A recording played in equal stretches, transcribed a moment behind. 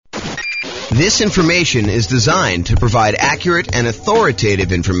This information is designed to provide accurate and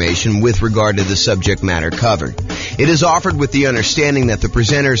authoritative information with regard to the subject matter covered. It is offered with the understanding that the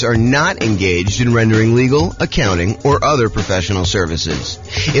presenters are not engaged in rendering legal, accounting, or other professional services.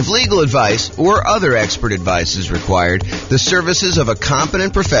 If legal advice or other expert advice is required, the services of a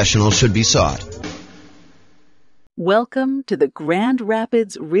competent professional should be sought. Welcome to the Grand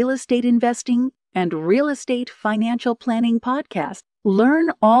Rapids Real Estate Investing and Real Estate Financial Planning Podcast. Learn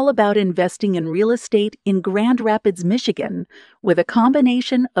all about investing in real estate in Grand Rapids, Michigan, with a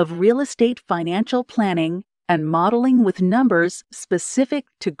combination of real estate financial planning and modeling with numbers specific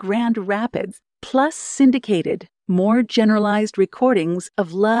to Grand Rapids, plus syndicated, more generalized recordings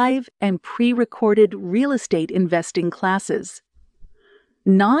of live and pre-recorded real estate investing classes.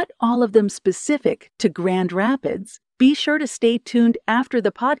 Not all of them specific to Grand Rapids. Be sure to stay tuned after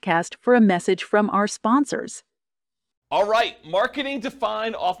the podcast for a message from our sponsors. All right, marketing to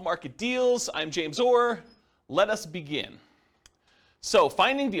find off-market deals. I'm James Orr. Let us begin. So,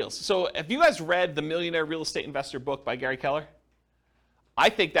 finding deals. So, have you guys read The Millionaire Real Estate Investor book by Gary Keller? I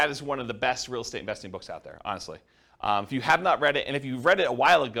think that is one of the best real estate investing books out there, honestly. If you have not read it, and if you read it a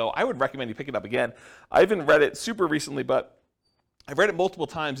while ago, I would recommend you pick it up again. I haven't read it super recently, but I've read it multiple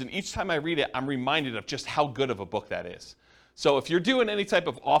times, and each time I read it, I'm reminded of just how good of a book that is. So, if you're doing any type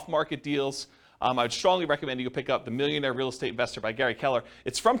of off-market deals, I would strongly recommend you pick up The Millionaire Real Estate Investor by Gary Keller.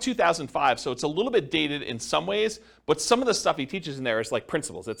 It's from 2005, so it's a little bit dated in some ways, but some of the stuff he teaches in there is like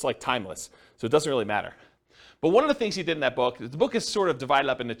principles. It's like timeless, so it doesn't really matter. But one of the things he did in that book, the book is sort of divided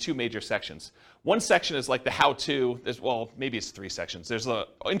up into two major sections. One section is like the how-to. Well, maybe it's three sections. There's an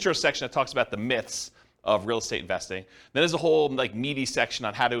intro section that talks about the myths of real estate investing. Then there's a whole like meaty section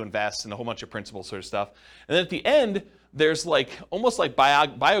on how to invest and a whole bunch of principles sort of stuff. And then at the end, there's like almost like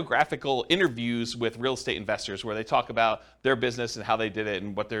biographical interviews with real estate investors where they talk about their business and how they did it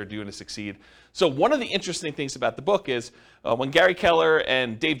and what they're doing to succeed. So one of the interesting things about the book is when Gary Keller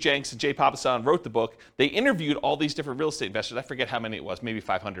and Dave Jenks and Jay Papasan wrote the book, they interviewed all these different real estate investors. I forget how many it was, maybe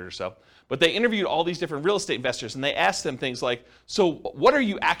 500 or so. But they interviewed all these different real estate investors and they asked them things like, so what are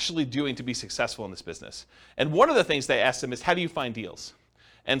you actually doing to be successful in this business? And one of the things they asked them is, how do you find deals?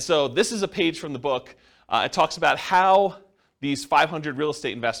 And so this is a page from the book. It talks about how these 500 real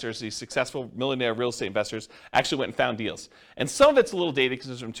estate investors, these successful millionaire real estate investors, actually went and found deals. And some of it's a little dated because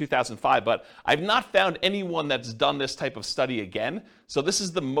it's from 2005, but I've not found anyone that's done this type of study again. So this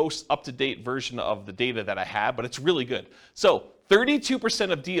is the most up-to-date version of the data that I have, but it's really good. So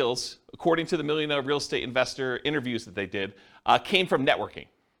 32% of deals, according to the Millionaire Real Estate Investor interviews that they did, came from networking.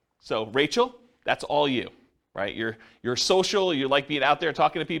 So Rachel, that's all you. Right? You're social, you like being out there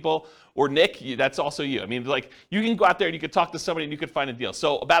talking to people, or Nick, that's also you. I mean, like you can go out there and you could talk to somebody and you could find a deal.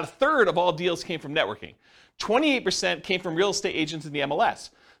 So about a third of all deals came from networking. 28% came from real estate agents in the MLS.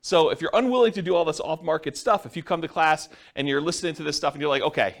 So if you're unwilling to do all this off-market stuff, if you come to class and you're listening to this stuff and you're like,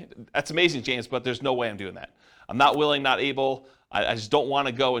 okay, that's amazing, James, but there's no way I'm doing that. I'm not willing, not able. I just don't want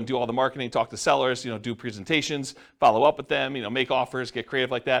to go and do all the marketing, talk to sellers, do presentations, follow up with them, make offers, get creative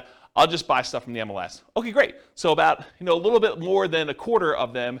like that. I'll just buy stuff from the MLS. Okay, great. So about, a little bit more than a quarter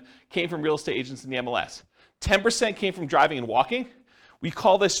of them came from real estate agents in the MLS. 10% came from driving and walking. We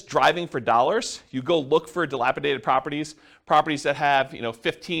call this driving for dollars. You go look for dilapidated properties that have,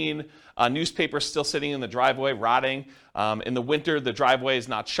 15 newspapers still sitting in the driveway, rotting. In the winter, the driveway is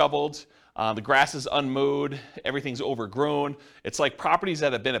not shoveled. The grass is unmowed. Everything's overgrown. It's like properties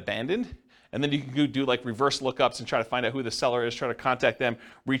that have been abandoned. And then you can go do like reverse lookups and try to find out who the seller is, try to contact them,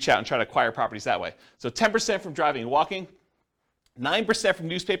 reach out and try to acquire properties that way. So 10% from driving and walking, 9% from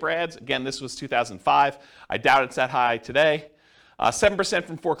newspaper ads. Again, this was 2005. I doubt it's that high today. 7%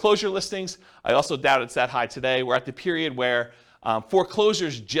 from foreclosure listings. I also doubt it's that high today. We're at the period where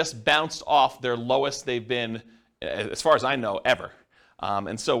foreclosures just bounced off their lowest they've been, as far as I know, ever.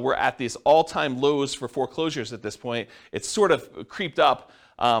 And so we're at these all-time lows for foreclosures at this point. It's sort of creeped up.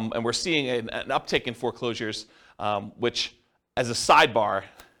 And we're seeing an uptick in foreclosures, which, as a sidebar,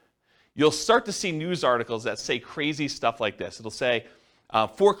 you'll start to see news articles that say crazy stuff like this. It'll say,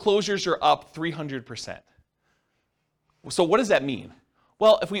 foreclosures are up 300%. So what does that mean?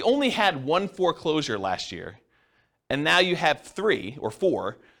 Well, if we only had one foreclosure last year, and now you have 3 or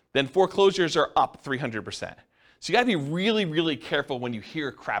 4, then foreclosures are up 300%. So you gotta be really, really careful when you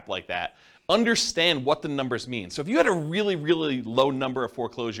hear crap like that. Understand what the numbers mean. So if you had a really, really low number of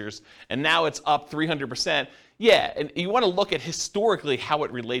foreclosures and now it's up 300%, yeah, and you want to look at historically how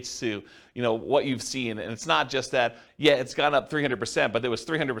it relates to, what you've seen. And it's not just that, yeah, it's gone up 300%, but there was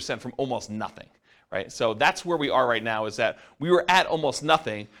 300% from almost nothing, right? So that's where we are right now, is that we were at almost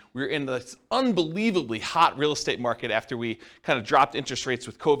nothing. We were in this unbelievably hot real estate market after we kind of dropped interest rates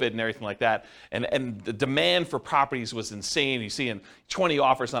with COVID and everything like that. And the demand for properties was insane. You see 20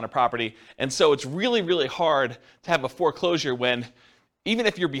 offers on a property. And so it's really, really hard to have a foreclosure when, even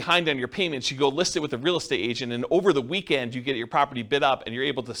if you're behind on your payments, you go list it with a real estate agent, and over the weekend you get your property bid up and you're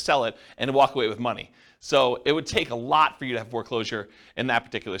able to sell it and walk away with money. So it would take a lot for you to have foreclosure in that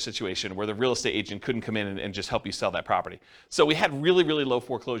particular situation where the real estate agent couldn't come in and just help you sell that property. So we had really, really low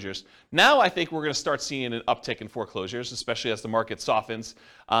foreclosures. Now I think we're going to start seeing an uptick in foreclosures, especially as the market softens.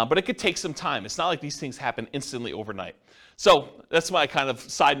 But it could take some time. It's not like these things happen instantly overnight. So that's my kind of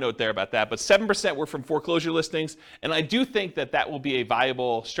side note there about that. But 7% were from foreclosure listings, and I do think that that will be a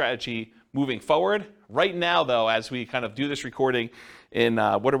viable strategy moving forward. Right now, though, as we kind of do this recording in,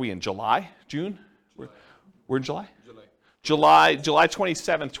 what are we in, July? June? We're in July? July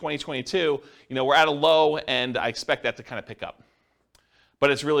 27th, 2022. We're at a low, and I expect that to kind of pick up. But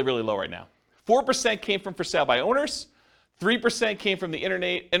it's really, really low right now. 4% came from for sale by owners. 3% came from the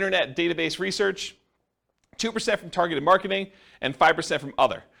internet database research. 2% from targeted marketing, and 5% from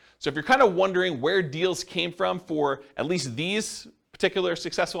other. So if you're kind of wondering where deals came from for at least these particular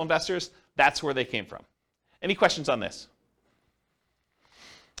successful investors, that's where they came from. Any questions on this?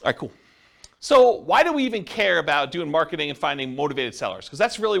 All right, cool. So why do we even care about doing marketing and finding motivated sellers? Because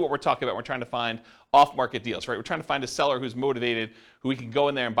that's really what we're talking about. We're trying to find off-market deals, right? We're trying to find a seller who's motivated, who we can go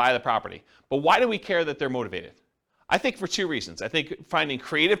in there and buy the property. But why do we care that they're motivated? I think for two reasons. I think finding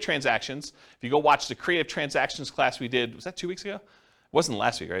creative transactions. If you go watch the creative transactions class we did, was that 2 weeks ago? It wasn't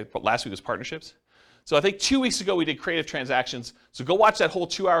last week, right? But last week was partnerships. So I think 2 weeks ago we did creative transactions. So go watch that whole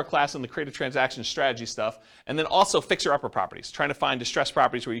 2-hour class on the creative transaction strategy stuff. And then also fixer-upper properties, trying to find distressed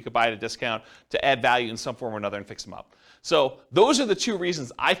properties where you could buy at a discount to add value in some form or another and fix them up. So those are the two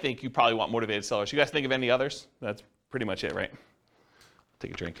reasons I think you probably want motivated sellers. You guys think of any others? That's pretty much it, right?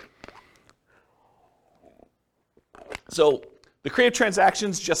 Take a drink. So the creative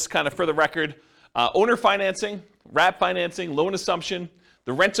transactions, just kind of for the record, owner financing, wrap financing, loan assumption,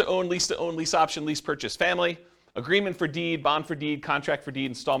 the rent-to-own, lease-to-own, lease option, lease purchase family, agreement for deed, bond for deed, contract for deed,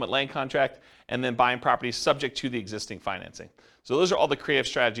 installment land contract, and then buying properties subject to the existing financing. So those are all the creative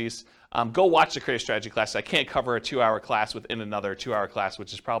strategies. Go watch the creative strategy class. I can't cover a 2-hour class within another 2-hour class,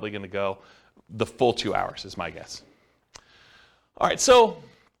 which is probably going to go the full 2 hours is my guess. All right, so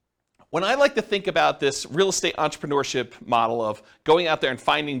when I like to think about this real estate entrepreneurship model of going out there and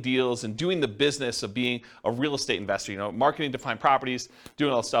finding deals and doing the business of being a real estate investor, marketing to find properties,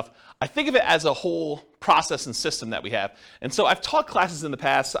 doing all this stuff, I think of it as a whole process and system that we have. And so I've taught classes in the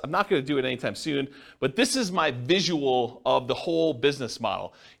past. I'm not going to do it anytime soon, but this is my visual of the whole business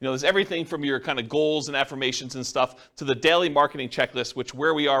model. There's everything from your kind of goals and affirmations and stuff to the daily marketing checklist, which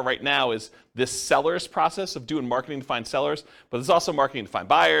where we are right now is this seller's process of doing marketing to find sellers, but there's also marketing to find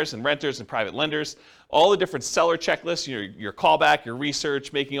buyers and renters and private lenders. All the different seller checklists, your callback, your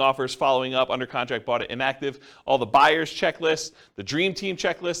research, making offers, following up, under contract, bought it, inactive, all the buyers checklist, the dream team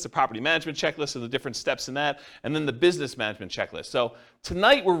checklist, the property management checklist, and the different steps in that, and then the business management checklist. So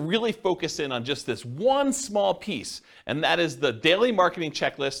tonight we're really focused in on just this one small piece, and that is the daily marketing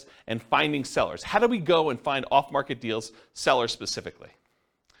checklist and finding sellers. How do we go and find off-market deals, sellers specifically?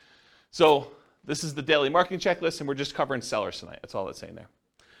 So this is the daily marketing checklist, and we're just covering sellers tonight. That's all it's saying there.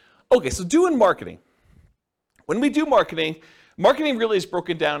 Okay, so doing marketing. When we do marketing, marketing really is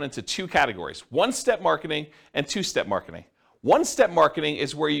broken down into two categories: one-step marketing and two-step marketing. One-step marketing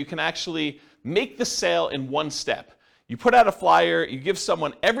is where you can actually make the sale in one step. You put out a flyer, you give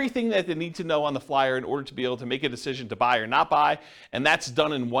someone everything that they need to know on the flyer in order to be able to make a decision to buy or not buy, and that's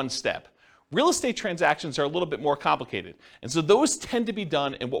done in one step. Real estate transactions are a little bit more complicated, and so those tend to be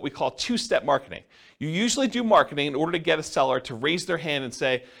done in what we call two-step marketing. You usually do marketing in order to get a seller to raise their hand and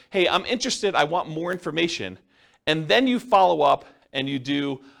say, hey, I'm interested, I want more information, and then you follow up and you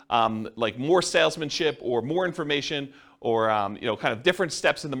do like more salesmanship or more information or kind of different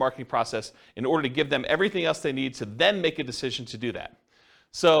steps in the marketing process in order to give them everything else they need to then make a decision to do that.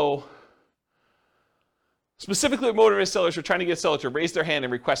 So specifically with motivated sellers, we're trying to get sellers to raise their hand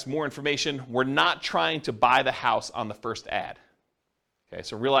and request more information. We're not trying to buy the house on the first ad. Okay,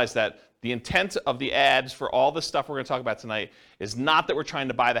 so realize that the intent of the ads for all the stuff we're going to talk about tonight is not that we're trying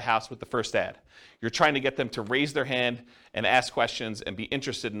to buy the house with the first ad. You're trying to get them to raise their hand and ask questions and be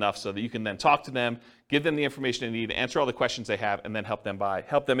interested enough so that you can then talk to them, give them the information they need, answer all the questions they have, and then help them buy,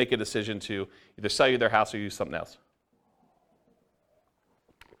 help them make a decision to either sell you their house or use something else.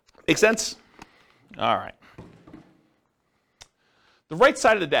 Make sense? All right. The right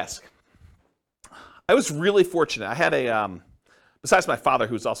side of the desk. I was really fortunate. I had besides my father,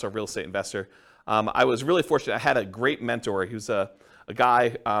 who's also a real estate investor, I was really fortunate. I had a great mentor. He was a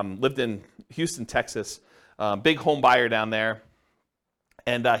guy, lived in Houston, Texas, big home buyer down there.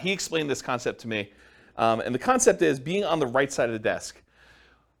 And he explained this concept to me. And the concept is being on the right side of the desk.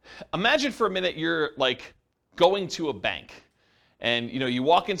 Imagine for a minute you're like going to a bank. And you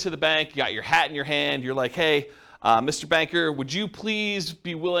walk into the bank, you got your hat in your hand, you're like, hey, Mr. Banker, would you please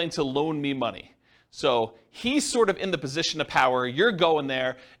be willing to loan me money? So he's sort of in the position of power. You're going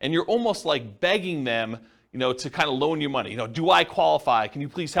there, and you're almost like begging them, to kind of loan you money. Do I qualify? Can you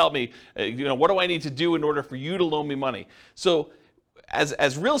please help me? What do I need to do in order for you to loan me money? So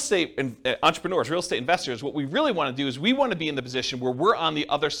as real estate entrepreneurs, real estate investors, what we really want to do is we want to be in the position where we're on the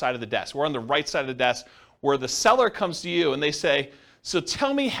other side of the desk. We're on the right side of the desk where the seller comes to you and they say, so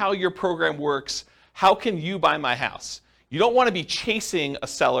tell me how your program works. How can you buy my house? You don't want to be chasing a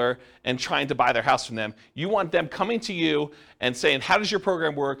seller and trying to buy their house from them. You want them coming to you and saying, how does your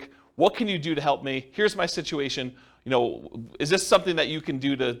program work? What can you do to help me? Here's my situation. Is this something that you can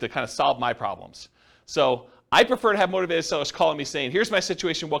do to kind of solve my problems? So I prefer to have motivated sellers calling me saying, here's my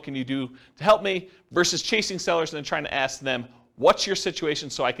situation, what can you do to help me? Versus chasing sellers and then trying to ask them, what's your situation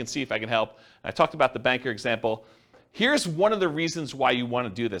so I can see if I can help? And I talked about the banker example. Here's one of the reasons why you want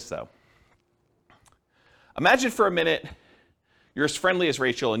to do this though. Imagine for a minute, you're as friendly as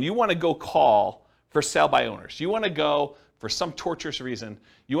Rachel and you want to go call for sale by owners. You want to go, for some torturous reason,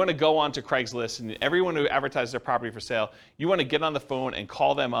 you want to go onto Craigslist and everyone who advertises their property for sale, you want to get on the phone and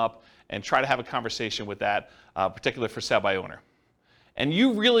call them up and try to have a conversation with that particular for sale by owner. And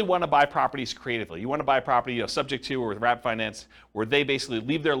you really want to buy properties creatively. You want to buy a property subject to or with Wrap Finance where they basically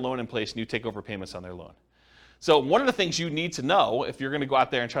leave their loan in place and you take over payments on their loan. So one of the things you need to know if you're going to go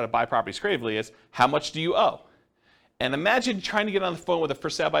out there and try to buy properties creatively is how much do you owe? And imagine trying to get on the phone with a for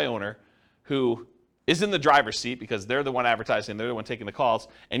sale by owner who is in the driver's seat because they're the one advertising, they're the one taking the calls,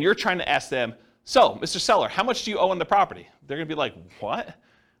 and you're trying to ask them, so, Mr. Seller, how much do you owe on the property? They're going to be like, what?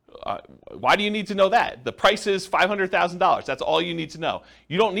 Why do you need to know that? The price is $500,000. That's all you need to know.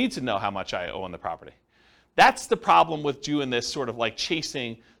 You don't need to know how much I owe on the property. That's the problem with doing this sort of like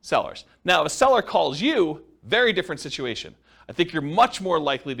chasing sellers. Now, if a seller calls you, very different situation. I think you're much more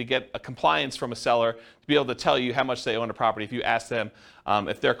likely to get a compliance from a seller to be able to tell you how much they own a property if you ask them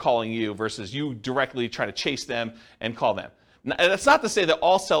if they're calling you versus you directly try to chase them and call them. Now, that's not to say that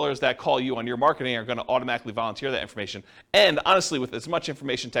all sellers that call you on your marketing are going to automatically volunteer that information. And honestly, with as much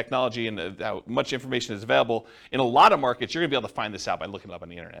information technology and how much information is available in a lot of markets, you're going to be able to find this out by looking it up on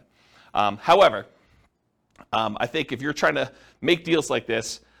the internet. However, I think if you're trying to make deals like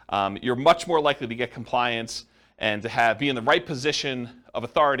this, you're much more likely to get compliance and to be in the right position of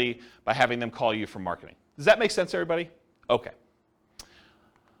authority by having them call you for marketing. Does that make sense, everybody? Okay.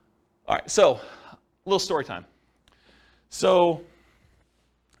 All right, so a little story time. So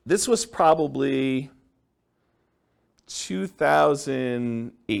this was probably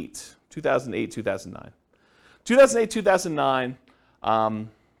 2008, 2009. 2009,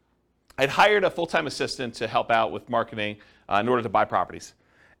 I'd hired a full-time assistant to help out with marketing in order to buy properties.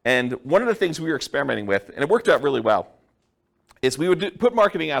 And one of the things we were experimenting with, and it worked out really well, is we would put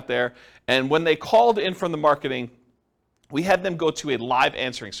marketing out there, and when they called in from the marketing, we had them go to a live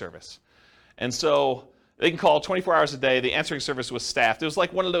answering service. And so they can call 24 hours a day. The answering service was staffed. It was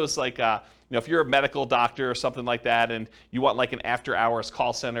like one of those, like, if you're a medical doctor or something like that, and you want like an after-hours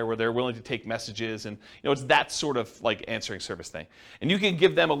call center where they're willing to take messages, and it's that sort of like answering service thing. And you can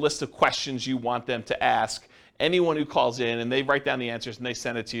give them a list of questions you want them to ask anyone who calls in, and they write down the answers and they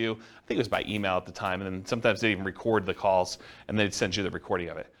send it to you. I think it was by email at the time, and then sometimes they even record the calls and they'd send you the recording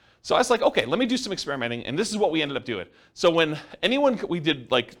of it. So I was like, okay, let me do some experimenting, and this is what we ended up doing. So when we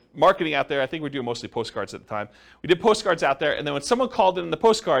did like marketing out there, I think we were doing mostly postcards at the time. We did postcards out there, and then when someone called in the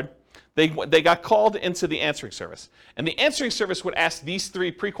postcard, they got called into the answering service. And the answering service would ask these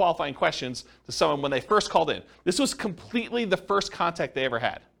 3 pre-qualifying questions to someone when they first called in. This was completely the first contact they ever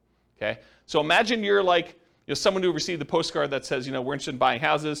had. Okay? So imagine you're like, someone who received the postcard that says, we're interested in buying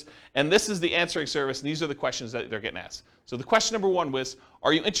houses, and this is the answering service, and these are the questions that they're getting asked. So the question number 1 was,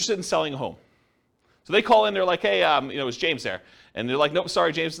 are you interested in selling a home? So they call in, they're like, hey, is James there? And they're like, nope,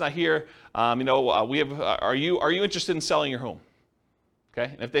 sorry, James is not here. Are you interested in selling your home?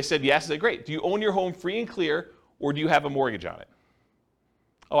 Okay, and if they said yes, they say, great. Do you own your home free and clear, or do you have a mortgage on it?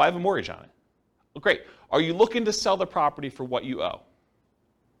 Oh, I have a mortgage on it. Well, great. Are you looking to sell the property for what you owe?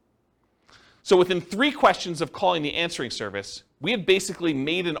 So within 3 questions of calling the answering service, we had basically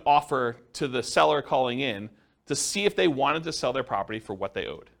made an offer to the seller calling in to see if they wanted to sell their property for what they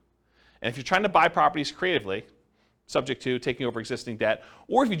owed. And if you're trying to buy properties creatively, subject to taking over existing debt,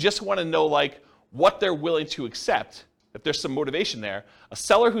 or if you just want to know like what they're willing to accept, if there's some motivation there, a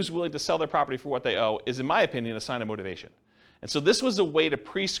seller who's willing to sell their property for what they owe is, in my opinion, a sign of motivation. And so this was a way to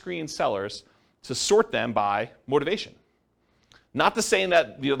pre-screen sellers to sort them by motivation. Not to say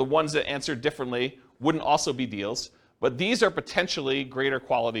that the ones that answered differently wouldn't also be deals, but these are potentially greater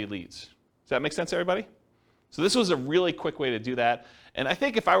quality leads. Does that make sense, everybody? So this was a really quick way to do that. And I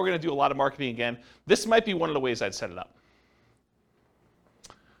think if I were going to do a lot of marketing again, this might be one of the ways I'd set it up.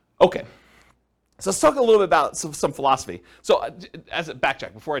 Okay, so let's talk a little bit about some philosophy. So as a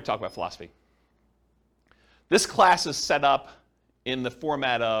backtrack, before I talk about philosophy, this class is set up in the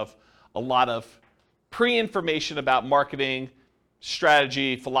format of a lot of pre-information about marketing,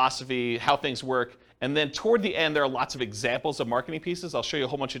 strategy, philosophy, how things work. And then toward the end, there are lots of examples of marketing pieces. I'll show you a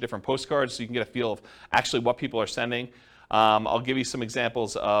whole bunch of different postcards so you can get a feel of actually what people are sending. I'll give you some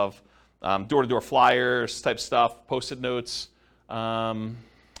examples of door-to-door flyers type stuff, post-it notes.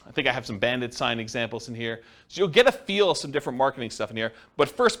 I think I have some bandit sign examples in here. So you'll get a feel of some different marketing stuff in here. But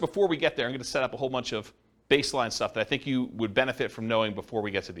first, before we get there, I'm going to set up a whole bunch of baseline stuff that I think you would benefit from knowing before we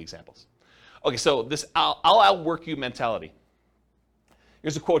get to the examples. Okay, so this I'll outwork you mentality.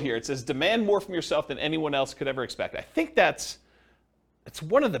 Here's a quote here. It says, "Demand more from yourself than anyone else could ever expect." I think it's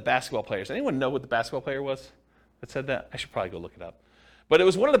one of the basketball players. Anyone know what the basketball player was that said that? I should probably go look it up. But it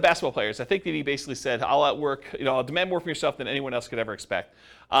was one of the basketball players. I think that he basically said, I'll demand more from yourself than anyone else could ever expect.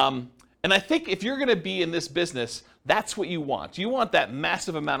 And I think if you're going to be in this business, that's what you want. You want that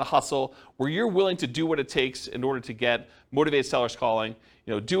massive amount of hustle where you're willing to do what it takes in order to get motivated sellers calling,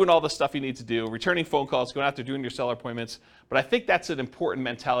 doing all the stuff you need to do, returning phone calls, going out there doing your seller appointments. But I think that's an important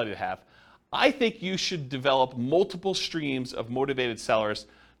mentality to have. I think you should develop multiple streams of motivated sellers.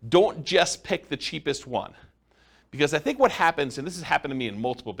 Don't just pick the cheapest one. Because I think what happens, and this has happened to me in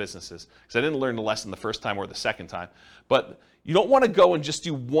multiple businesses, because I didn't learn the lesson the first time or the second time, but you don't want to go and just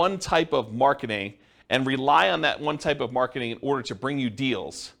do one type of marketing and rely on that one type of marketing in order to bring you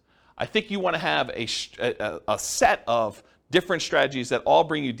deals. I think you want to have a set of different strategies that all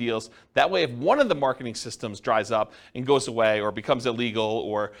bring you deals. That way, if one of the marketing systems dries up and goes away or becomes illegal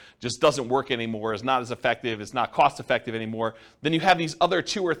or just doesn't work anymore, is not as effective, is not cost effective anymore, then you have these other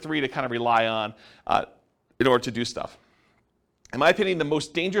 2 or 3 to kind of rely on in order to do stuff. In my opinion, the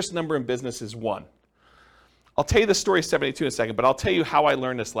most dangerous number in business is 1. I'll tell you the story of 782 in a second, but I'll tell you how I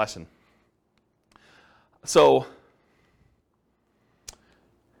learned this lesson. So,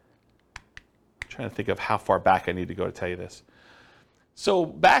 I'm trying to think of how far back I need to go to tell you this. So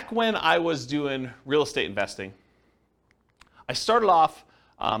back when I was doing real estate investing, I started off,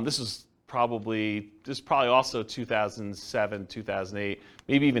 this is probably also 2007, 2008,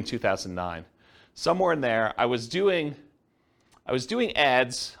 maybe even 2009. Somewhere in there, I was doing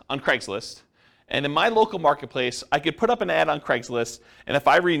ads on Craigslist, and in my local marketplace, I could put up an ad on Craigslist, and if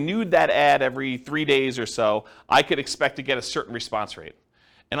I renewed that ad every 3 days or so, I could expect to get a certain response rate.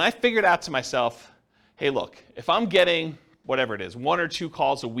 And I figured out to myself, hey, look, if I'm getting whatever it is, 1 or 2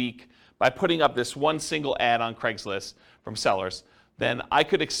 calls a week by putting up this one single ad on Craigslist from sellers, then I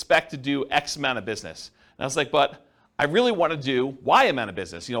could expect to do X amount of business. And I was like, but I really want to do Y amount of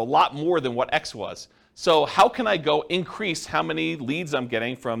business, a lot more than what X was. So how can I go increase how many leads I'm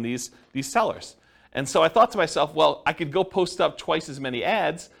getting from these sellers? And so I thought to myself, well, I could go post up twice as many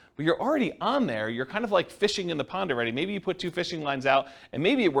ads, but you're already on there. You're kind of like fishing in the pond already. Maybe you put 2 fishing lines out, and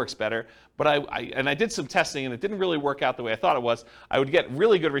maybe it works better. But I did some testing, and it didn't really work out the way I thought it was. I would get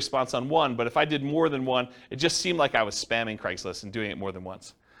really good response on one, but if I did more than one, it just seemed like I was spamming Craigslist and doing it more than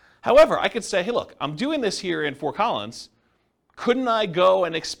once. However, I could say, hey, look, I'm doing this here in Fort Collins. Couldn't I go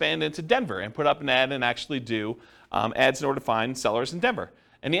and expand into Denver and put up an ad and actually do ads in order to find sellers in Denver?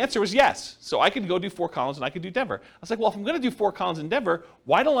 And the answer was yes. So I could go do Fort Collins and I could do Denver. I was like, well, if I'm going to do Fort Collins and Denver,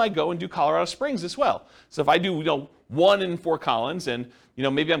 why don't I go and do Colorado Springs as well? So if I do 1 in Fort Collins and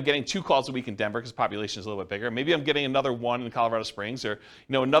maybe I'm getting 2 calls a week in Denver because the population is a little bit bigger. Maybe I'm getting another 1 in Colorado Springs, or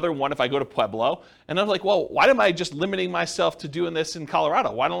another 1 if I go to Pueblo. And I was like, well, why am I just limiting myself to doing this in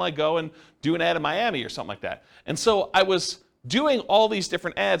Colorado? Why don't I go and do an ad in Miami or something like that? And so I was doing all these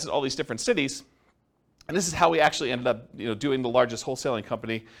different ads in all these different cities. And this is how we actually ended up doing the largest wholesaling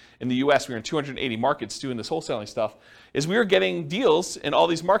company in the US. We were in 280 markets doing this wholesaling stuff. Is we were getting deals in all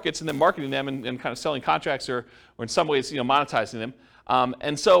these markets and then marketing them and kind of selling contracts or in some ways monetizing them.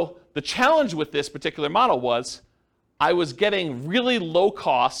 And so the challenge with this particular model was I was getting really low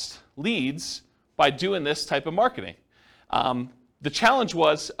cost leads by doing this type of marketing. The challenge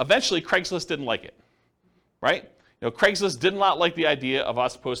was eventually Craigslist didn't like it, right? Craigslist did not like the idea of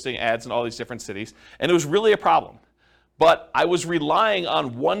us posting ads in all these different cities, and it was really a problem. But I was relying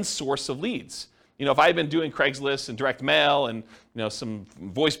on one source of leads. If I had been doing Craigslist and direct mail and some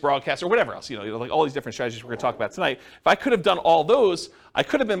voice broadcast or whatever else, like all these different strategies we're going to talk about tonight. If I could have done all those, I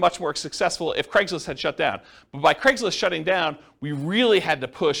could have been much more successful if Craigslist had shut down. But by Craigslist shutting down, we really had to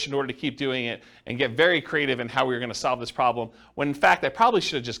push in order to keep doing it and get very creative in how we were going to solve this problem, when in fact I probably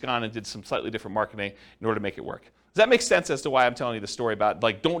should have just gone and did some slightly different marketing in order to make it work. Does that make sense as to why I'm telling you the story about,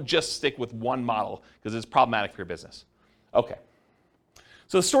 don't just stick with one model because it's problematic for your business? Okay.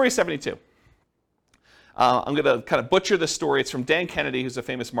 So the story is 72. I'm going to kind of butcher this story. It's from Dan Kennedy, who's a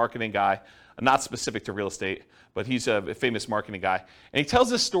famous marketing guy, not specific to real estate, but he's a famous marketing guy. And he tells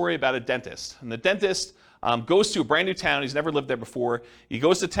this story about a dentist. And the dentist goes to a brand new town. He's never lived there before. He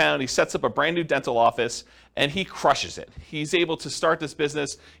goes to town. He sets up a brand new dental office, and he crushes it. He's able to start this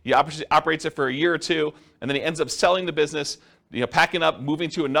business. He operates it for a year or two, and then he ends up selling the business, packing up, moving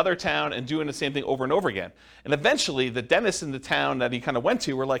to another town, and doing the same thing over and over again. And eventually, the dentists in the town that he kind of went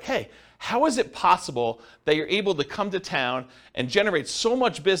to were like, hey, how is it possible that you're able to come to town and generate so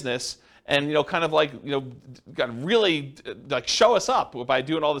much business and, really show us up by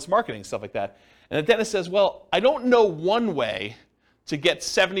doing all this marketing, stuff like that? And the dentist says, well, I don't know one way to get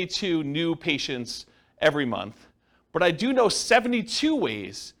 72 new patients every month, but I do know 72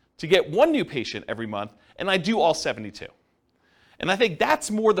 ways to get one new patient every month, and I do all 72. And I think that's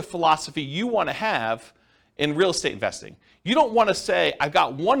more the philosophy you want to have in real estate investing. You don't want to say, I've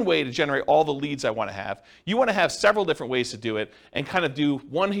got one way to generate all the leads I want to have. You want to have several different ways to do it and kind of do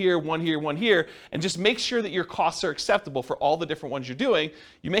one here, one here, one here, and just make sure that your costs are acceptable for all the different ones you're doing.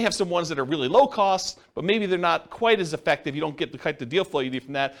 You may have some ones that are really low cost, but maybe they're not quite as effective. You don't get the deal flow you need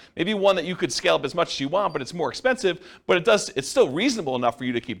from that. Maybe one that you could scale up as much as you want, but it's more expensive, but it's still reasonable enough for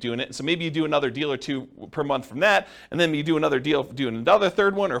you to keep doing it. And so maybe you do another deal or two per month from that, and then you do another deal, do another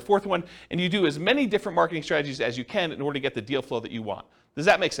third one or a fourth one, and you do as many different marketing strategies as you can in order to get the deal flow that you want. Does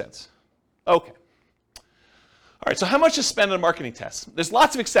that make sense? Okay. All right, so how much to spend on a marketing test? There's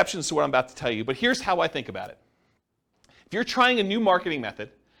lots of exceptions to what I'm about to tell you, but here's how I think about it. If you're trying a new marketing method,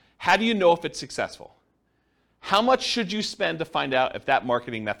 how do you know if it's successful? How much should you spend to find out if that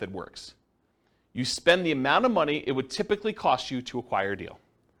marketing method works? You spend the amount of money it would typically cost you to acquire a deal,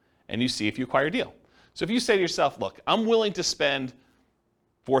 and you see if you acquire a deal. So if you say to yourself, look, I'm willing to spend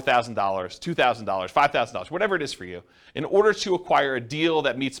 $4,000, $2,000, $5,000, whatever it is for you, in order to acquire a deal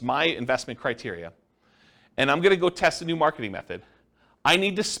that meets my investment criteria, and I'm going to go test a new marketing method, I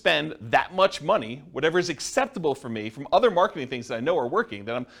need to spend that much money, whatever is acceptable for me from other marketing things that I know are working,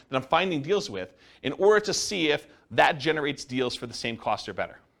 that I'm finding deals with, in order to see if that generates deals for the same cost or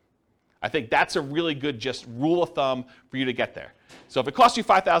better. I think that's a really good just rule of thumb for you to get there. So if it costs you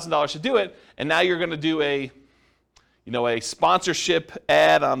 $5,000 to do it, and now you're going to do a sponsorship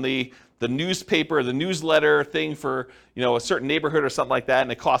ad on the newspaper, the newsletter thing for, a certain neighborhood or something like that,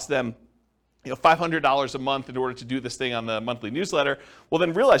 and it costs them, $500 a month in order to do this thing on the monthly newsletter, well,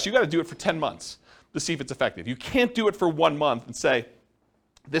 then realize you got to do it for 10 months to see if it's effective. You can't do it for 1 month and say,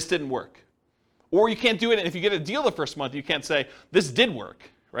 this didn't work. Or you can't do it, and if you get a deal the first month, you can't say, this did work,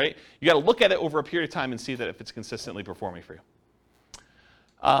 right? You got to look at it over a period of time and see that if it's consistently performing for you.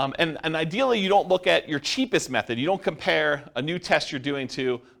 And ideally, you don't look at your cheapest method. You don't compare a new test you're doing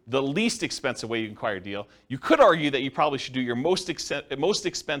to the least expensive way you can acquire a deal. You could argue that you probably should do your most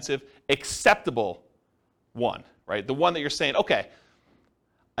expensive, acceptable one, right? The one that you're saying, okay,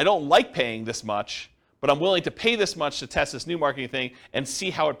 I don't like paying this much, but I'm willing to pay this much to test this new marketing thing and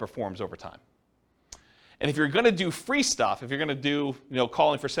see how it performs over time. And if you're going to do free stuff, if you're going to do,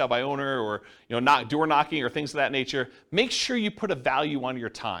 calling for sale by owner or, door knocking or things of that nature, make sure you put a value on your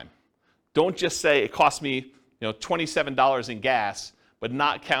time. Don't just say it cost me, $27 in gas, but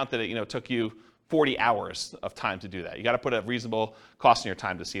not count that it, took you 40 hours of time to do that. You got to put a reasonable cost on your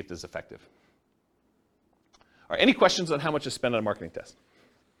time to see if this is effective. All right, any questions on how much to spend on a marketing test?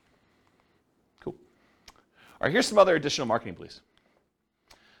 Cool. All right, here's some other additional marketing beliefs.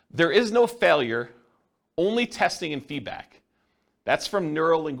 There is no failure, only testing and feedback. That's from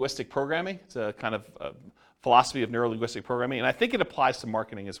neuro-linguistic programming. It's a kind of philosophy of neuro-linguistic programming, and I think it applies to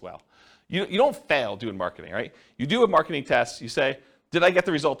marketing as well. You don't fail doing marketing, right? You do a marketing test, you say, did I get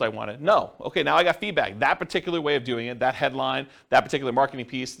the result I wanted? No. Okay, now I got feedback. That particular way of doing it, that headline, that particular marketing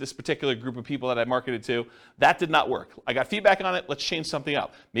piece, this particular group of people that I marketed to, that did not work. I got feedback on it, let's change something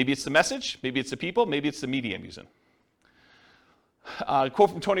up. Maybe it's the message, maybe it's the people, maybe it's the media I'm using. Quote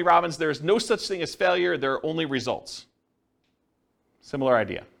from Tony Robbins, there is no such thing as failure, there are only results. Similar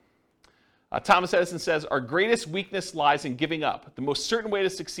idea. Thomas Edison says, our greatest weakness lies in giving up. The most certain way to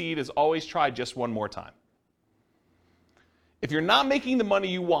succeed is always try just one more time. If you're not making the money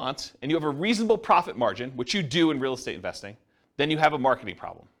you want and you have a reasonable profit margin, which you do in real estate investing, then you have a marketing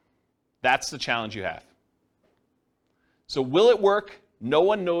problem. That's the challenge you have. So will it work? No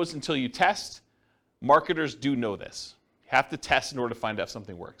one knows until you test. Marketers do know this. You have to test in order to find out if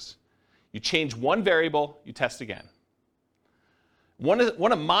something works. You change one variable, you test again. One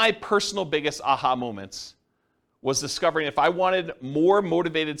of my personal biggest aha moments was discovering if I wanted more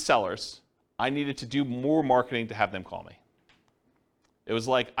motivated sellers, I needed to do more marketing to have them call me. It was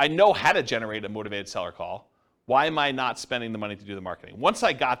like, I know how to generate a motivated seller call. Why am I not spending the money to do the marketing? Once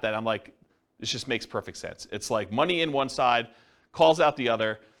I got that, I'm like, this just makes perfect sense. It's like money in one side, calls out the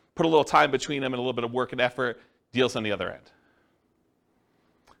other, put a little time between them and a little bit of work and effort, deals on the other end.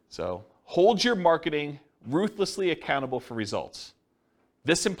 So hold your marketing ruthlessly accountable for results.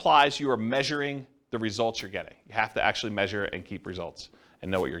 This implies you are measuring the results you're getting. You have to actually measure and keep results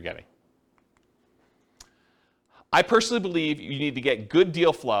and know what you're getting. I personally believe you need to get good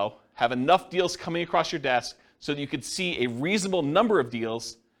deal flow, have enough deals coming across your desk so that you can see a reasonable number of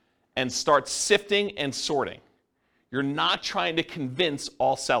deals and start sifting and sorting. You're not trying to convince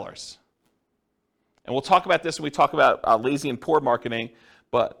all sellers. And we'll talk about this when we talk about lazy and poor marketing,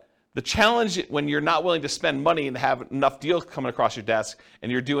 but the challenge when you're not willing to spend money and have enough deals coming across your desk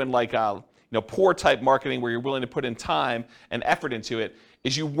and you're doing like poor type marketing where you're willing to put in time and effort into it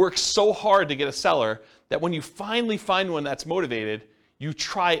is you work so hard to get a seller that when you finally find one that's motivated, you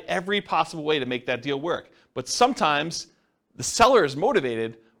try every possible way to make that deal work. But sometimes the seller is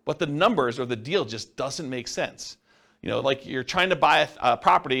motivated, but the numbers or the deal just doesn't make sense. Like you're trying to buy a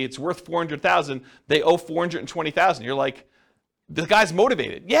property, it's worth $400,000, they owe $420,000. You're like, the guy's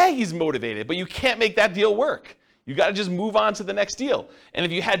motivated. Yeah, he's motivated, but you can't make that deal work. You got to just move on to the next deal. And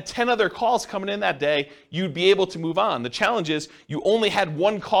if you had 10 other calls coming in that day, you'd be able to move on. The challenge is you only had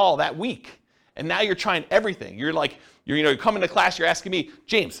one call that week, and now you're trying everything. You're like, you're coming to class, you're asking me,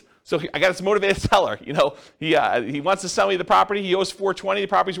 James, so I got this motivated seller. He wants to sell me the property. He owes $420. The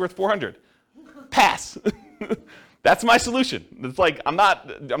property's worth $400. Pass. That's my solution. It's like I'm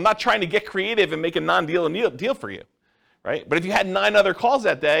not trying to get creative and make a non-deal deal for you, right? But if you had 9 other calls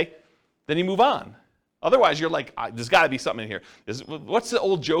that day, then you move on. Otherwise, you're like, there's got to be something in here. What's the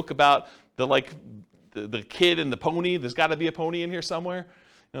old joke about the kid and the pony? There's got to be a pony in here somewhere,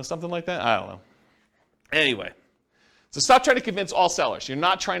 something like that. I don't know. Anyway, so stop trying to convince all sellers. You're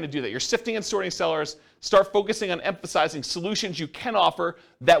not trying to do that. You're sifting and sorting sellers. Start focusing on emphasizing solutions you can offer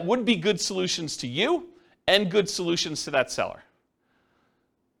that would be good solutions to you and good solutions to that seller.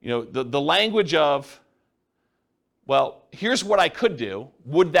 The language of, well, here's what I could do.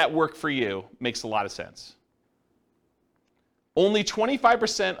 Would that work for you? Makes a lot of sense. Only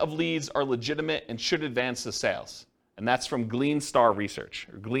 25% of leads are legitimate and should advance to sales. And that's from Gleanstar Research,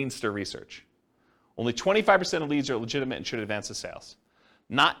 or Gleanster Research. Only 25% of leads are legitimate and should advance to sales.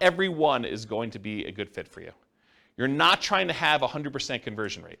 Not every one is going to be a good fit for you. You're not trying to have a 100%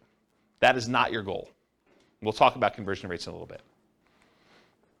 conversion rate. That is not your goal. We'll talk about conversion rates in a little bit.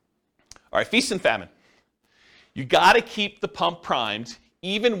 All right, feast and famine. You got to keep the pump primed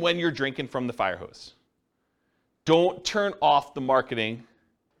even when you're drinking from the fire hose. Don't turn off the marketing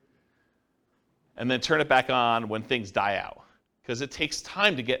and then turn it back on when things die out, because it takes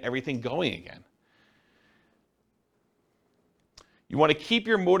time to get everything going again. You want to keep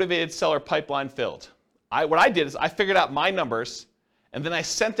your motivated seller pipeline filled. What I did is I figured out my numbers, and then I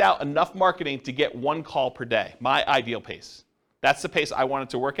sent out enough marketing to get 1 call per day, my ideal pace. That's the pace I wanted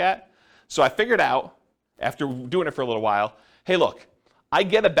to work at. So I figured out, after doing it for a little while, hey, look, I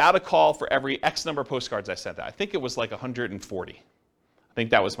get about a call for every X number of postcards I sent out. I think it was like 140. I think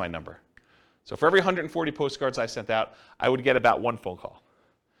that was my number. So for every 140 postcards I sent out, I would get about 1 phone call.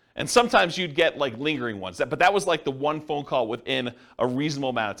 And sometimes you'd get like lingering ones, but that was like the 1 phone call within a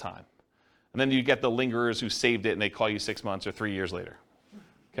reasonable amount of time. And then you get the lingerers who saved it and they call you 6 months or 3 years later.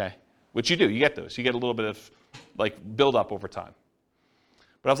 Okay? Which you do, you get those. You get a little bit of like build up over time.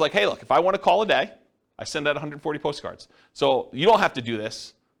 But I was like, hey, look, if I want to call a day, I send out 140 postcards. So you don't have to do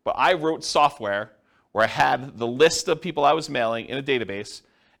this, but I wrote software where I had the list of people I was mailing in a database,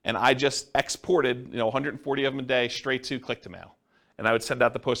 and I just exported 140 of them a day straight to Click-to-Mail. And I would send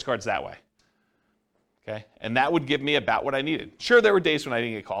out the postcards that way. Okay? And that would give me about what I needed. Sure, there were days when I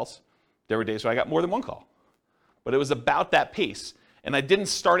didn't get calls. There were days when I got more than 1 call. But it was about that pace. And I didn't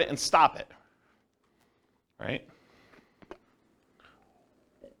start it and stop it. Right?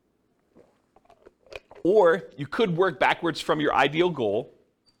 Or you could work backwards from your ideal goal,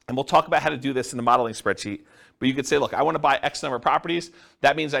 and we'll talk about how to do this in the modeling spreadsheet, but you could say, look, I want to buy X number of properties.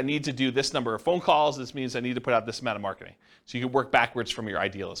 That means I need to do this number of phone calls. This means I need to put out this amount of marketing. So you can work backwards from your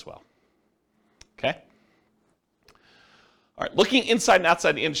ideal as well. Okay? All right, looking inside and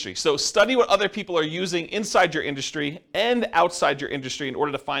outside the industry. So study what other people are using inside your industry and outside your industry in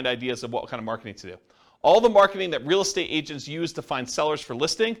order to find ideas of what kind of marketing to do. All the marketing that real estate agents use to find sellers for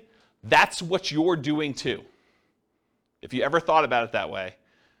listing, that's what you're doing too. If you ever thought about it that way,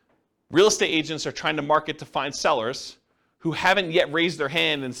 real estate agents are trying to market to find sellers who haven't yet raised their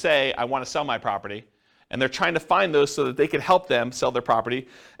hand and say, I want to sell my property. And they're trying to find those so that they can help them sell their property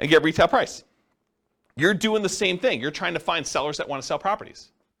and get retail price. You're doing the same thing. You're trying to find sellers that want to sell properties.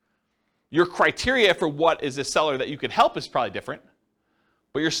 Your criteria for what is a seller that you could help is probably different,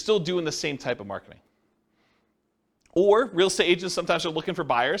 but you're still doing the same type of marketing. Or real estate agents sometimes are looking for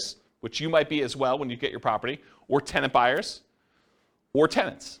buyers, which you might be as well when you get your property, or tenant buyers, or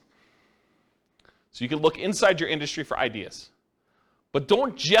tenants. So you can look inside your industry for ideas. But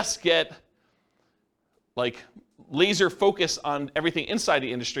don't just get laser focus on everything inside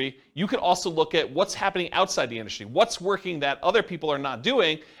the industry. You can also look at what's happening outside the industry, what's working that other people are not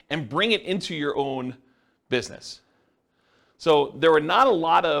doing, and bring it into your own business. So there were not a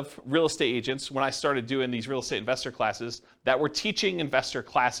lot of real estate agents when I started doing these real estate investor classes that were teaching investor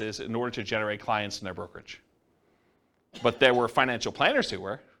classes in order to generate clients in their brokerage. But there were financial planners who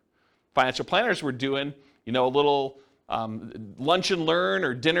were. Financial planners were doing, a little lunch and learn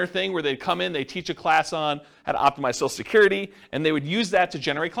or dinner thing where they'd come in, they teach a class on how to optimize Social Security, and they would use that to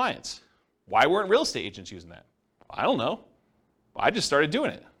generate clients. Why weren't real estate agents using that? I don't know. I just started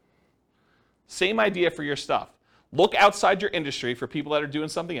doing it. Same idea for your stuff. Look outside your industry for people that are doing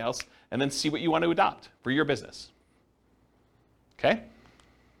something else, and then see what you want to adopt for your business. Okay?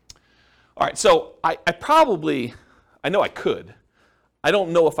 All right, so I know I could. I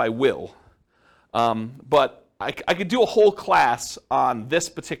don't know if I will, but I could do a whole class on this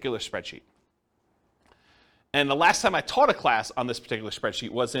particular spreadsheet. And the last time I taught a class on this particular spreadsheet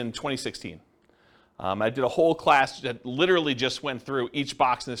was in 2016. I did a whole class that literally just went through each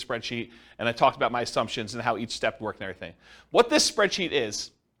box in the spreadsheet, and I talked about my assumptions and how each step worked and everything. What this spreadsheet is,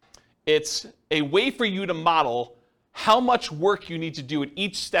 it's a way for you to model how much work you need to do at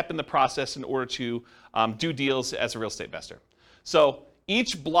each step in the process in order to do deals as a real estate investor. So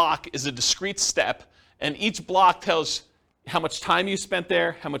each block is a discrete step, and each block tells how much time you spent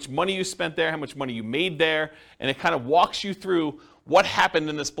there, how much money you spent there, how much money you made there, and it kind of walks you through what happened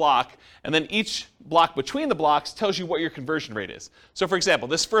in this block, and then each block between the blocks tells you what your conversion rate is. So for example,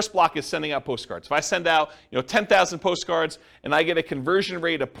 this first block is sending out postcards. If I send out 10,000 postcards and I get a conversion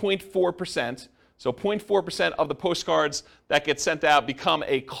rate of 0.4%, so 0.4% of the postcards that get sent out become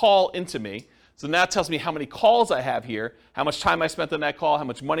a call into me. So now it tells me how many calls I have here, how much time I spent on that call, how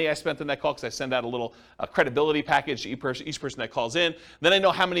much money I spent on that call, because I send out a little credibility package to each person that calls in. Then I know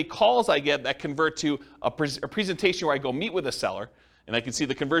how many calls I get that convert to a presentation where I go meet with a seller, and I can see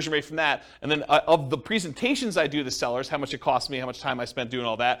the conversion rate from that. And then of the presentations I do to sellers, how much it costs me, how much time I spent doing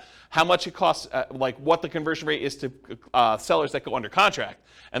all that, how much it costs, what the conversion rate is to sellers that go under contract.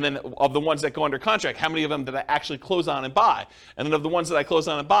 And then of the ones that go under contract, how many of them did I actually close on and buy? And then of the ones that I close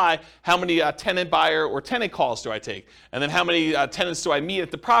on and buy, how many tenant buyer or tenant calls do I take? And then how many tenants do I meet at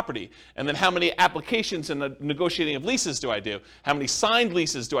the property? And then how many applications and the negotiating of leases do I do? How many signed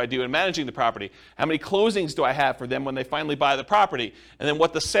leases do I do in managing the property? How many closings do I have for them when they finally buy the property? And then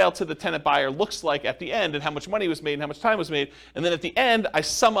what the sale to the tenant buyer looks like at the end, and how much money was made and how much time was made. And then at the end, I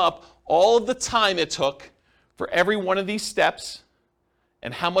sum up all of the time it took for every one of these steps,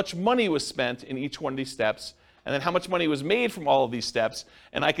 and how much money was spent in each one of these steps, and then how much money was made from all of these steps.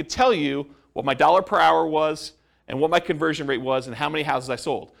 And I could tell you what my dollar per hour was, and what my conversion rate was, and how many houses I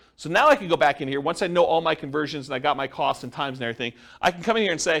sold. So now I can go back in here, once I know all my conversions and I got my costs and times and everything, I can come in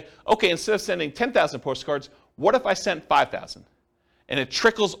here and say, okay, instead of sending 10,000 postcards, what if I sent 5,000? And it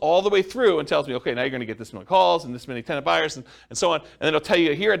trickles all the way through and tells me, okay, now you're going to get this many calls and this many tenant buyers and so on. And then it'll tell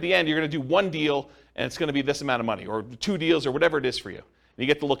you here at the end, you're going to do one deal and it's going to be this amount of money, or 2 deals, or whatever it is for you. And you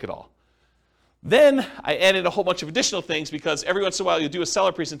get to look at all. Then I added a whole bunch of additional things, because every once in a while you'll do a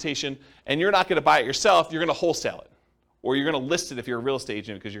seller presentation and you're not going to buy it yourself, you're going to wholesale it. Or you're going to list it if you're a real estate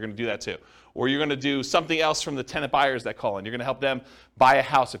agent, because you're going to do that too. Or you're going to do something else from the tenant buyers that call in. You're going to help them buy a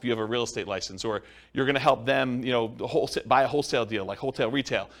house if you have a real estate license. Or you're going to help them buy a wholesale deal, like wholesale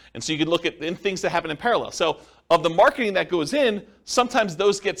retail. And so you can look at things that happen in parallel. So of the marketing that goes in, sometimes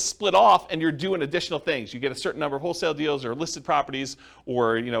those get split off and you're doing additional things. You get a certain number of wholesale deals or listed properties,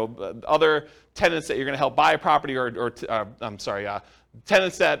 or other tenants that you're going to help buy a property,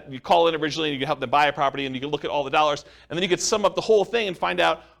 tenants that you call in originally and you can help them buy a property, and you can look at all the dollars, and then you can sum up the whole thing and find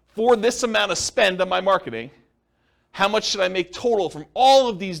out, for this amount of spend on my marketing, how much should I make total from all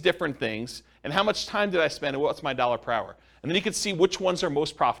of these different things, and how much time did I spend, and what's my dollar per hour? And then you can see which ones are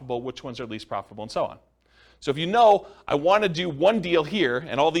most profitable, which ones are least profitable, and so on. So if you know, I want to do one deal here,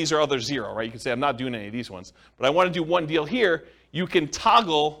 and all these are other 0, right? You can say, I'm not doing any of these ones, but I want to do one deal here, you can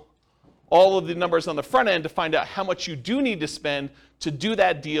toggle all of the numbers on the front end to find out how much you do need to spend to do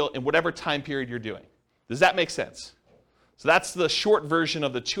that deal in whatever time period you're doing. Does that make sense? So that's the short version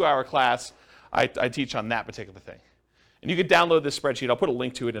of the 2-hour class I teach on that particular thing. And you can download this spreadsheet. I'll put a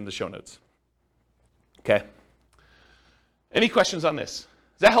link to it in the show notes. Okay. Any questions on this?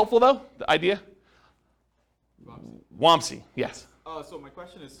 Is that helpful, though, the idea? Wamsi, yes. So my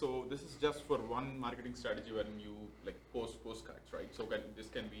question is, so this is just for one marketing strategy when you like post postcards, right? So this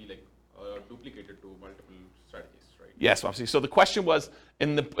can be like duplicated to multiple strategies, right? Yes, Wamsi. So the question was,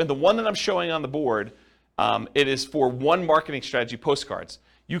 in the one that I'm showing on the board, it is for one marketing strategy, postcards.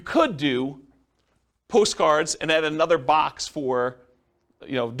 You could do postcards and add another box for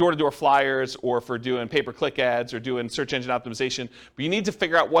door-to-door flyers or for doing pay-per-click ads or doing search engine optimization. But you need to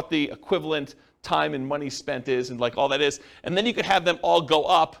figure out what the equivalent time and money spent is and like all that is. And then you could have them all go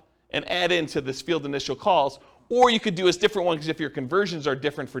up and add into this field initial calls. Or you could do a different one, because if your conversions are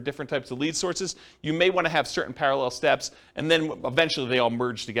different for different types of lead sources, you may want to have certain parallel steps, and then eventually they all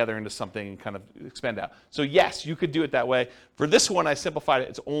merge together into something and kind of expand out. So yes, you could do it that way. For this one, I simplified it.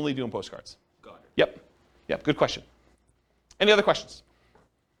 It's only doing postcards. Got it. Yep, good question. Any other questions?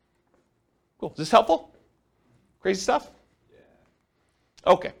 Cool. Is this helpful? Crazy stuff?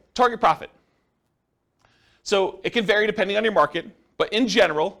 Yeah. Okay, target profit. So it can vary depending on your market, but in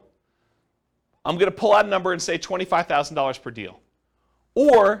general, I'm going to pull out a number and say $25,000 per deal,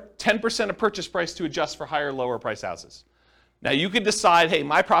 or 10% of purchase price to adjust for higher, lower price houses. Now you could decide, hey,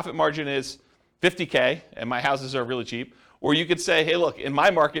 my profit margin is $50K and my houses are really cheap, or you could say, hey, look, in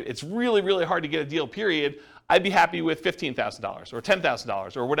my market, it's really, really hard to get a deal, period. I'd be happy with $15,000 or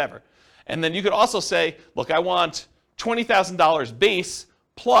 $10,000 or whatever. And then you could also say, look, I want $20,000 base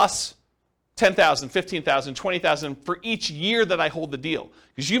plus $10,000, $15,000, $20,000 for each year that I hold the deal.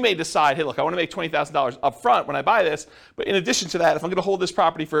 Because you may decide, hey, look, I want to make $20,000 up front when I buy this, but in addition to that, if I'm going to hold this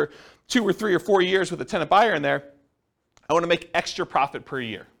property for 2 or 3 or 4 years with a tenant buyer in there, I want to make extra profit per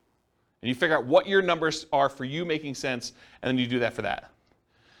year. And you figure out what your numbers are for you making sense, and then you do that for that.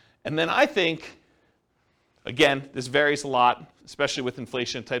 And then I think, again, this varies a lot, especially with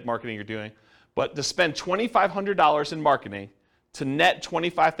inflation type marketing you're doing, but to spend $2,500 in marketing to net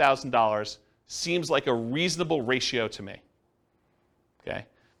 $25,000 seems like a reasonable ratio to me. Okay?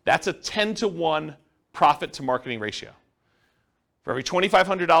 That's a 10-to-1 profit to marketing ratio. For every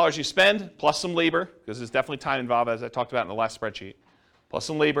 $2,500 you spend, plus some labor, because there's definitely time involved, as I talked about in the last spreadsheet, plus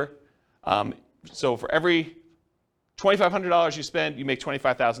some labor. So for every $2,500 you spend, you make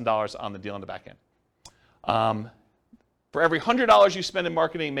 $25,000 on the deal on the back end. For every $100 you spend in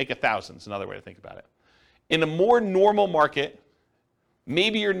marketing, make $1,000 is another way to think about it. In a more normal market,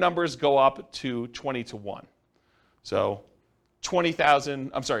 maybe your numbers go up to 20-to-1. So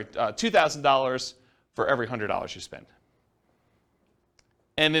 $2,000 for every $100 you spend.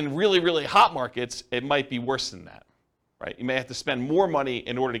 And in really, really hot markets, it might be worse than that, right? You may have to spend more money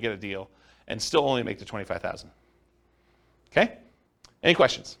in order to get a deal and still only make the $25,000. Okay? Any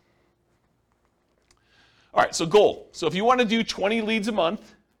questions? All right, so goal. So if you want to do 20 leads a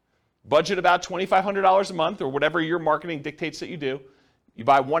month, budget about $2,500 a month or whatever your marketing dictates that you do. You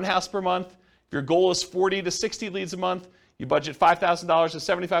buy one house per month. If your goal is 40 to 60 leads a month, you budget $5,000 to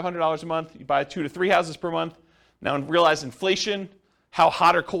 $7,500 a month. You buy 2 to 3 houses per month. Now realize inflation, how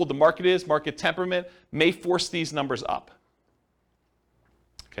hot or cold the market is, market temperament, may force these numbers up.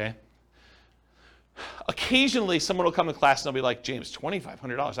 Okay? Occasionally, someone will come to class and they'll be like, James,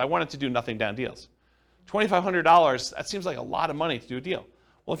 $2,500. I wanted to do nothing down deals. $2,500, that seems like a lot of money to do a deal.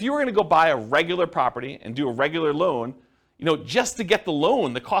 Well, if you were going to go buy a regular property and do a regular loan, just to get the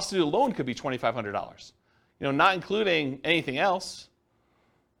loan, the cost to do the loan could be $2,500. Not including anything else.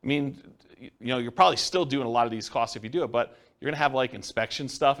 I mean, you're probably still doing a lot of these costs if you do it, but you're going to have like inspection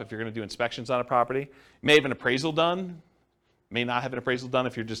stuff if you're going to do inspections on a property. You may have an appraisal done. May not have an appraisal done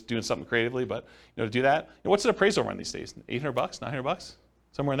if you're just doing something creatively, but to do that. What's an appraisal run these days? $800, $900,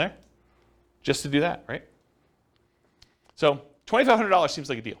 somewhere in there? Just to do that, right? So $2,500 seems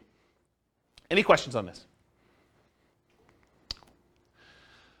like a deal. Any questions on this?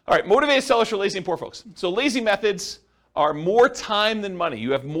 All right, motivated sellers for lazy and poor folks. So lazy methods are more time than money.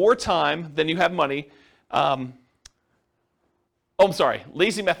 You have more time than you have money. I'm sorry,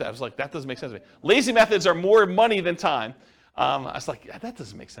 lazy method. I was like, that doesn't make sense to me. Lazy methods are more money than time. I was like, yeah, that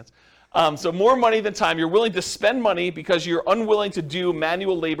doesn't make sense. So more money than time. You're willing to spend money because you're unwilling to do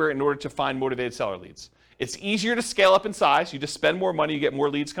manual labor in order to find motivated seller leads. It's easier to scale up in size. You just spend more money, you get more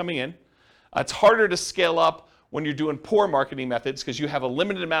leads coming in. It's harder to scale up when you're doing poor marketing methods because you have a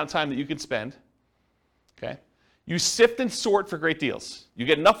limited amount of time that you can spend. Okay? You sift and sort for great deals. You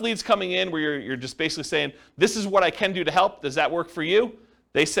get enough leads coming in where you're just basically saying, this is what I can do to help. Does that work for you?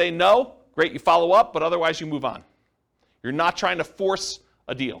 They say no. great, you follow up, but otherwise you move on. You're not trying to force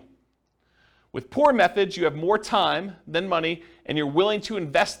a deal. With poor methods, you have more time than money, and you're willing to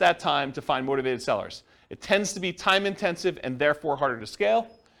invest that time to find motivated sellers. It tends to be time intensive and therefore harder to scale.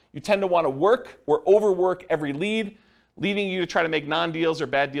 You tend to want to work or overwork every lead, leading you to try to make non-deals or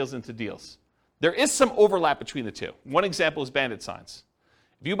bad deals into deals. There is some overlap between the two. One example is bandit signs.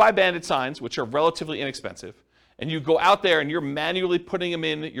 If you buy bandit signs, which are relatively inexpensive, and you go out there and you're manually putting them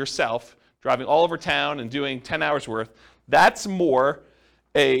in yourself, driving all over town and doing 10 hours worth, that's more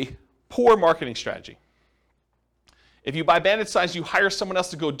a poor marketing strategy. If you buy bandit signs, you hire someone else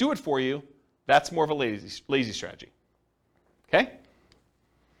to go do it for you, that's more of a lazy strategy. Okay?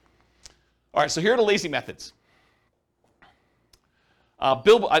 All right, so here are the lazy methods.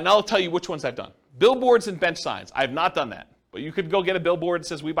 And I'll tell you which ones I've done. Billboards and bench signs. I have not done that. But you could go get a billboard that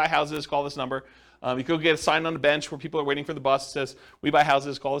says, we buy houses, call this number. You could go get a sign on the bench where people are waiting for the bus that says, we buy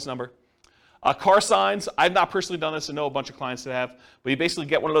houses, call this number. Car signs, I've not personally done this. I know a bunch of clients that have. But you basically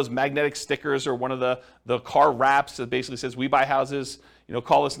get one of those magnetic stickers or one of the car wraps that basically says, we buy houses,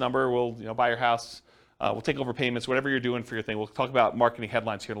 call this number, we'll buy your house. We'll take over payments, whatever you're doing for your thing. We'll talk about marketing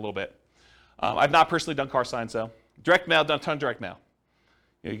headlines here in a little bit. I've not personally done car signs, though. Direct mail, done a ton of direct mail.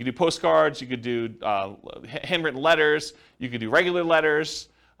 You can do postcards, you could do handwritten letters, you could do regular letters,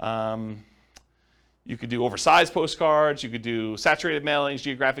 you could do oversized postcards, you could do saturated mailings,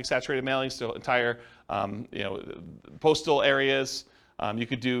 geographic saturated mailings to entire postal areas. You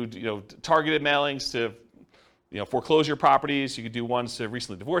could do targeted mailings to foreclosure properties. You could do ones to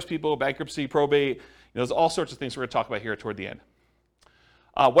recently divorced people, bankruptcy, probate. There's all sorts of things we're going to talk about here toward the end.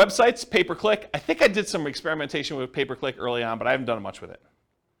 Websites, pay-per-click. I think I did some experimentation with pay-per-click early on, but I haven't done much with it.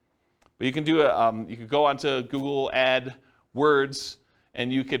 But you can do you could go onto Google AdWords,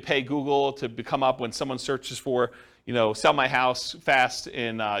 and you could pay Google to come up when someone searches for, sell my house fast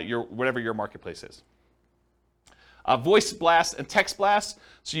in whatever your marketplace is. Voice blast and text blast,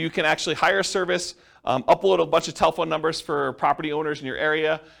 so you can actually hire a service, upload a bunch of telephone numbers for property owners in your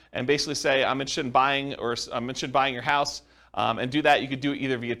area, and basically say, I'm interested in buying, or I'm interested in buying your house. And do that. You could do it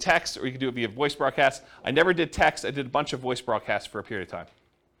either via text or you could do it via voice broadcast. I never did text. I did a bunch of voice broadcasts for a period of time.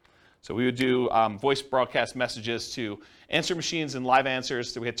 So we would do voice broadcast messages to answer machines and live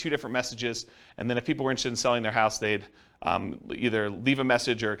answers. So we had 2 different messages. And then if people were interested in selling their house, they'd either leave a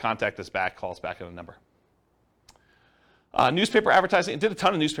message or contact us back, call us back on a number. Newspaper advertising. I did a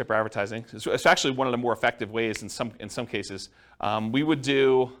ton of newspaper advertising. It's actually one of the more effective ways in some cases. We would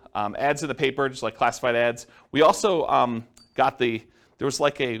do ads in the paper, just like classified ads. We also there was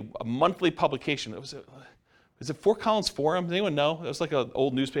like a monthly publication. Is it Fort Collins Forum? Does anyone know? It was like an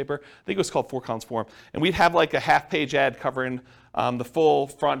old newspaper. I think it was called Fort Collins Forum. And we'd have like a half-page ad covering the full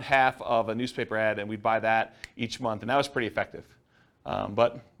front half of a newspaper ad, and we'd buy that each month. And that was pretty effective.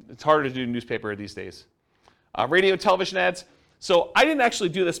 But it's harder to do newspaper these days. Radio and television ads. So I didn't actually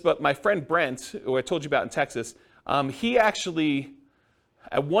do this, but my friend Brent, who I told you about in Texas, he actually,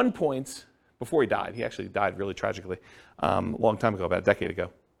 at one point, before he actually died really tragically, a long time ago, about a decade ago.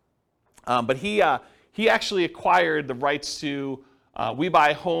 But he actually acquired the rights to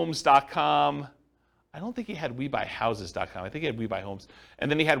WeBuyHomes.com. I don't think he had WeBuyHouses.com. I think he had WeBuyHomes. And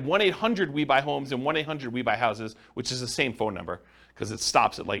then he had 1-800-WeBuyHomes and 1-800-WeBuyHouses, which is the same phone number because it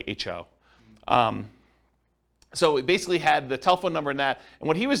stops at like HO. So it basically had the telephone number and that. And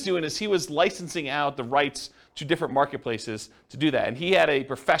what he was doing is he was licensing out the rights to different marketplaces to do that. And he had a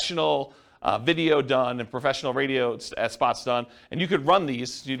professional video done and professional radio spots done. And you could run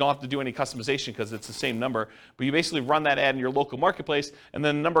these. You don't have to do any customization because it's the same number. But you basically run that ad in your local marketplace, and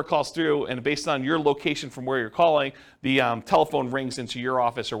then the number calls through. And based on your location from where you're calling, the telephone rings into your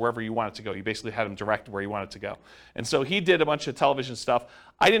office or wherever you want it to go. You basically had them direct where you want it to go. And so he did a bunch of television stuff.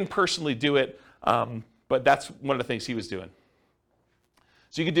 I didn't personally do it. But that's one of the things he was doing.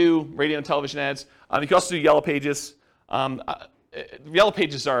 So you could do radio and television ads. You can also do Yellow Pages. Yellow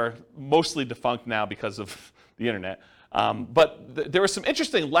Pages are mostly defunct now because of the internet. But there were some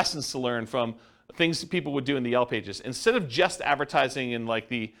interesting lessons to learn from things that people would do in the Yellow Pages. Instead of just advertising in like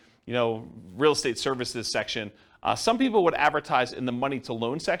the real estate services section, some people would advertise in the money to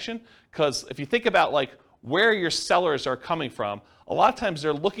loan section. Because if you think about like where your sellers are coming from, a lot of times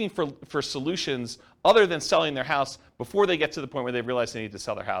they're looking for solutions other than selling their house before they get to the point where they realize they need to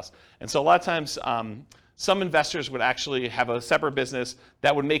sell their house. And so a lot of times some investors would actually have a separate business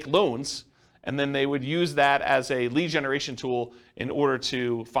that would make loans, and then they would use that as a lead generation tool in order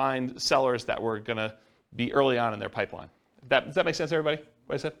to find sellers that were going to be early on in their pipeline. Does that make sense, everybody?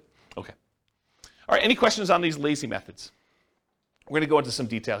 What I said? Okay. All right, any questions on these lazy methods? We're going to go into some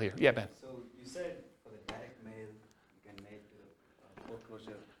detail here. Yeah, Ben. So you said for the direct mail, you can make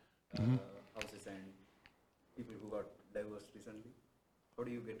foreclosure houses and people who got divorced recently. How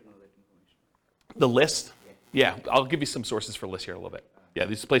do you get to know that information? The list? Yeah, I'll give you some sources for lists here in a little bit. Yeah,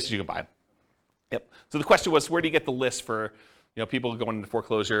 these are places you can buy them. Yep. So the question was, where do you get the list for people going into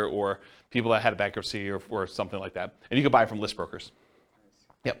foreclosure or people that had a bankruptcy or something like that? And you can buy it from list brokers.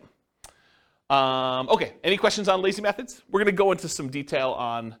 Yep. Okay, any questions on lazy methods? We're going to go into some detail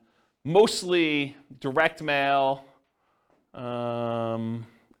on mostly direct mail. I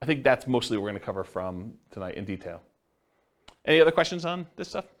think that's mostly what we're going to cover from tonight in detail. Any other questions on this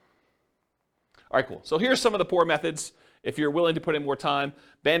stuff? All right, cool. So here's some of the poor methods. If you're willing to put in more time,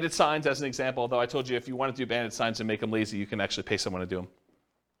 bandit signs as an example, although I told you if you want to do bandit signs and make them lazy, you can actually pay someone to do them.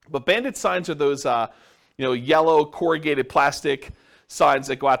 But bandit signs are those yellow corrugated plastic signs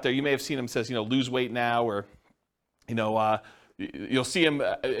that go out there. You may have seen them, says, lose weight now, or, you'll see them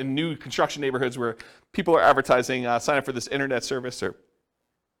in new construction neighborhoods where people are advertising, sign up for this internet service or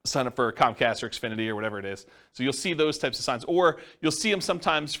sign up for Comcast or Xfinity or whatever it is. So you'll see those types of signs. Or you'll see them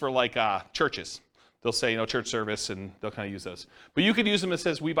sometimes for churches. They'll say, church service, and they'll kind of use those. But you could use them that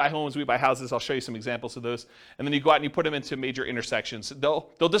says, we buy homes, we buy houses. I'll show you some examples of those. And then you go out and you put them into major intersections. They'll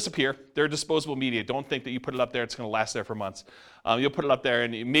disappear. They're disposable media. Don't think that you put it up there, it's going to last there for months. You'll put it up there,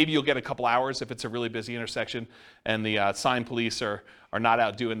 and maybe you'll get a couple hours if it's a really busy intersection, and the sign police are not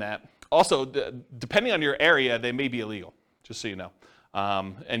out doing that. Also, depending on your area, they may be illegal, just so you know.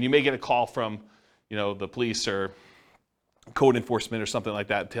 And you may get a call from, the police or code enforcement or something like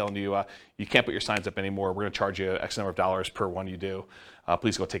that telling you you can't put your signs up anymore. We're going to charge you X number of dollars per one you do.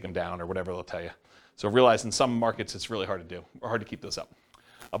 Please go take them down or whatever they'll tell you. So realize in some markets it's really hard to do or hard to keep those up.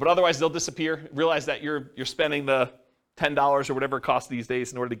 But otherwise they'll disappear. Realize that you're spending the $10 or whatever it costs these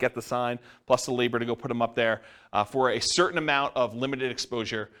days in order to get the sign plus the labor to go put them up there for a certain amount of limited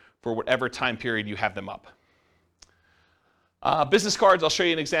exposure for whatever time period you have them up. Business cards, I'll show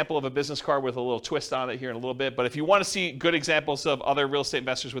you an example of a business card with a little twist on it here in a little bit. But if you want to see good examples of other real estate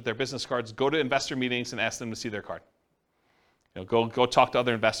investors with their business cards, go to investor meetings and ask them to see their card. Go talk to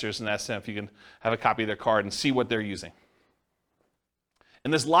other investors and ask them if you can have a copy of their card and see what they're using.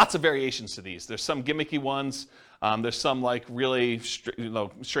 And there's lots of variations to these. There's some gimmicky ones. There's some really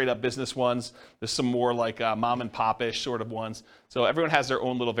straight up business ones. There's some more mom and pop-ish sort of ones. So everyone has their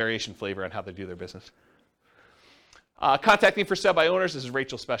own little variation flavor on how they do their business. Contacting for sale by owners, this is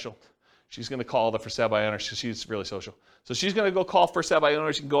Rachel's special. She's going to call the for sale by owners because she's really social. So she's going to go call for sale by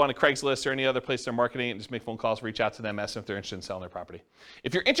owners. You can go on a Craigslist or any other place they're marketing it and just make phone calls, reach out to them, ask them if they're interested in selling their property.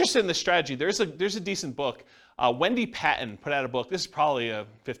 If you're interested in this strategy, there's a decent book. Wendy Patton put out a book. This is probably a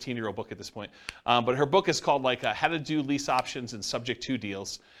 15-year-old book at this point. But her book is called How to Do Lease Options and Subject to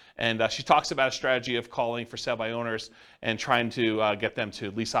Deals. And she talks about a strategy of calling for sale by owners and trying to get them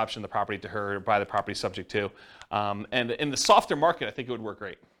to lease option the property to her or buy the property subject to. And in the softer market, I think it would work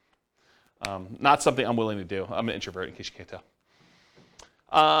great. Not something I'm willing to do. I'm an introvert, in case you can't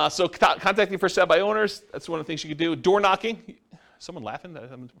tell. So contacting for sale by owners, that's one of the things you can do. Door knocking. Someone laughing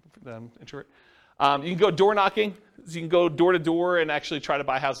that I'm an introvert? You can go door knocking. So you can go door to door and actually try to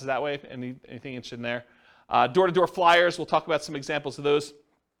buy houses that way. Anything interested in there? Door to door flyers. We'll talk about some examples of those.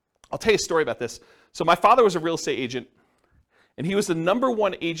 I'll tell you a story about this. So my father was a real estate agent, and he was the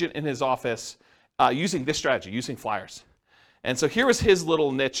 #1 agent in his office using this strategy, using flyers. And so here was his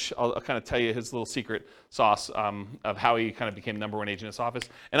little niche. I'll kind of tell you his little secret sauce of how he kind of became #1 agent in his office.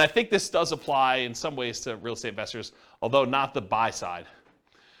 And I think this does apply in some ways to real estate investors, although not the buy side.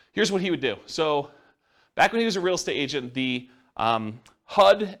 Here's what he would do. So back when he was a real estate agent, the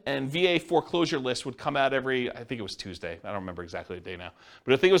HUD and VA foreclosure list would come out every, I think it was Tuesday. I don't remember exactly the day now.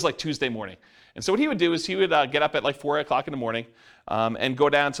 But I think it was Tuesday morning. And so what he would do is he would get up at 4 o'clock in the morning and go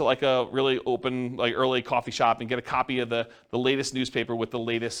down to a really open, early coffee shop and get a copy of the latest newspaper with the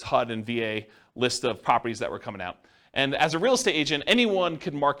latest HUD and VA list of properties that were coming out. And as a real estate agent, anyone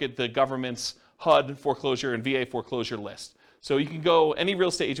could market the government's HUD foreclosure and VA foreclosure list. So you can go, any real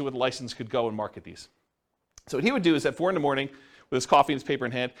estate agent with a license could go and market these. So what he would do is at 4 in the morning, with his coffee and his paper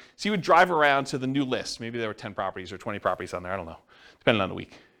in hand, so he would drive around to the new list. Maybe there were 10 properties or 20 properties on there, I don't know, depending on the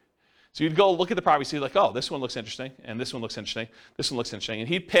week. So you'd go look at the properties, see oh, this one looks interesting, and this one looks interesting, this one looks interesting. And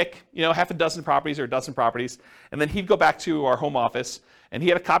he'd pick, half a dozen properties or a dozen properties, and then he'd go back to our home office, and he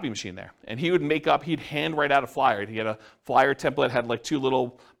had a copy machine there. And he would he'd hand write out a flyer. He had a flyer template, had 2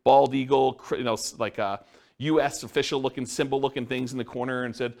 little bald eagle, U.S. official-looking, symbol-looking things in the corner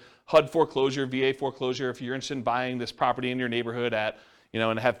and said, HUD foreclosure, VA foreclosure, if you're interested in buying this property in your neighborhood at,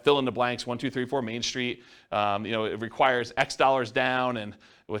 and have fill in the blanks, 1, 2, 3, 4 Main Street, it requires X dollars down, and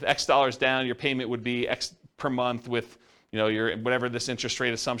with X dollars down, your payment would be X per month with, your whatever this interest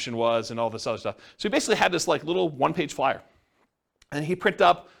rate assumption was and all this other stuff. So he basically had this little one-page flyer. And he'd print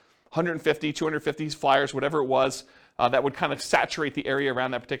up 150, 250 flyers, whatever it was, that would kind of saturate the area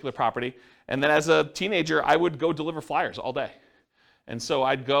around that particular property. And then as a teenager, I would go deliver flyers all day. And so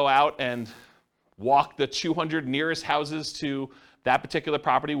I'd go out and walk the 200 nearest houses to that particular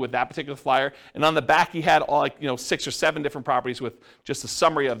property with that particular flyer. And on the back, he had all 6 or 7 different properties with just a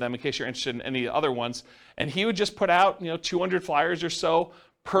summary of them in case you're interested in any other ones. And he would just put out 200 flyers or so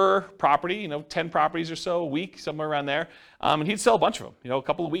per property, 10 properties or so a week, somewhere around there. And he'd sell a bunch of them, a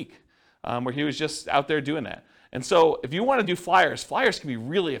couple a week, where he was just out there doing that. And so if you want to do flyers can be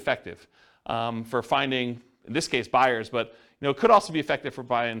really effective for finding, in this case, buyers, but it could also be effective for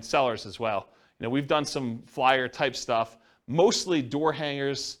buying sellers as well. We've done some flyer type stuff, mostly door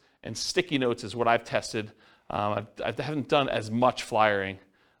hangers and sticky notes is what I've tested. I haven't done as much flyering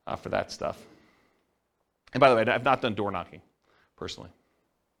for that stuff. And by the way, I've not done door knocking personally.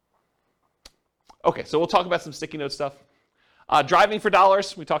 Okay, so we'll talk about some sticky note stuff. Driving for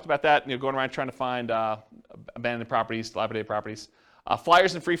dollars, we talked about that, going around trying to find abandoned properties, dilapidated properties.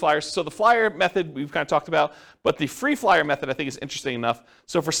 Flyers and free flyers. So the flyer method we've kind of talked about, but the free flyer method I think is interesting enough.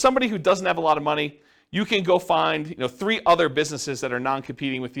 So for somebody who doesn't have a lot of money, you can go find 3 other businesses that are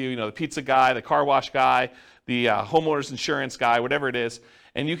non-competing with you, the pizza guy, the car wash guy, the homeowner's insurance guy, whatever it is,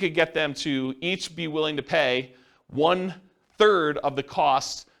 and you could get them to each be willing to pay 1/3 of the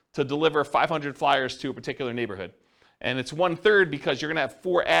cost to deliver 500 flyers to a particular neighborhood. And it's 1/3 because you're going to have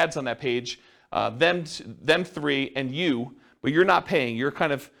 4 ads on that page, them 3 and you, but you're not paying. You're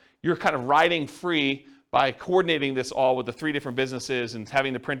kind of riding free by coordinating this all with the 3 different businesses and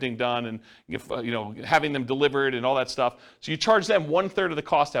having the printing done and having them delivered and all that stuff. So you charge them 1/3 of the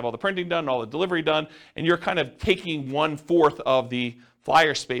cost to have all the printing done, all the delivery done, and you're kind of taking 1/4 of the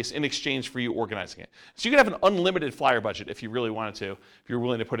flyer space in exchange for you organizing it. So you can have an unlimited flyer budget if you really wanted to, if you're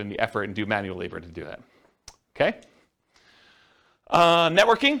willing to put in the effort and do manual labor to do that. Okay?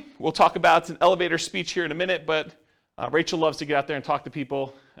 Networking, we'll talk about an elevator speech here in a minute, but Rachel loves to get out there and talk to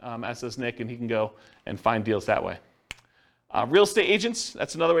people, as does Nick, and he can go and find deals that way. Real estate agents,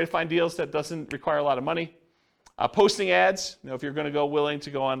 that's another way to find deals that doesn't require a lot of money. Posting ads, if you're going to willing to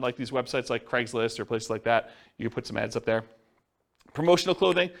go on like these websites like Craigslist or places like that, you can put some ads up there. Promotional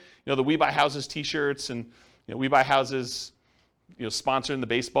clothing, the We Buy Houses t-shirts and We Buy Houses, sponsoring the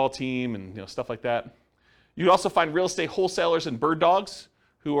baseball team and stuff like that. You can also find real estate wholesalers and bird dogs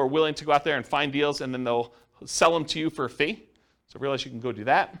who are willing to go out there and find deals, and then they'll sell them to you for a fee. So realize you can go do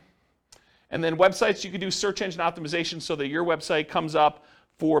that. And then websites, you can do search engine optimization so that your website comes up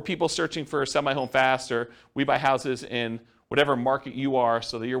for people searching for Sell My Home Fast or We Buy Houses in whatever market you are,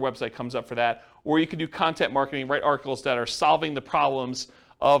 so that your website comes up for that. Or you can do content marketing, write articles that are solving the problems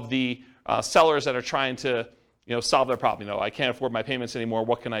of the sellers that are trying to solve their problem. I can't afford my payments anymore.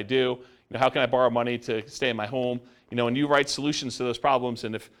 What can I do? How can I borrow money to stay in my home? And you write solutions to those problems.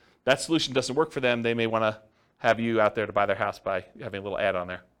 And if that solution doesn't work for them, they may want to have you out there to buy their house by having a little ad on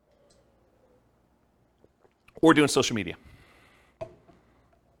there. Or doing social media.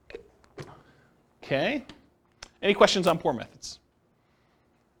 Okay. Any questions on poor methods?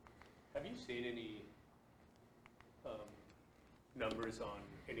 Have you seen any numbers on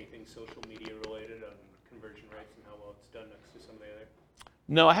anything social media related on conversion rates and how well it's done next to some of the other?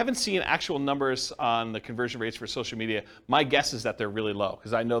 No, I haven't seen actual numbers on the conversion rates for social media. My guess is that they're really low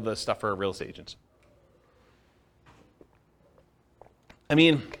because I know the stuff for real estate agents. I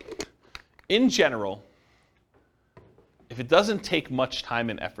mean, in general, if it doesn't take much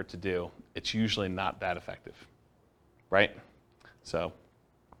time and effort to do, it's usually not that effective, right? So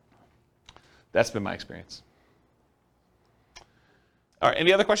that's been my experience. All right,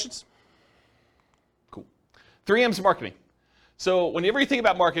 any other questions? Cool. 3 M's marketing. So whenever you think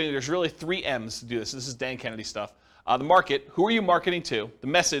about marketing, there's really 3 M's to do this. This is Dan Kennedy stuff. The market, who are you marketing to? The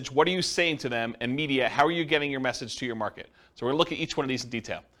message, what are you saying to them? And media, how are you getting your message to your market? So we're going to look at each one of these in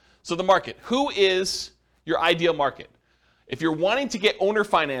detail. So the market, who is your ideal market? If you're wanting to get owner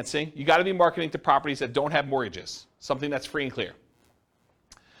financing, you got to be marketing to properties that don't have mortgages, something that's free and clear.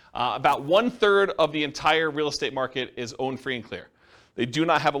 About 1/3 of the entire real estate market is owned free and clear. They do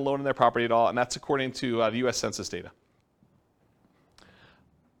not have a loan in their property at all, and that's according to the U.S. Census data.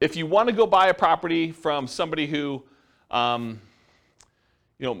 If you want to go buy a property from somebody who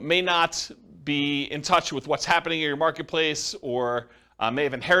may not be in touch with what's happening in your marketplace or may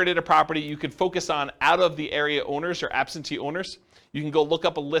have inherited a property, you can focus on out-of-the-area owners or absentee owners. You can go look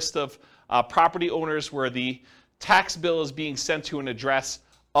up a list of property owners where the tax bill is being sent to an address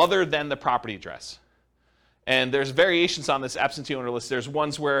other than the property address. And there's variations on this absentee owner list. There's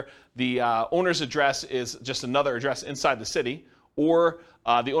ones where the owner's address is just another address inside the city, or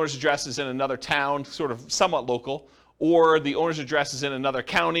the owner's address is in another town, sort of somewhat local, or the owner's address is in another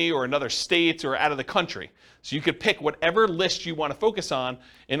county or another state or out of the country. So you could pick whatever list you want to focus on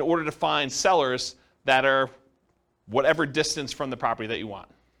in order to find sellers that are whatever distance from the property that you want.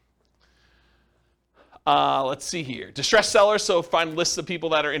 Let's see here. Distressed sellers, so find lists of people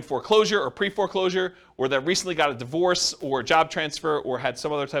that are in foreclosure or pre-foreclosure, or that recently got a divorce or job transfer or had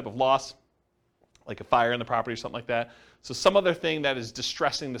some other type of loss, like a fire in the property or something like that. So some other thing that is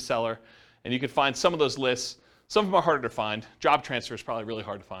distressing the seller, and you can find some of those lists. Some of them are harder to find. Job transfer is probably really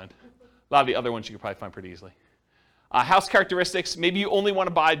hard to find. A lot of the other ones you can probably find pretty easily. House characteristics, maybe you only want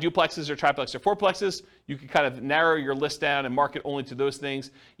to buy duplexes or triplexes or fourplexes. You can kind of narrow your list down and market only to those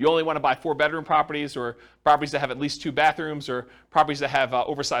things. You only want to buy 4-bedroom properties or properties that have at least 2 bathrooms or properties that have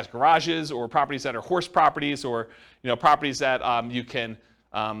oversized garages or properties that are horse properties or properties that you can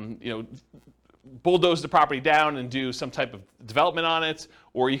bulldoze the property down and do some type of development on it,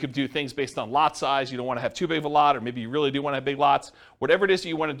 or you could do things based on lot size. You don't want to have too big of a lot, or maybe you really do want to have big lots. Whatever it is that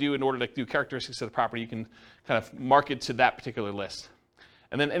you want to do in order to do characteristics of the property, you can kind of market to that particular list.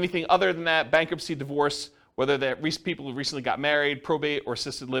 And then anything other than that, bankruptcy, divorce, whether they're people who recently got married, probate, or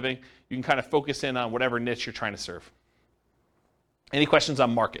assisted living, you can kind of focus in on whatever niche you're trying to serve. Any questions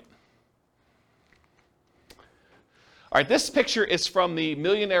on market? All right, this picture is from the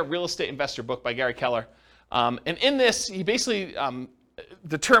Millionaire Real Estate Investor book by Gary Keller. And in this, he basically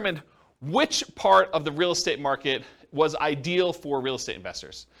determined which part of the real estate market was ideal for real estate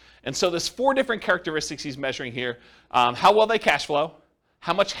investors. And so there's 4 different characteristics he's measuring here. How well they cash flow,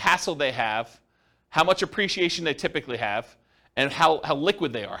 how much hassle they have, how much appreciation they typically have, and how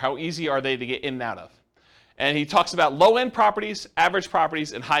liquid they are, how easy are they to get in and out of. And he talks about low-end properties, average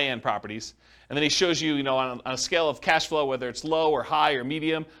properties, and high-end properties. And then he shows you, on a scale of cash flow, whether it's low or high or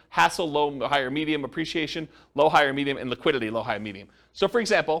medium, hassle, low, high or medium, appreciation, low, high or medium, and liquidity, low, high, medium. So for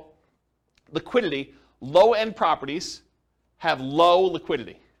example, liquidity, low-end properties have low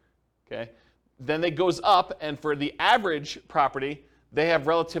liquidity. Okay? Then it goes up, and for the average property, they have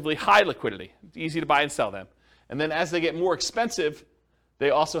relatively high liquidity. It's easy to buy and sell them. And then as they get more expensive, they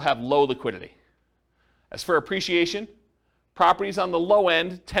also have low liquidity. As for appreciation, properties on the low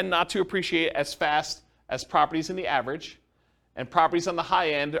end tend not to appreciate as fast as properties in the average, and properties on the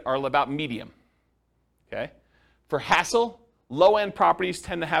high end are about medium. Okay? For hassle, low-end properties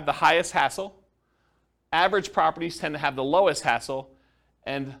tend to have the highest hassle, average properties tend to have the lowest hassle,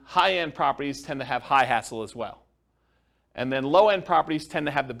 and high-end properties tend to have high hassle as well. And then low-end properties tend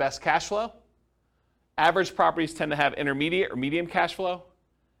to have the best cash flow, average properties tend to have intermediate or medium cash flow,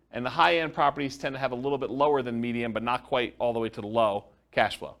 and the high-end properties tend to have a little bit lower than medium, but not quite all the way to the low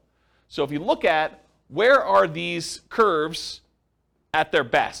cash flow. So if you look at where are these curves at their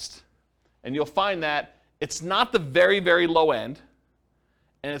best, and you'll find that it's not the very, very low end,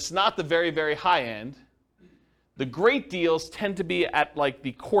 and it's not the very, very high end. The great deals tend to be at like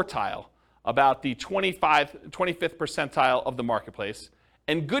the quartile, about the 25th percentile of the marketplace,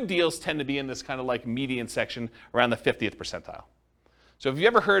 and good deals tend to be in this kind of like median section around the 50th percentile. So if you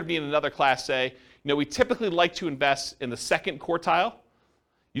ever heard me in another class say, we typically like to invest in the second quartile.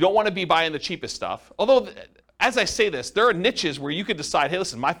 You don't want to be buying the cheapest stuff. Although, as I say this, there are niches where you could decide, hey,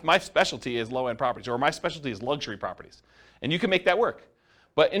 listen, my specialty is low-end properties, or my specialty is luxury properties. And you can make that work.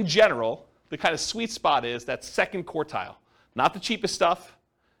 But in general, the kind of sweet spot is that second quartile, not the cheapest stuff,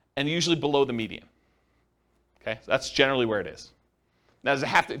 and usually below the median. Okay, so that's generally where it is. Now, does it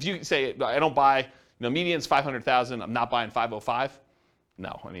have to, if you say, I don't buy, median's 500,000, I'm not buying 505,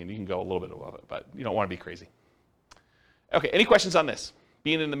 no, you can go a little bit above it, but you don't want to be crazy. Okay, any questions on this?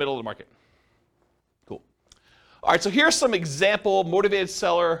 Being in the middle of the market. Cool. All right, so here's some example motivated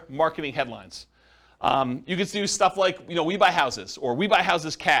seller marketing headlines. You could do stuff like, we buy houses, or we buy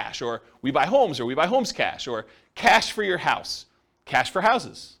houses cash, or we buy homes, or we buy homes cash, or cash for your house, cash for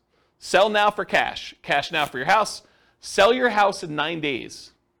houses. Sell now for cash, cash now for your house. Sell your house in 9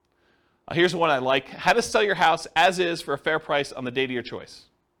 days. Here's one I like. How to sell your house as is for a fair price on the date of your choice.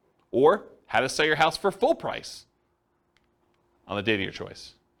 Or how to sell your house for full price on the date of your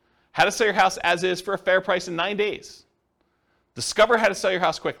choice. How to sell your house as is for a fair price in 9 days. Discover how to sell your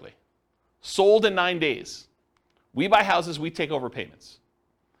house quickly. Sold in 9 days. We buy houses, we take over payments.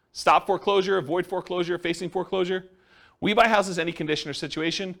 Stop foreclosure, avoid foreclosure, facing foreclosure. We buy houses any condition or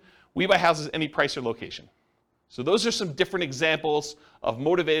situation. We buy houses any price or location. So those are some different examples of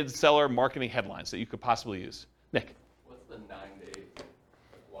motivated seller marketing headlines that you could possibly use. Nick? What's the 9 days?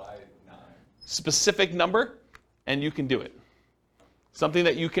 Why 9? Specific number, and you can do it. Something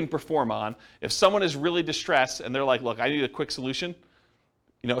that you can perform on. If someone is really distressed and they're like, look, I need a quick solution,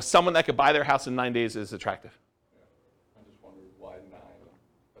 someone that could buy their house in 9 days is attractive. Yeah. I just wondered why 9,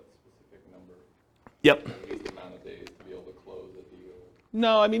 a specific number. Yep. The least amount of days to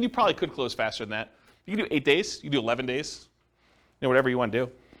No, I mean, you probably could close faster than that. You can do 8 days. You can do 11 days. You know, whatever you want to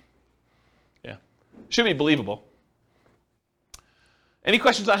do. Yeah. Should be believable. Any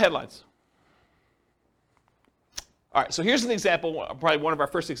questions on headlines? All right, so here's an example, probably one of our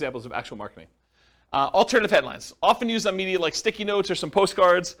first examples of actual marketing. Alternative headlines, often used on media like sticky notes or some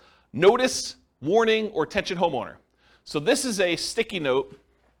postcards. Notice, warning, or attention homeowner. So this is a sticky note.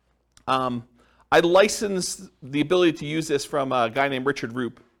 I licensed the ability to use this from a guy named Richard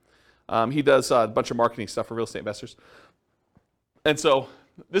Roop. He does a bunch of marketing stuff for real estate investors. And so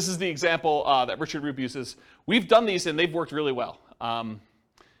this is the example that Richard Roop uses. We've done these and they've worked really well.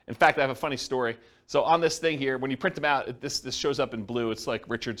 In fact, I have a funny story. So on this thing here, when you print them out, this shows up in blue. It's like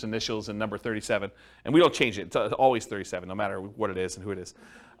Richard's initials and number 37. And we don't change it. It's always 37, no matter what it is and who it is.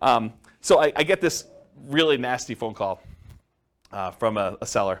 So I get this really nasty phone call from a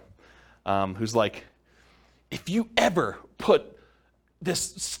seller who's like, if you ever put this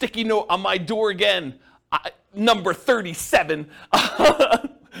sticky note on my door again, number 37.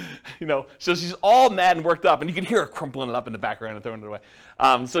 You know, so she's all mad and worked up, and you can hear her crumpling it up in the background and throwing it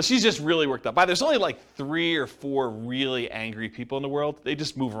away. So she's just really worked up. There's only like 3 or 4 really angry people in the world. They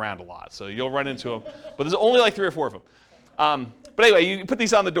just move around a lot, so you'll run into them. But there's only like 3 or 4 of them. But anyway, you put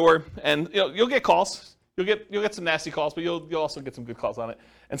these on the door, and you'll get calls. You'll get some nasty calls, but you'll also get some good calls on it.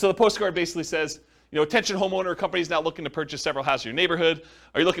 And so the postcard basically says, attention homeowner, company's now looking to purchase several houses in your neighborhood.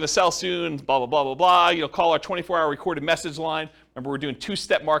 Are you looking to sell soon? Blah, blah, blah, blah, blah. Call our 24-hour recorded message line. Remember, we're doing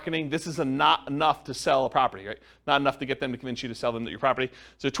 2-step marketing. This is not enough to sell a property, right? Not enough to get them to convince you to sell them your property.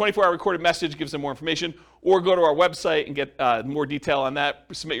 So 24-hour recorded message gives them more information. Or go to our website and get more detail on that.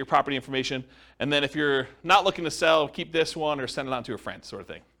 Submit your property information. And then if you're not looking to sell, keep this one or send it on to a friend, sort of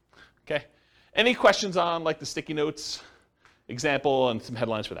thing. Okay? Any questions on like the sticky notes example and some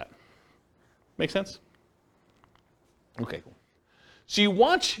headlines for that? Make sense? Okay, cool. So you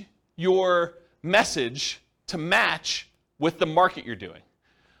want your message to match with the market you're doing.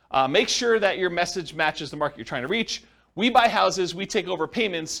 Make sure that your message matches the market you're trying to reach. We buy houses, we take over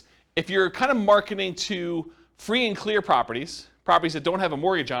payments. If you're kind of marketing to free and clear properties that don't have a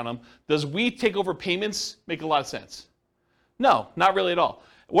mortgage on them, does we take over payments make a lot of sense? No, not really at all.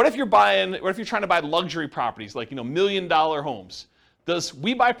 What if you're trying to buy luxury properties, like $1 million homes? Does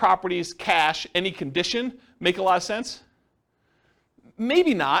we buy properties cash, any condition, make a lot of sense?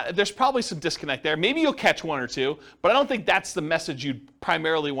 Maybe not. There's probably some disconnect there. Maybe you'll catch 1 or 2, but I don't think that's the message you'd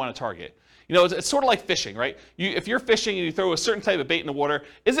primarily want to target. It's sort of like fishing, right? If you're fishing and you throw a certain type of bait in the water,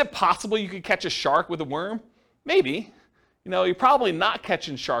 is it possible you could catch a shark with a worm? Maybe. You're probably not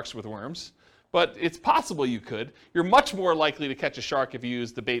catching sharks with worms, but it's possible you could. You're much more likely to catch a shark if you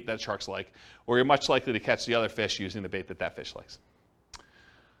use the bait that sharks like, or you're much likely to catch the other fish using the bait that fish likes.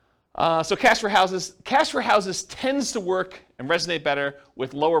 So cash for houses tends to work and resonate better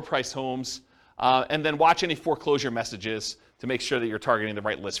with lower priced homes. And then watch any foreclosure messages to make sure that you're targeting the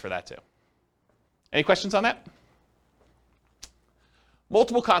right list for that too. Any questions on that?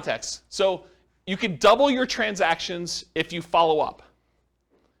 Multiple contacts. So you can double your transactions if you follow up.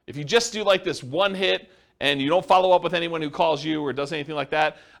 If you just do like this one hit and you don't follow up with anyone who calls you or does anything like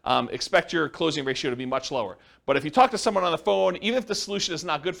that, expect your closing ratio to be much lower. But if you talk to someone on the phone, even if the solution is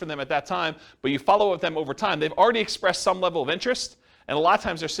not good for them at that time, but you follow up with them over time, they've already expressed some level of interest, and a lot of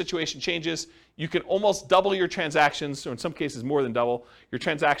times their situation changes. You can almost double your transactions, or in some cases more than double your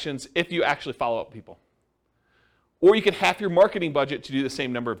transactions if you actually follow up with people. Or you can half your marketing budget to do the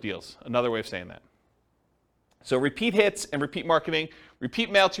same number of deals. Another way of saying that. So repeat hits and repeat marketing,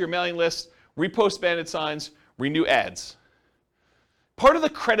 repeat mail to your mailing list, repost banded signs, renew ads. Part of the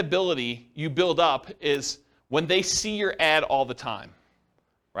credibility you build up is when they see your ad all the time,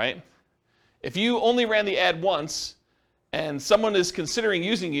 right? If you only ran the ad once and someone is considering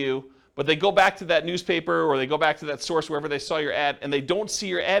using you, but they go back to that newspaper or they go back to that source wherever they saw your ad and they don't see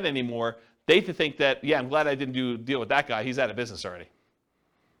your ad anymore, they think that, yeah, I'm glad I didn't do a deal with that guy. He's out of business already.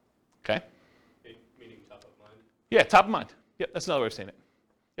 Okay? Meaning top of mind? Yeah, top of mind. Yep, that's another way of saying it.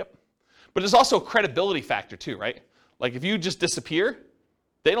 Yep. But there's also a credibility factor too, right? Like if you just disappear,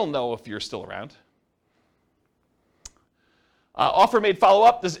 they don't know if you're still around. Offer made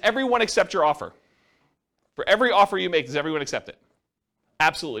follow-up. Does everyone accept your offer? For every offer you make, does everyone accept it?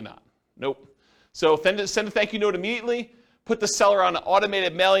 Absolutely not. Nope. So send a thank you note immediately. Put the seller on an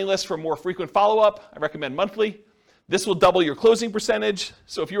automated mailing list for more frequent follow-up. I recommend monthly. This will double your closing percentage.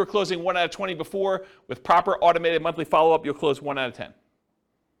 So if you were closing 1 out of 20 before, with proper automated monthly follow-up, you'll close 1 out of 10.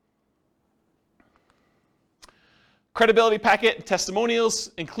 Credibility packet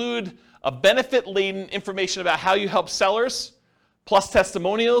testimonials include a benefit-laden information about how you help sellers, plus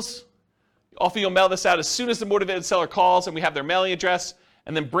testimonials. Often you'll mail this out as soon as the motivated seller calls and we have their mailing address,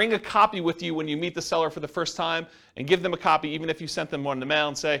 and then bring a copy with you when you meet the seller for the first time and give them a copy even if you sent them one in the mail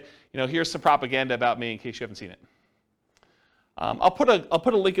and say, here's some propaganda about me in case you haven't seen it. I'll put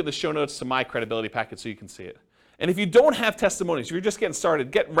a link in the show notes to my credibility packet so you can see it. And if you don't have testimonials, if you're just getting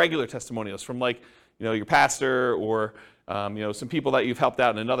started, get regular testimonials from your pastor or some people that you've helped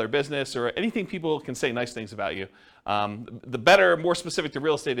out in another business or anything people can say nice things about you. The better, more specific to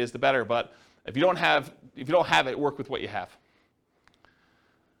real estate is, the better. But if you don't have it, work with what you have.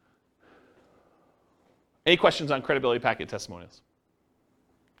 Any questions on credibility packet testimonials?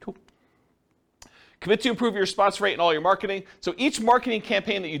 Cool. Commit to improve your response rate in all your marketing. So each marketing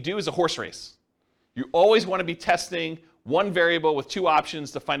campaign that you do is a horse race. You always want to be testing one variable with two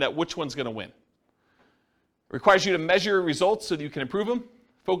options to find out which one's going to win. It requires you to measure your results so that you can improve them.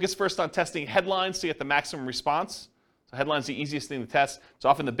 Focus first on testing headlines to get the maximum response. So headlines are the easiest thing to test. It's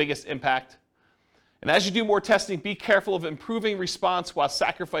often the biggest impact. And as you do more testing, be careful of improving response while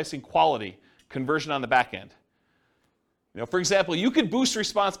sacrificing quality, conversion on the back end. For example, you could boost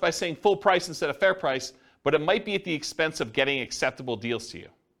response by saying full price instead of fair price, but it might be at the expense of getting acceptable deals to you.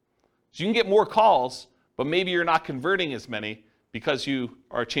 So you can get more calls, but maybe you're not converting as many because you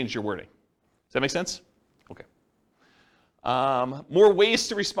changed your wording. Does that make sense? Okay. More ways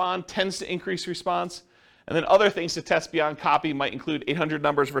to respond tends to increase response. And then other things to test beyond copy might include 800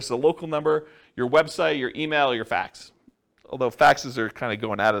 numbers versus a local number, your website, your email, your fax. Although faxes are kind of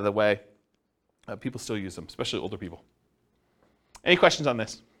going out of the way. People still use them, especially older people. Any questions on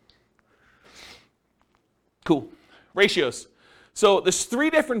this? Cool. Ratios. So there's 3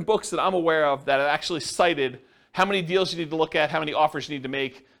 different books that I'm aware of that have actually cited how many deals you need to look at, how many offers you need to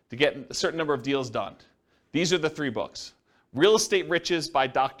make to get a certain number of deals done. These are the 3 books. Real Estate Riches by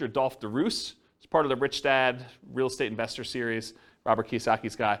Dr. Dolph DeRoos. It's part of the Rich Dad Real Estate Investor series, Robert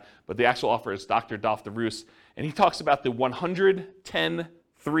Kiyosaki's guy. But the actual author is Dr. Dolph DeRoos. And he talks about the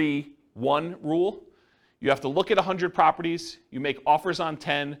 100-10-3-1 rule. You have to look at 100 properties, you make offers on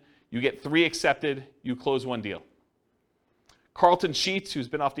 10, you get 3 accepted, you close 1 deal. Carlton Sheets, who's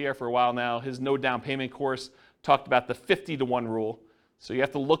been off the air for a while now, his no down payment course talked about the 50-1 rule. So you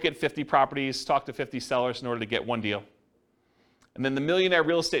have to look at 50 properties, talk to 50 sellers in order to get 1 deal. And then the Millionaire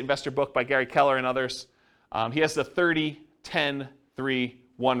Real Estate Investor book by Gary Keller and others, he has the 30-10-3-1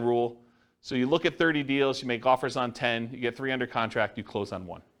 rule. So you look at 30 deals, you make offers on 10, you get 3 under contract, you close on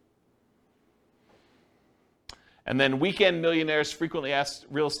 1. And then Weekend Millionaires, Frequently Asked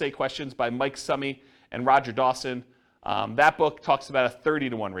Real Estate Questions by Mike Summey and Roger Dawson. That book talks about a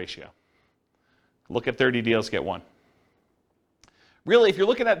 30-1 ratio. Look at 30 deals, get 1. Really, if you're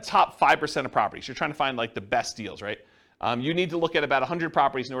looking at the top 5% of properties, you're trying to find the best deals, right? You need to look at about 100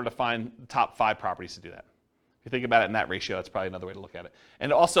 properties in order to find the top 5 properties to do that. If you think about it in that ratio, that's probably another way to look at it.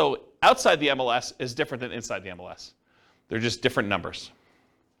 And also, outside the MLS is different than inside the MLS. They're just different numbers.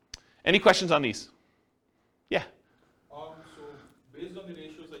 Any questions on these? Yeah. So based on the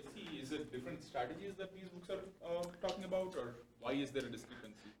ratios I see, is it different strategies that these books are talking about, or why is there a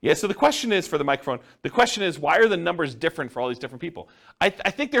discrepancy? Yeah, so the question is, for the microphone, the question is, why are the numbers different for all these different people? I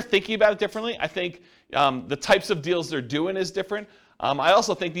think they're thinking about it differently. I think the types of deals they're doing is different. I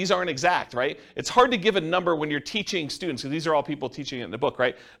also think these aren't exact, right? It's hard to give a number when you're teaching students, because these are all people teaching it in the book,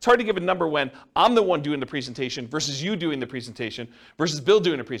 right? It's hard to give a number when I'm the one doing the presentation versus you doing the presentation versus Bill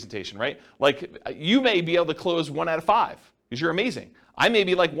doing the presentation, right? You may be able to close 1 out of 5 because you're amazing. I may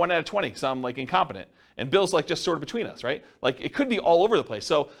be 1 out of 20 because I'm incompetent. And Bill's just sort of between us, right? It could be all over the place.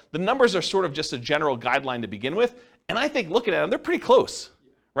 So the numbers are sort of just a general guideline to begin with. And I think looking at them, they're pretty close,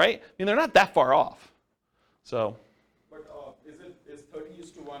 right? I mean, they're not that far off. So. But is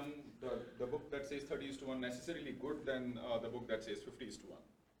 30:1, the book that says 30:1 necessarily good than the book that says 50:1?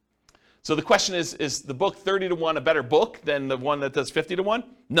 So the question is the book 30-1 a better book than the one that does 50-1?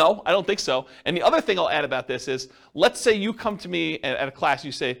 No, I don't think so. And the other thing I'll add about this is, let's say you come to me at a class,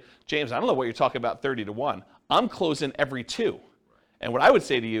 you say, James, I don't know what you're talking about 30-1. I'm closing every 2. And what I would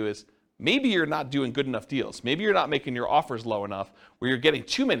say to you is, maybe you're not doing good enough deals. Maybe you're not making your offers low enough where you're getting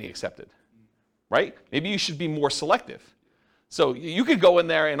too many accepted, right? Maybe you should be more selective. So you could go in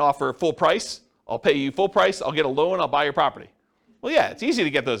there and offer full price. I'll pay you full price. I'll get a loan. I'll buy your property. Well, yeah, it's easy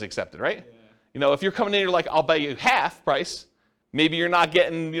to get those accepted, right? Yeah. If you're coming in, you're like, I'll pay you half price. Maybe you're not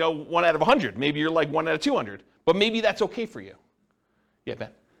getting, 1 out of 100. Maybe you're 1 out of 200. But maybe that's okay for you. Yeah,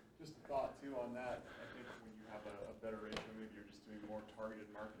 Ben. Just a thought too on that. I think when you have a better ratio, maybe you're just doing more targeted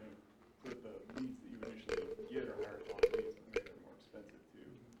marketing. So that the leads that you initially get are higher quality leads, and they're more expensive too.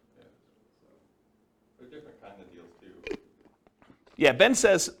 Yeah. So. They're different kind of deals too. yeah, Ben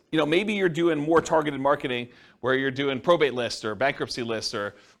says, maybe you're doing more targeted marketing where you're doing probate lists or bankruptcy lists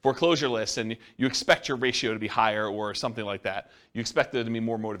or foreclosure lists, and you expect your ratio to be higher or something like that. You expect it to be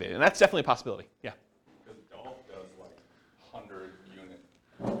more motivated. And that's definitely a possibility. Yeah. Because Golf does like 100-unit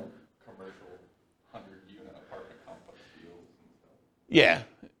commercial, 100-unit apartment complex deals and stuff.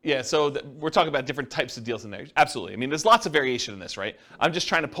 Yeah, so we're talking about different types of deals in there. Absolutely. I mean, there's lots of variation in this, right? I'm just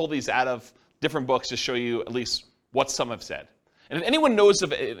trying to pull these out of different books to show you at least what some have said. And if anyone knows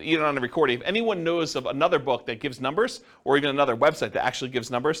of, even on the recording, if anyone knows of another book that gives numbers, or even another website that actually gives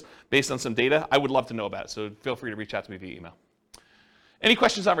numbers based on some data, I would love to know about it. So feel free to reach out to me via email. Any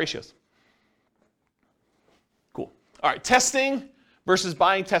questions on ratios? Cool. All right, testing versus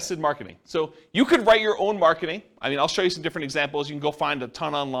buying tested marketing. So you could write your own marketing. I mean, I'll show you some different examples. You can go find a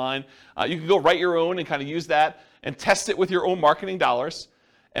ton online. You can go write your own and kind of use that and test it with your own marketing dollars.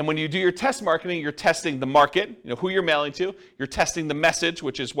 And when you do your test marketing, you're testing the market, who you're mailing to. You're testing the message,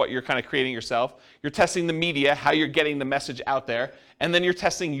 which is what you're kind of creating yourself. You're testing the media, how you're getting the message out there. And then you're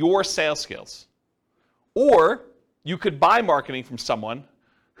testing your sales skills. Or you could buy marketing from someone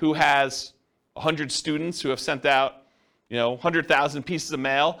who has 100 students who have sent out 100,000 pieces of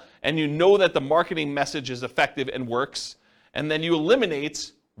mail, and you know that the marketing message is effective and works, and then you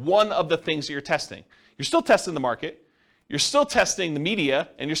eliminate one of the things that you're testing. You're still testing the market. You're still testing the media,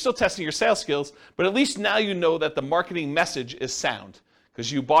 and you're still testing your sales skills, but at least now you know that the marketing message is sound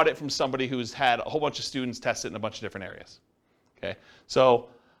because you bought it from somebody who's had a whole bunch of students test it in a bunch of different areas. Okay, so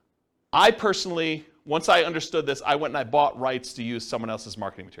I personally, once I understood this, I went and I bought rights to use someone else's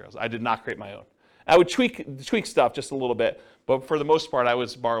marketing materials. I did not create my own. I would tweak stuff just a little bit, but for the most part, I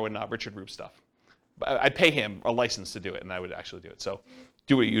was borrowing Richard Roop stuff. I'd pay him a license to do it, and I would actually do it. So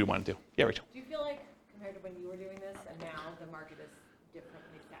do what you want to do. Yeah, Rachel. Do you feel like, compared to when you were doing this, and now the market is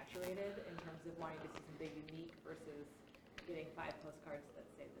differently saturated in terms of wanting to see something unique versus getting 5 postcards that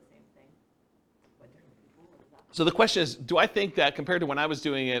say the same thing? What different people is that? So the question is, do I think that compared to when I was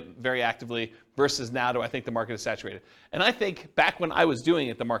doing it very actively versus now, do I think the market is saturated? And I think back when I was doing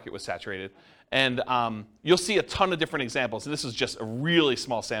it, the market was saturated. And you'll see a ton of different examples. And this is just a really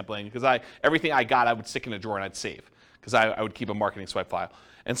small sampling because everything I got, I would stick in a drawer and I'd save because I would keep a marketing swipe file.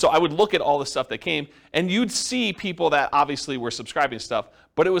 And so I would look at all the stuff that came, and you'd see people that obviously were subscribing to stuff,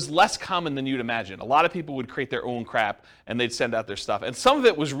 but it was less common than you'd imagine. A lot of people would create their own crap, and they'd send out their stuff. And some of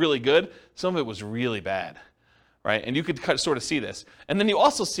it was really good, some of it was really bad, right? And you could sort of see this. And then you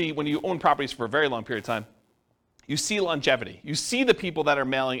also see, when you own properties for a very long period of time, you see longevity. You see the people that are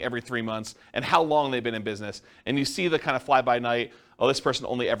mailing every 3 months and how long they've been in business. And you see the kind of fly-by-night, oh, this person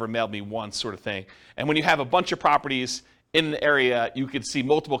only ever mailed me once sort of thing. And when you have a bunch of properties in an area, you could see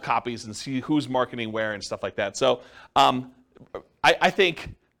multiple copies and see who's marketing where and stuff like that. So I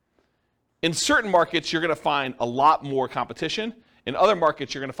think in certain markets, you're going to find a lot more competition. In other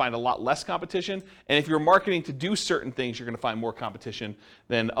markets, you're going to find a lot less competition. And if you're marketing to do certain things, you're going to find more competition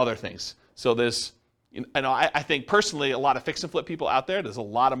than other things. So there's, I think personally, a lot of fix and flip people out there. There's a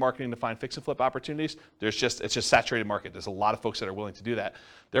lot of marketing to find fix and flip opportunities. It's just saturated market. There's a lot of folks that are willing to do that.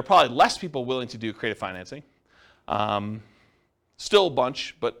 There are probably less people willing to do creative financing. Still a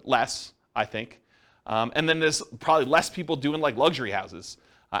bunch, but less, I think. And then there's probably less people doing like luxury houses,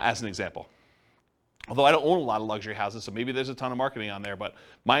 as an example. Although I don't own a lot of luxury houses, so maybe there's a ton of marketing on there. But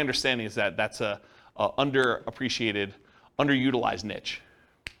my understanding is that that's a underappreciated, underutilized niche.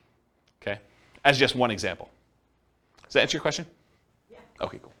 Okay, as just one example. Does that answer your question? Yeah.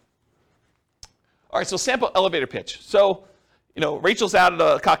 Okay, cool. All right, so sample elevator pitch. So, Rachel's out at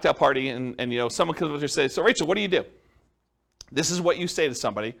a cocktail party, and someone comes up and say, so Rachel, what do you do? This is what you say to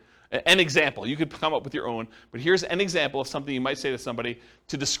somebody. An example. You could come up with your own, but here's an example of something you might say to somebody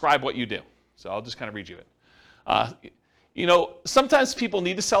to describe what you do. So I'll just kind of read you it. Sometimes people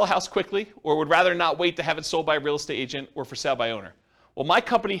need to sell a house quickly or would rather not wait to have it sold by a real estate agent or for sale by owner. Well, my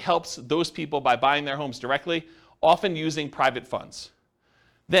company helps those people by buying their homes directly, often using private funds.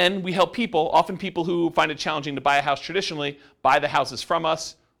 Then we help people, often people who find it challenging to buy a house traditionally, buy the houses from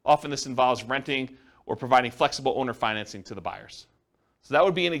us. Often this involves renting or providing flexible owner financing to the buyers. So that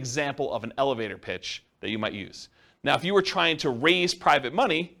would be an example of an elevator pitch that you might use. Now, if you were trying to raise private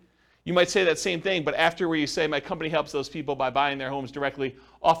money, you might say that same thing, but after where you say my company helps those people by buying their homes directly,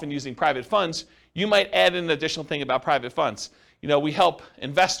 often using private funds, you might add in an additional thing about private funds. We help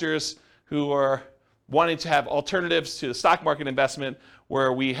investors who are wanting to have alternatives to the stock market investment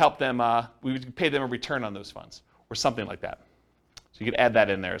where we help them, we pay them a return on those funds or something like that. So you could add that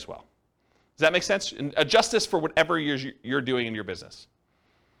in there as well. Does that make sense? And adjust this for whatever you're doing in your business.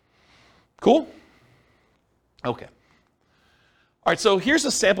 Cool? Okay. All right, so here's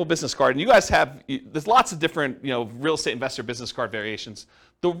a sample business card, and you guys there's lots of different, real estate investor business card variations.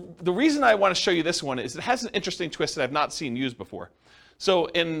 The reason I want to show you this one is it has an interesting twist that I've not seen used before. So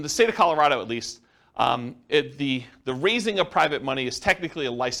in the state of Colorado, at least, the raising of private money is technically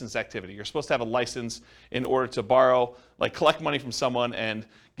a licensed activity. You're supposed to have a license in order to borrow, like collect money from someone and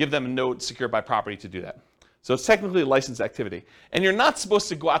give them a note secured by property to do that. So it's technically a licensed activity. And you're not supposed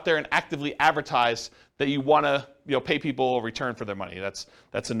to go out there and actively advertise that you want to pay people a return for their money. That's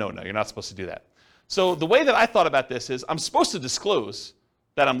a no-no. You're not supposed to do that. So the way that I thought about this is I'm supposed to disclose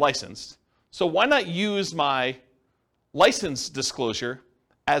that I'm licensed. So why not use my license disclosure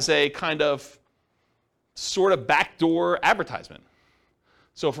as a kind of sort of backdoor advertisement?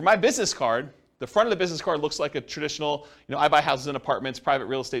 So for my business card, the front of the business card looks like a traditional, I buy houses and apartments, private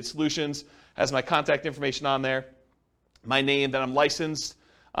real estate solutions, has my contact information on there, my name, that I'm licensed,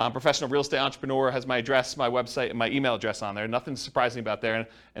 professional real estate entrepreneur, has my address, my website, and my email address on there. Nothing surprising about there,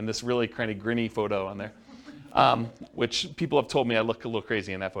 and this really kind of grinny photo on there, which people have told me I look a little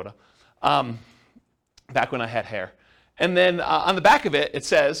crazy in that photo, back when I had hair. And then on the back of it, it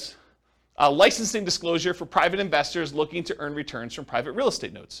says, licensing disclosure for private investors looking to earn returns from private real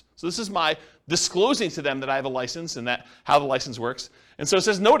estate notes. So this is my disclosing to them that I have a license and how the license works. And so it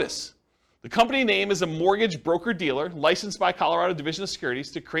says, notice, the company name is a mortgage broker-dealer licensed by Colorado Division of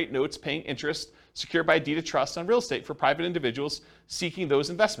Securities to create notes paying interest secured by a deed of trust on real estate for private individuals seeking those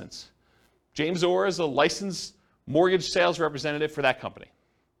investments. James Orr is a licensed mortgage sales representative for that company.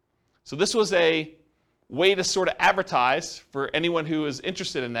 So this was a way to sort of advertise for anyone who is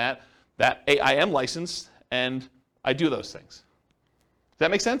interested in that I am licensed and I do those things. Does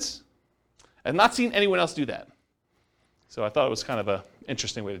that make sense? I've not seen anyone else do that. So I thought it was kind of an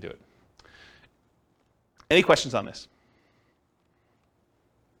interesting way to do it. Any questions on this?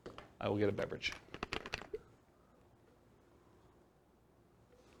 I will get a beverage.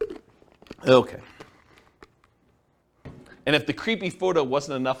 Okay. And if the creepy photo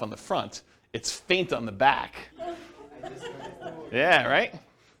wasn't enough on the front, it's faint on the back. Yeah, right?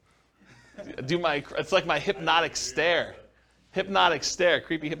 It's like my hypnotic stare. Hypnotic stare,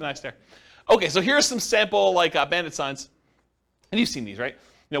 creepy hypnotic stare. Okay, so here's some sample bandit signs. And you've seen these, right?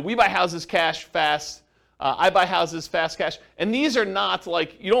 We buy houses cash, fast. I buy houses, fast cash. And these are not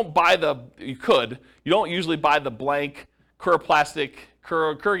you don't buy you don't usually buy the blank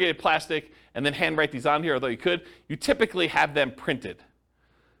corrugated plastic and then handwrite these on here, although you could. You typically have them printed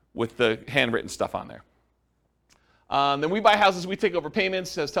with the handwritten stuff on there. Then we buy houses, we take over payments,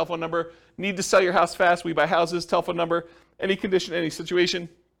 says telephone number. Need to sell your house fast, we buy houses, telephone number, any condition, any situation.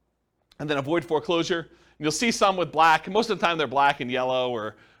 And then avoid foreclosure. And you'll see some with black. Most of the time they're black and yellow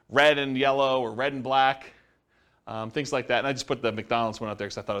or red and yellow or red and black, things like that. And I just put the McDonald's one out there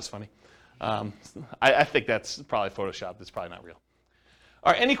because I thought it was funny. I think that's probably Photoshop. That's probably not real.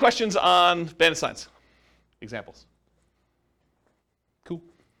 All right, any questions on bandit signs? Examples? Cool.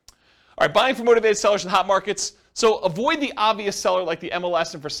 All right, buying for motivated sellers in hot markets. So avoid the obvious seller like the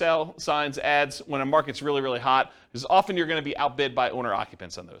MLS and for sale signs ads when a market's really, really hot, because often you're going to be outbid by owner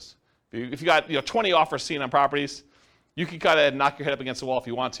occupants on those. If you got 20 offers seen on properties, you can kind of knock your head up against the wall if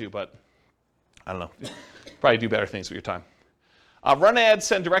you want to, but I don't know. Probably do better things with your time. Run ads,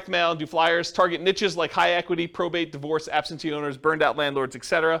 send direct mail, do flyers, target niches like high equity, probate, divorce, absentee owners, burned out landlords,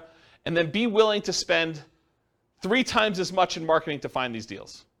 etc. And then be willing to spend 3 times as much in marketing to find these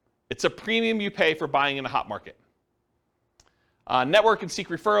deals. It's a premium you pay for buying in a hot market. Network and seek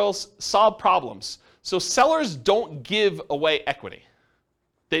referrals, solve problems. So sellers don't give away equity.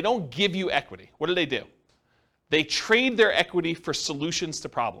 They don't give you equity. What do? They trade their equity for solutions to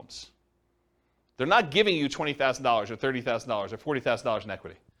problems. They're not giving you $20,000 or $30,000 or $40,000 in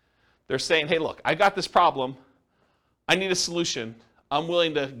equity. They're saying, hey, look, I got this problem. I need a solution. I'm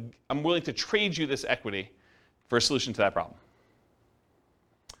willing to trade you this equity for a solution to that problem.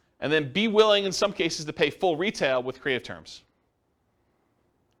 And then be willing, in some cases, to pay full retail with creative terms.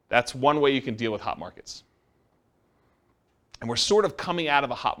 That's one way you can deal with hot markets. And we're sort of coming out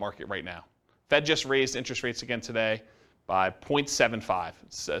of a hot market right now. Fed just raised interest rates again today by 0.75.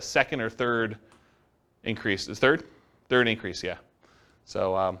 It's a second or third increase. Is third? Third increase, yeah.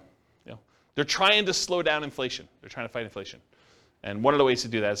 So, they're trying to slow down inflation. They're trying to fight inflation. And one of the ways to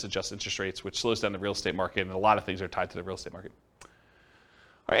do that is adjust interest rates, which slows down the real estate market, and a lot of things are tied to the real estate market. All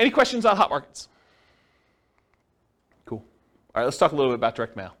right, any questions on hot markets? Cool. All right, let's talk a little bit about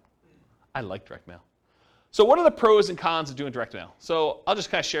direct mail. I like direct mail. So what are the pros and cons of doing direct mail? So I'll just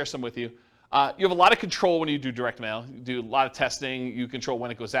kind of share some with you. You have a lot of control when you do direct mail. You do a lot of testing. You control when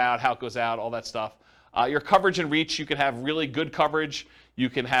it goes out, how it goes out, all that stuff. Your coverage and reach, you can have really good coverage. You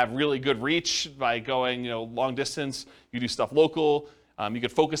can have really good reach by going, long distance. You do stuff local. You can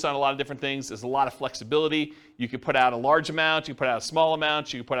focus on a lot of different things. There's a lot of flexibility. You can put out a large amount. You can put out a small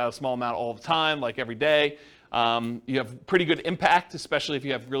amount. You can put out a small amount all the time, like every day. You have pretty good impact, especially if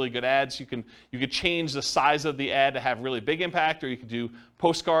you have really good ads. You could change the size of the ad to have really big impact, or you could do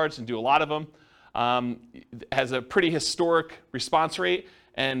postcards and do a lot of them. It has a pretty historic response rate,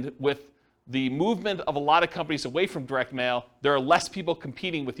 and with the movement of a lot of companies away from direct mail, there are less people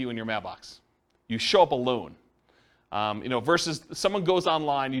competing with you in your mailbox. You show up alone. Versus someone goes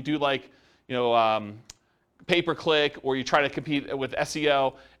online, you do pay-per-click, or you try to compete with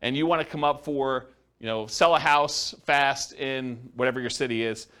SEO, and you want to come up for, sell a house fast in whatever your city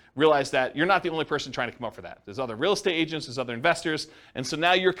is. Realize that you're not the only person trying to come up for that. There's other real estate agents, there's other investors, and so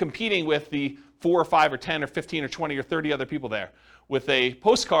now you're competing with the 4 or 5 or 10 or 15 or 20 or 30 other people there. With a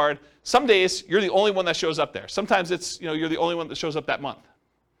postcard, some days you're the only one that shows up there. Sometimes it's, you're the only one that shows up that month.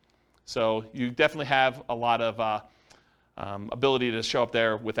 So you definitely have a lot of ability to show up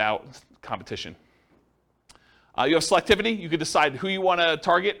there without competition. You have selectivity. You can decide who you want to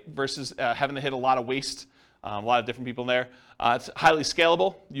target versus having to hit a lot of waste, a lot of different people in there. It's highly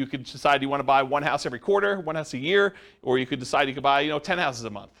scalable. You could decide you want to buy one house every quarter, one house a year, or you could decide you could buy 10 houses a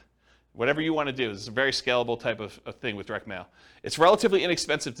month. Whatever you want to do. This is a very scalable type of thing with direct mail. It's relatively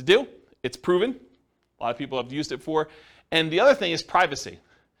inexpensive to do. It's proven. A lot of people have used it for. And the other thing is privacy.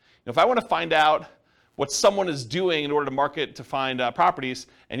 If I want to find out what someone is doing in order to market to find properties,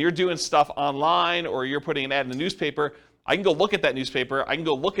 and you're doing stuff online or you're putting an ad in the newspaper, I can go look at that newspaper, I can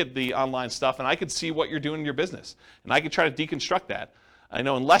go look at the online stuff, and I can see what you're doing in your business. And I can try to deconstruct that. I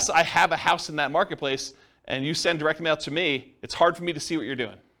know unless I have a house in that marketplace and you send direct mail to me, it's hard for me to see what you're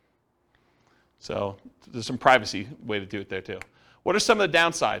doing. So there's some privacy way to do it there too. What are some of the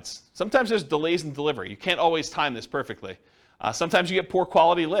downsides? Sometimes there's delays in delivery. You can't always time this perfectly. Sometimes you get poor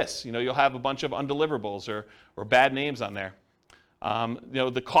quality lists. You'll have a bunch of undeliverables or bad names on there.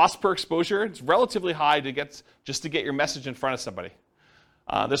 The cost per exposure, it's relatively high to get your message in front of somebody.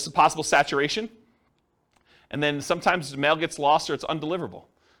 There's some possible saturation. And then sometimes the mail gets lost or it's undeliverable.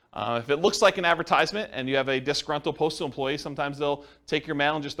 If it looks like an advertisement and you have a disgruntled postal employee, sometimes they'll take your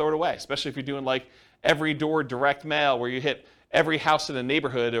mail and just throw it away, especially if you're doing like every door direct mail where you hit every house in a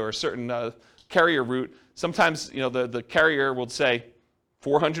neighborhood or a certain carrier route. Sometimes the carrier will say,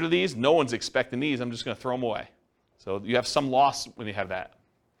 400 of these, no one's expecting these, I'm just going to throw them away. So you have some loss when you have that.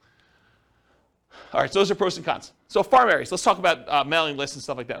 All right, so those are pros and cons. So farm areas, let's talk about mailing lists and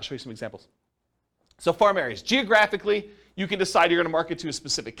stuff like that. I'll show you some examples. So farm areas, geographically, you can decide you're going to market to a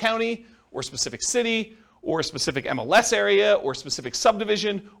specific county or a specific city or a specific MLS area or a specific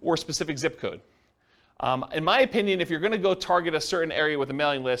subdivision or a specific zip code. In my opinion, if you're going to go target a certain area with a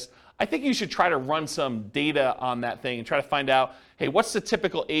mailing list, I think you should try to run some data on that thing and try to find out, hey, what's the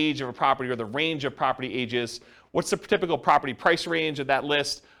typical age of a property or the range of property ages? What's the typical property price range of that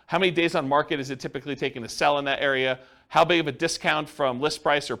list? How many days on market is it typically taking to sell in that area? How big of a discount from list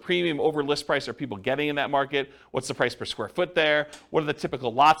price or premium over list price are people getting in that market? What's the price per square foot there? What are the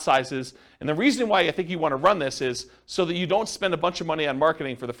typical lot sizes? And the reason why I think you want to run this is so that you don't spend a bunch of money on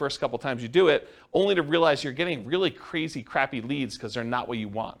marketing for the first couple times you do it, only to realize you're getting really crazy, crappy leads because they're not what you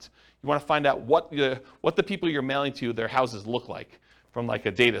want. You want to find out what the people you're mailing to, their houses look like from like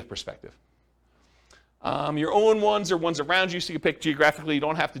a data perspective. Your own ones or ones around you, so you can pick geographically. You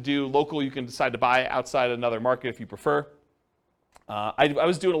don't have to do local. You can decide to buy outside another market if you prefer. I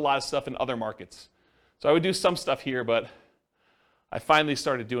was doing a lot of stuff in other markets. So I would do some stuff here, but I finally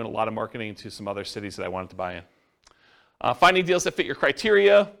started doing a lot of marketing to some other cities that I wanted to buy in. Finding deals that fit your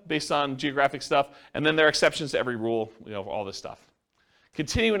criteria based on geographic stuff, and then there are exceptions to every rule, all this stuff.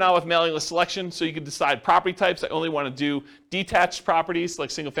 Continuing on with mailing list selection, so you can decide property types. I only want to do detached properties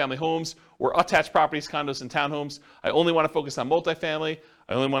like single-family homes or attached properties, condos and townhomes. I only want to focus on multifamily.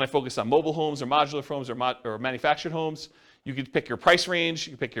 I only want to focus on mobile homes or modular homes or manufactured homes. You can pick your price range.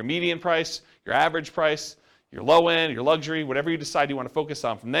 You can pick your median price, your average price, your low end, your luxury, whatever you decide you want to focus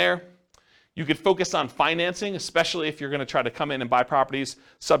on from there. You could focus on financing, especially if you're going to try to come in and buy properties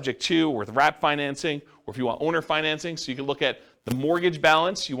subject to or with wrap financing, or if you want owner financing. So you can look at the mortgage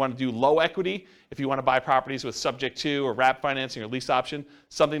balance. You want to do low equity if you want to buy properties with subject to or wrap financing or lease option,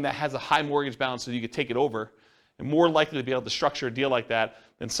 something that has a high mortgage balance so you could take it over, and more likely to be able to structure a deal like that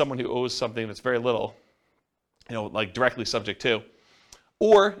than someone who owes something that's very little, like directly subject to.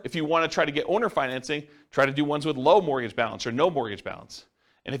 Or if you want to try to get owner financing, try to do ones with low mortgage balance or no mortgage balance.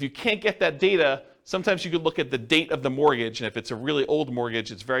 And if you can't get that data, sometimes you could look at the date of the mortgage, and if it's a really old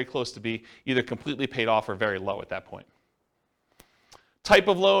mortgage, it's very close to be either completely paid off or very low at that point. Type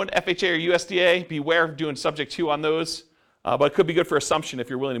of loan, FHA or USDA, beware of doing subject to on those, but it could be good for assumption if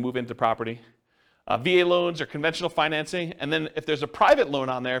you're willing to move into property. VA loans or conventional financing, and then if there's a private loan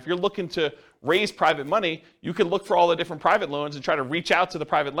on there, if you're looking to raise private money, you can look for all the different private loans and try to reach out to the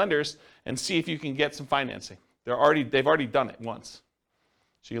private lenders and see if you can get some financing. They've already done it once.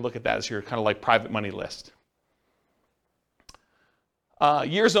 So you look at that as your kind of like private money list.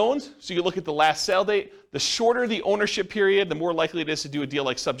 Years owned, so you look at the last sale date. The shorter the ownership period, the more likely it is to do a deal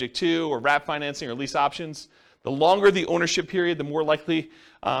like subject to or wrap financing or lease options. The longer the ownership period, the more likely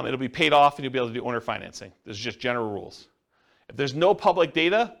it'll be paid off and you'll be able to do owner financing. There's just general rules. If there's no public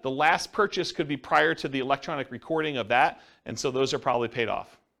data, the last purchase could be prior to the electronic recording of that, and so those are probably paid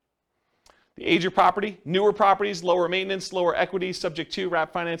off. The age of property, newer properties, lower maintenance, lower equity, subject to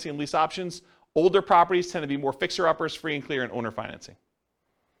wrap financing and lease options. Older properties tend to be more fixer-uppers, free and clear, and owner financing.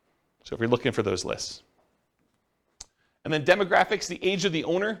 So if you're looking for those lists. And then demographics, the age of the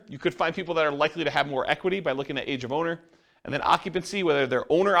owner. You could find people that are likely to have more equity by looking at age of owner. And then occupancy, whether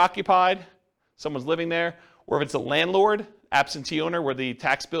they're owner occupied, someone's living there, or if it's a landlord, absentee owner, where the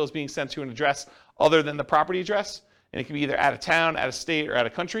tax bill is being sent to an address other than the property address. And it can be either out of town, out of state, or out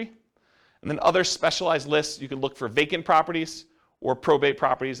of country. And then other specialized lists, you can look for vacant properties or probate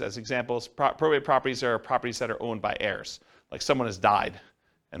properties as examples. Probate properties are properties that are owned by heirs, like someone has died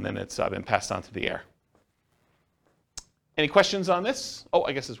and then it's been passed on to the heir. Any questions on this? Oh,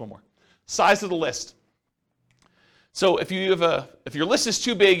 I guess there's one more. Size of the list. So if your list is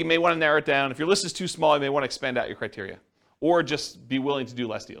too big, you may want to narrow it down. If your list is too small, you may want to expand out your criteria or just be willing to do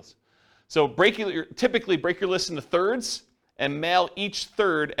less deals. So typically break your list into thirds and mail each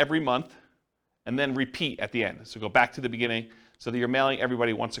third every month and then repeat at the end. So go back to the beginning so that you're mailing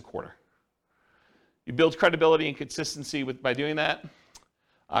everybody once a quarter. You build credibility and consistency by doing that.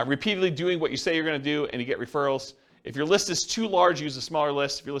 Repeatedly doing what you say you're going to do, and you get referrals. If your list is too large, use a smaller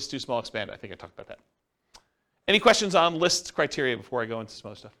list. If your list is too small, expand it. I think I talked about that. Any questions on list criteria before I go into some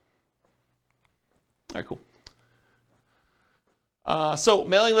other stuff? All right, cool. So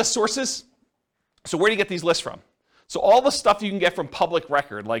mailing list sources. So where do you get these lists from? So all the stuff you can get from public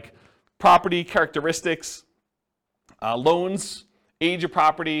record, like property characteristics, loans, age of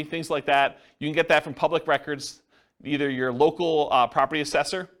property, things like that. You can get that from public records, either your local property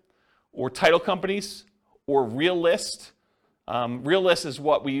assessor or title companies or RealList. RealList is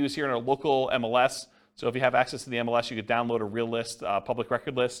what we use here in our local MLS. So if you have access to the MLS, you could download a RealList public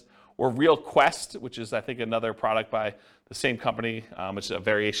record list, or RealQuest, which is, I think, another product by the same company, which is a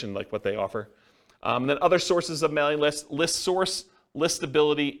variation like what they offer. And then other sources of mailing lists: ListSource,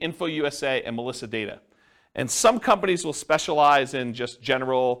 Listability, InfoUSA, and Melissa Data. And some companies will specialize in just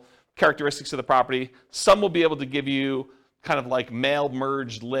general characteristics of the property. Some will be able to give you kind of like mail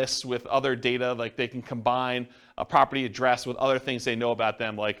merged lists with other data, like they can combine a property address with other things they know about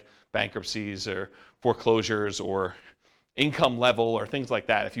them, like bankruptcies or foreclosures or income level or things like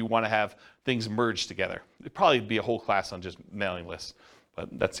that, if you want to have things merged together. It'd probably be a whole class on just mailing lists, but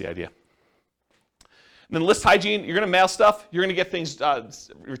that's the idea. And then list hygiene, you're going to mail stuff, you're going to get things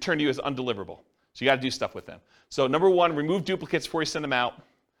returned to you as undeliverable. So you got to do stuff with them. So number one, remove duplicates before you send them out.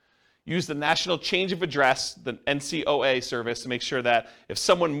 Use the National Change of Address, the NCOA service, to make sure that if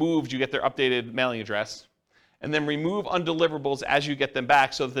someone moved, you get their updated mailing address. And then remove undeliverables as you get them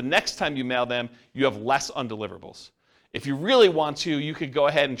back so that the next time you mail them, you have less undeliverables. If you really want to, you could go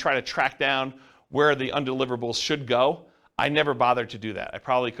ahead and try to track down where the undeliverables should go. I never bothered to do that. I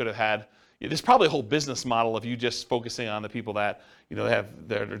probably could have had, there's probably a whole business model of you just focusing on the people that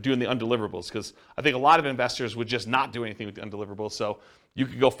that are doing the undeliverables, because I think a lot of investors would just not do anything with the undeliverable, so you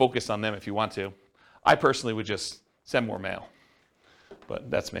could go focus on them if you want to. I personally would just send more mail, but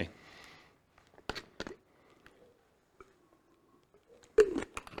that's me.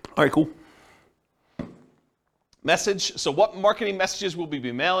 All right, cool. Message. So what marketing messages will we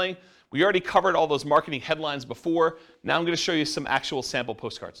be mailing? We already covered all those marketing headlines before. Now I'm going to show you some actual sample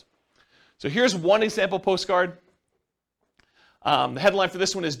postcards. So here's one example postcard. The headline for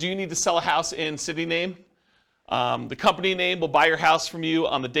this one is, do you need to sell a house in city name? The company name will buy your house from you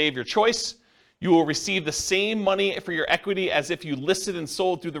on the day of your choice. You will receive the same money for your equity as if you listed and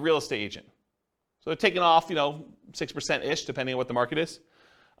sold through the real estate agent. So they're taking off, 6%-ish, depending on what the market is.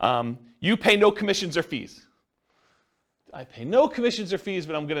 You pay no commissions or fees. I pay no commissions or fees,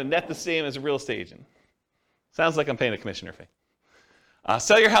 but I'm going to net the same as a real estate agent. Sounds like I'm paying a commission or fee.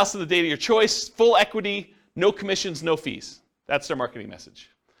 Sell your house on the date of your choice, full equity, no commissions, no fees. That's their marketing message.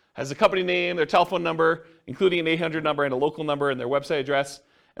 Has the company name, their telephone number, including an 800 number and a local number and their website address.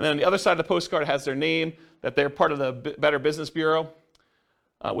 And then on the other side of the postcard has their name, that they're part of the Better Business Bureau,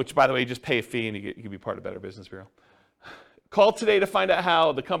 which, by the way, you just pay a fee and you can be part of Better Business Bureau. Call today to find out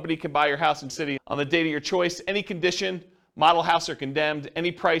how the company can buy your house and city on the date of your choice. Any condition, model house or condemned,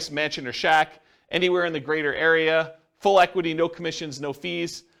 any price, mansion or shack, anywhere in the greater area, full equity, no commissions, no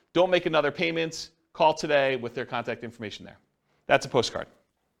fees. Don't make another payments. Call today with their contact information there. That's a postcard.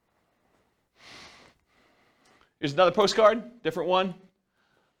 Here's another postcard, different one.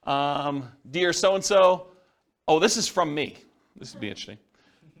 Dear so-and-so. Oh, this is from me. This would be interesting.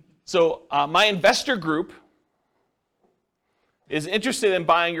 So my investor group is interested in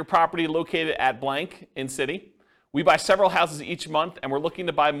buying your property located at blank in city. We buy several houses each month, and we're looking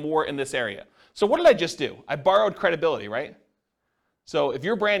to buy more in this area. So what did I just do? I borrowed credibility, right? So if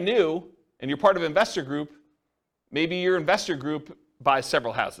you're brand new and you're part of an investor group, maybe your investor group buys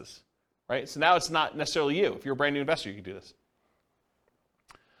several houses, right? So now it's not necessarily you. If you're a brand new investor, you can do this.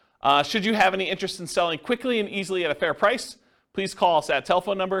 Should you have any interest in selling quickly and easily at a fair price, please call us at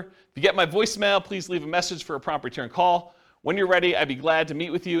telephone number. If you get my voicemail, please leave a message for a prompt return call. When you're ready, I'd be glad to meet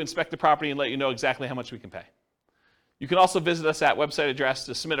with you, inspect the property, and let you know exactly how much we can pay. You can also visit us at website address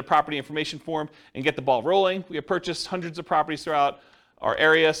to submit a property information form and get the ball rolling. We have purchased hundreds of properties throughout our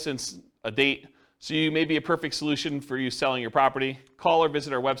area since a date, so you may be a perfect solution for you selling your property. Call or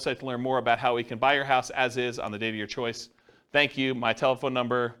visit our website to learn more about how we can buy your house as is on the date of your choice. Thank you. My telephone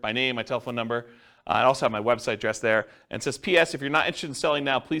number, my name, my telephone number. I also have my website address there. And it says, P.S. if you're not interested in selling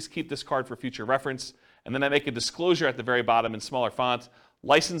now, please keep this card for future reference. And then I make a disclosure at the very bottom in smaller font.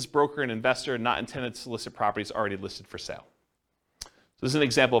 Licensed broker and investor not intended to solicit properties already listed for sale. So this is an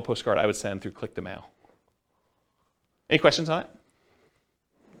example of a postcard I would send through Click to Mail. Any questions on it?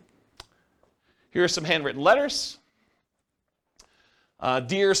 Here are some handwritten letters.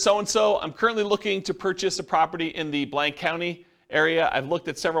 Dear so-and-so, I'm currently looking to purchase a property in the blank county area. I've looked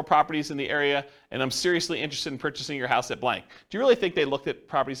at several properties in the area, and I'm seriously interested in purchasing your house at blank. Do you really think they looked at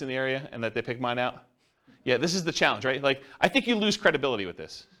properties in the area and that they picked mine out? Yeah, this is the challenge, right? Like, I think you lose credibility with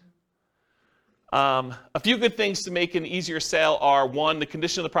this. A few good things to make an easier sale are, 1, the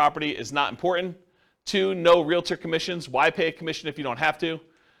condition of the property is not important. 2, no realtor commissions. Why pay a commission if you don't have to?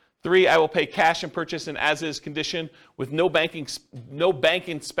 3, I will pay cash and purchase in as-is condition with no bank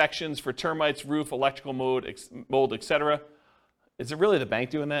inspections for termites, roof, electrical mold, etc. Is it really the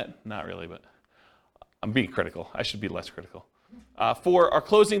bank doing that? Not really, but I'm being critical. I should be less critical. 4, our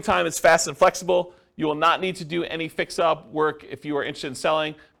closing time is fast and flexible. You will not need to do any fix-up work if you are interested in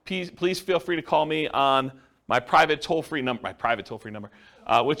selling. Please feel free to call me on my private toll-free number,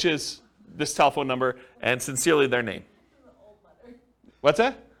 which is this telephone number, and sincerely their name. What's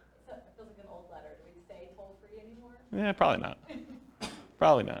that? It feels like an old letter. Do we say toll-free anymore? Yeah, probably not.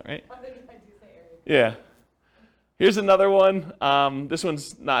 Probably not, right? I think I do say area. Yeah. Here's another one. This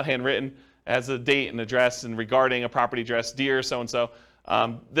one's not handwritten. It has a date and address and regarding a property address. Dear so-and-so,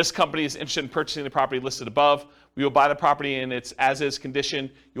 this company is interested in purchasing the property listed above. We will buy the property in its as-is condition.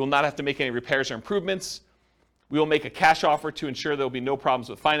 You will not have to make any repairs or improvements. We will make a cash offer to ensure there will be no problems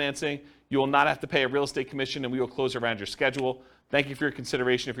with financing. You will not have to pay a real estate commission, and we will close around your schedule. Thank you for your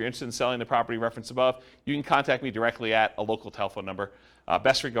consideration. If you're interested in selling the property referenced above, you can contact me directly at a local telephone number.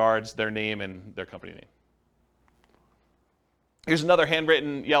 Best regards, their name and their company name. Here's another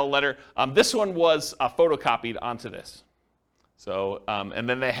handwritten yellow letter. This one was photocopied onto this. So, and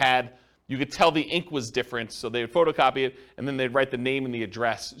then they had, you could tell the ink was different, so they would photocopy it, and then they'd write the name and the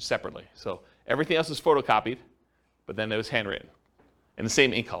address separately. So everything else was photocopied, but then it was handwritten in the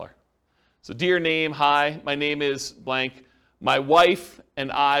same ink color. So dear name, hi, my name is blank. My wife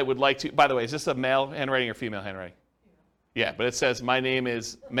and I would like to, by the way, is this a male handwriting or female handwriting? Yeah, but it says my name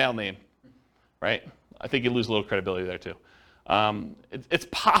is male name, right? I think you lose a little credibility there too. It's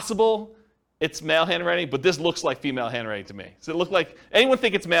possible it's male handwriting, but this looks like female handwriting to me. Does it look like, anyone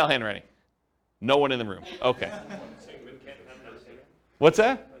think it's male handwriting? No one in the room. Okay. What's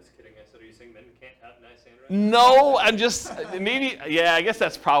that? I was kidding. I said, are you saying men can't have nice handwriting? No, I'm just, maybe, yeah, I guess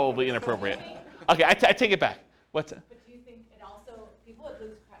that's probably inappropriate. Okay, I take it back. What's that? But do you think it also, people would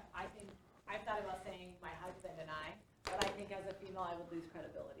lose, I think, I've thought about saying my husband and I, but I think as a female I would lose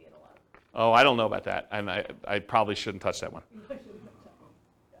credibility in a lot of ways. Oh, I don't know about that, and I probably shouldn't touch that one.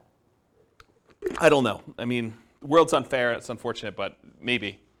 I don't know. I mean, the world's unfair. It's unfortunate, but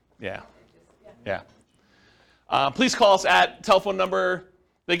maybe. Yeah. Yeah. Please call us at telephone number.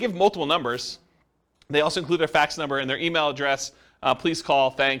 They give multiple numbers. They also include their fax number and their email address. Please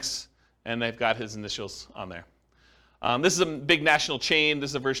call. Thanks. And they've got his initials on there. This is a big national chain. This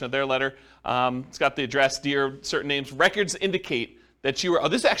is a version of their letter. It's got the address, dear, certain names. Records indicate that you are, oh,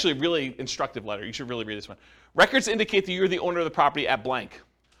 this is actually a really instructive letter. You should really read this one. Records indicate that you're the owner of the property at blank.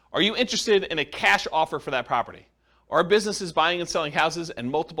 Are you interested in a cash offer for that property? Our business is buying and selling houses and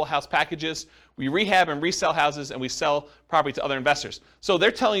multiple house packages. We rehab and resell houses, and we sell property to other investors. So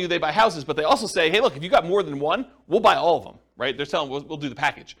they're telling you they buy houses, but they also say, hey, look, if you got more than one, we'll buy all of them, right? They're telling we'll do the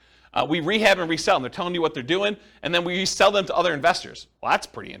package. We rehab and resell them. They're telling you what they're doing, and then we resell them to other investors. Well, that's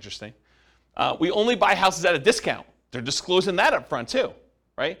pretty interesting. We only buy houses at a discount. They're disclosing that up front too,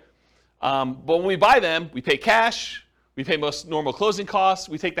 right? But when we buy them, we pay cash. We pay most normal closing costs.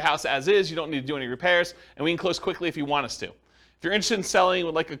 We take the house as is. You don't need to do any repairs. And we can close quickly if you want us to. If you're interested in selling,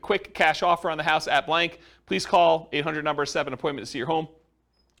 would like a quick cash offer on the house at blank, please call 800 number 7 appointment to see your home.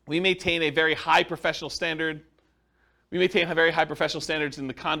 We maintain a very high professional standard. We maintain very high professional standards in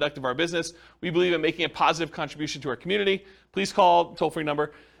the conduct of our business. We believe in making a positive contribution to our community. Please call toll-free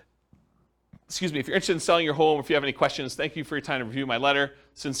number. If you're interested in selling your home, or if you have any questions, thank you for your time to review my letter.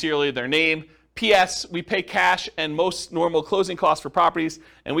 Sincerely, their name. P.S. We pay cash and most normal closing costs for properties,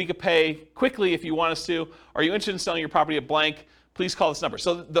 and we could pay quickly if you want us to. Are you interested in selling your property at blank? Please call this number.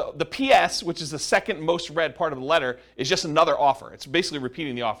 So the P.S., which is the second most read part of the letter, is just another offer. It's basically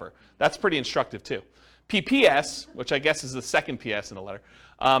repeating the offer. That's pretty instructive too. P.P.S., which I guess is the second P.S. in the letter,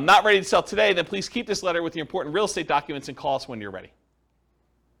 not ready to sell today, then please keep this letter with the important real estate documents and call us when you're ready.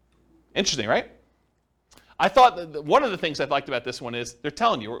 Interesting, right? I thought that one of the things I liked about this one is they're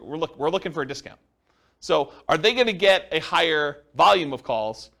telling you we're looking for a discount. So are they going to get a higher volume of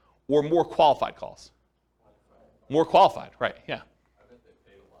calls or more qualified calls? More qualified, right? Yeah. I bet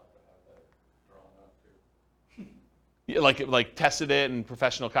they paid a lot to have that drawn up too. Yeah, like tested it and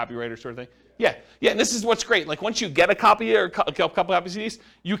professional copywriter sort of thing. Yeah, and this is what's great. Like once you get a copy or a couple copies of these,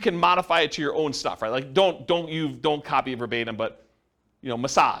 you can modify it to your own stuff, right? Like don't copy it verbatim, but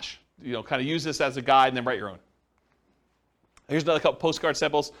massage. Kind of use this as a guide and then write your own. Here's another couple postcard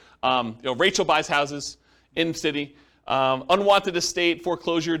samples. Rachel buys houses in city. Unwanted estate,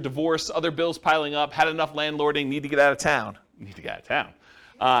 foreclosure, divorce, other bills piling up, had enough landlording, need to get out of town.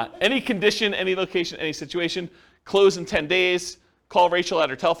 Any condition, any location, any situation. Close in 10 days. Call Rachel at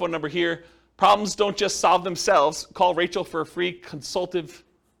her telephone number here. Problems don't just solve themselves. Call Rachel for a free consultative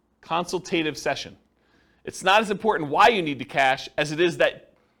session. It's not as important why you need the cash as it is that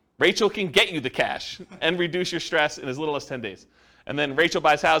Rachel can get you the cash and reduce your stress in as little as 10 days. And then Rachel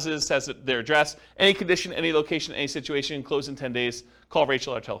buys houses, says their address, any condition, any location, any situation, close in 10 days. Call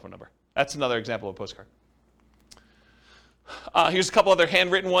Rachel at her telephone number. That's another example of a postcard. Here's a couple other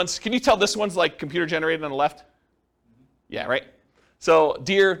handwritten ones. Can you tell this one's like computer generated on the left? Yeah, right? So,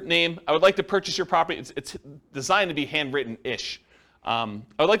 dear name, I would like to purchase your property. It's designed to be handwritten-ish. I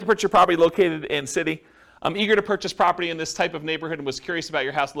would like to purchase your property located in city. I'm eager to purchase property in this type of neighborhood and was curious about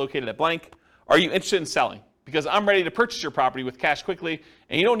your house located at blank. Are you interested in selling? Because I'm ready to purchase your property with cash quickly,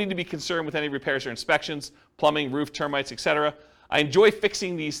 and you don't need to be concerned with any repairs or inspections, plumbing, roof, termites, etc. I enjoy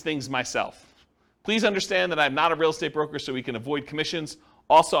fixing these things myself. Please understand that I'm not a real estate broker, so we can avoid commissions.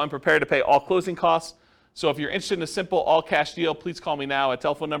 Also, I'm prepared to pay all closing costs. So if you're interested in a simple all-cash deal, please call me now at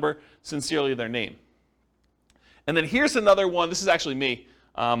telephone number. Sincerely, their name. And then here's another one. This is actually me.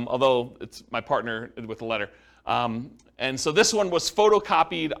 Although it's my partner with the letter. And so this one was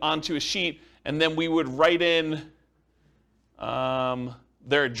photocopied onto a sheet, and then we would write in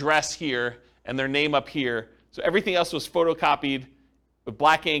their address here and their name up here. So everything else was photocopied with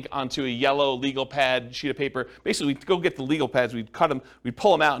black ink onto a yellow legal pad sheet of paper. Basically, we'd go get the legal pads, we'd cut them, we'd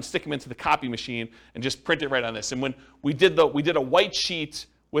pull them out and stick them into the copy machine and just print it right on this. And when we did a white sheet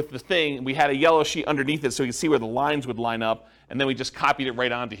with the thing, we had a yellow sheet underneath it so you could see where the lines would line up, and then we just copied it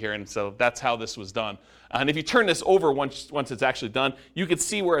right onto here, and so that's how this was done. And if you turn this over once it's actually done, you could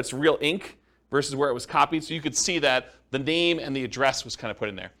see where it's real ink versus where it was copied, so you could see that the name and the address was kind of put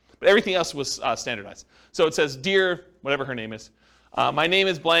in there. But everything else was standardized. So it says, dear, whatever her name is, my name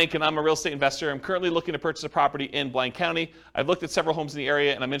is blank, and I'm a real estate investor. I'm currently looking to purchase a property in blank county. I've looked at several homes in the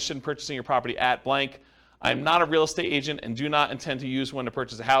area, and I'm interested in purchasing your property at blank. I'm not a real estate agent and do not intend to use one to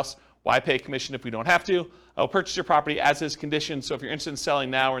purchase a house. Why pay a commission if we don't have to? I will purchase your property as is conditioned, so if you're interested in selling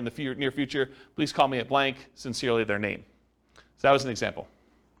now or in the near future, please call me at blank. Sincerely, their name. So that was an example.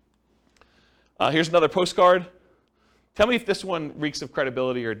 Here's another postcard. Tell me if this one reeks of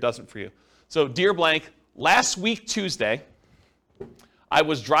credibility or it doesn't for you. So, dear blank, last week Tuesday, I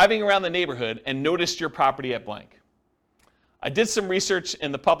was driving around the neighborhood and noticed your property at blank. I did some research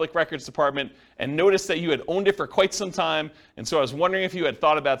in the public records department and noticed that you had owned it for quite some time, and so I was wondering if you had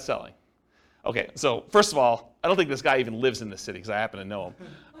thought about selling. Okay, so first of all, I don't think this guy even lives in this city because I happen to know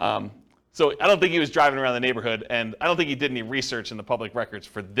him. So I don't think he was driving around the neighborhood, and I don't think he did any research in the public records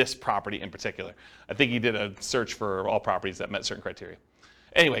for this property in particular. I think he did a search for all properties that met certain criteria.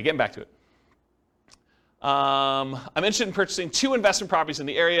 Anyway, getting back to it. I'm interested in purchasing 2 investment properties in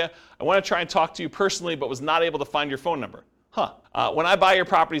the area. I want to try and talk to you personally, but was not able to find your phone number. When I buy your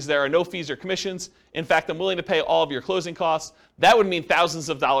properties, there are no fees or commissions. In fact, I'm willing to pay all of your closing costs. That would mean thousands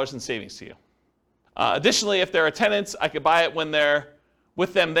of dollars in savings to you. Additionally, if there are tenants, I could buy it when they're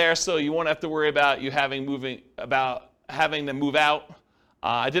with them there, so you won't have to worry about you having them move out.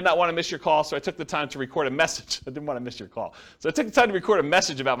 I did not want to miss your call, so I took the time to record a message. I didn't want to miss your call. So I took the time to record a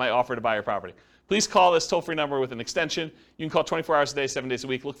message about my offer to buy your property. Please call this toll-free number with an extension. You can call 24 hours a day, 7 days a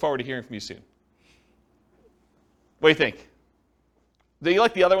week. Look forward to hearing from you soon. What do you think? Do you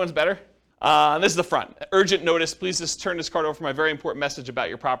like the other ones better? This is the front. Urgent notice. Please just turn this card over for my very important message about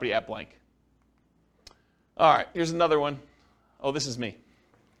your property at blank. All right, here's another one. Oh, this is me.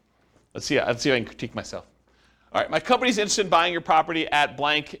 Let's see if I can critique myself. All right, my company's interested in buying your property at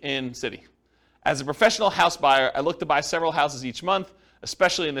blank in city. As a professional house buyer, I look to buy several houses each month,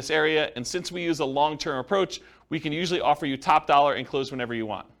 especially in this area, and since we use a long-term approach, we can usually offer you top dollar and close whenever you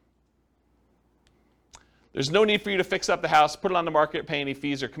want. There's no need for you to fix up the house, put it on the market, pay any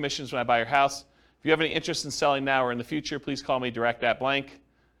fees or commissions when I buy your house. If you have any interest in selling now or in the future, please call me direct at blank.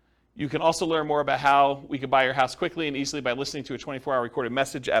 You can also learn more about how we can buy your house quickly and easily by listening to a 24-hour recorded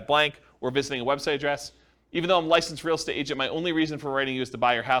message at blank or visiting a website address. Even though I'm a licensed real estate agent, my only reason for writing you is to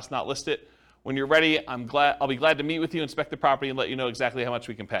buy your house, not list it. When you're ready, I'll be glad to meet with you, inspect the property, and let you know exactly how much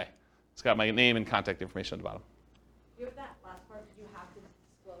we can pay. It's got my name and contact information at the bottom. With that last part, did you have to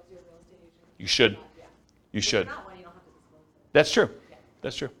disclose your real estate agent? You should. Yeah. You should. If not one, you don't have to disclose it. That's true. Yeah.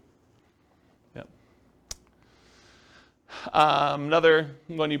 That's true. Yep. Another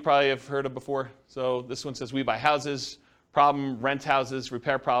one you probably have heard of before. So this one says, we buy houses, problem, rent houses,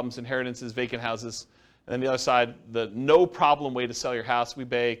 repair problems, inheritances, vacant houses. And then the other side, the no problem way to sell your house. We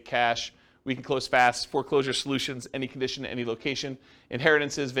pay cash. We can close fast. Foreclosure solutions, any condition, any location.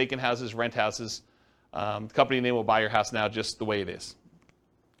 Inheritances, vacant houses, rent houses. The company name will buy your house now just the way it is.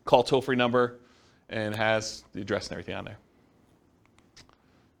 Call toll-free number and has the address and everything on there.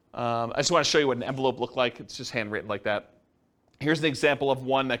 I just want to show you what an envelope looked like. It's just handwritten like that. Here's an example of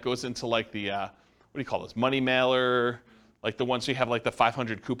one that goes into like the, what do you call this, money mailer, like the ones you have like the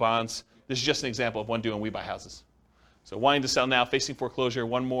 500 coupons. This is just an example of one doing We Buy Houses. So wanting to sell now, facing foreclosure,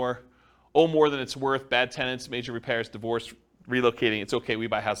 one more, owe more than it's worth, bad tenants, major repairs, divorce, relocating. It's okay, We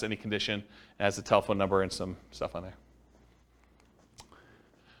Buy House, any condition. It has a telephone number and some stuff on there.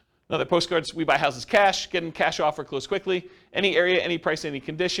 Another postcards, We Buy Houses cash, get in cash offer, close quickly. Any area, any price, any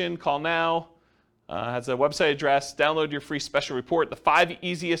condition, call now. Has a website address, download your free special report, the 5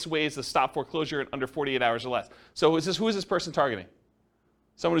 easiest ways to stop foreclosure in under 48 hours or less. So who is this person targeting?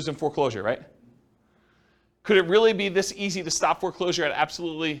 Someone who's in foreclosure, right? Could it really be this easy to stop foreclosure at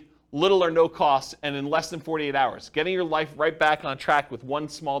absolutely little or no cost and in less than 48 hours? Getting your life right back on track with one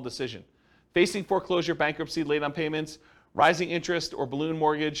small decision. Facing foreclosure, bankruptcy, late on payments, rising interest, or balloon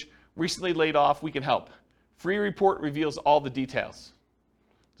mortgage, recently laid off, we can help. Free report reveals all the details.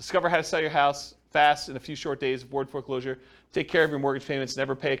 Discover how to sell your house fast in a few short days, avoid foreclosure, take care of your mortgage payments,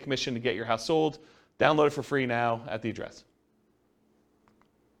 never pay a commission to get your house sold. Download it for free now at the address.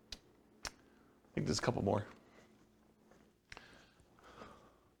 I think there's a couple more.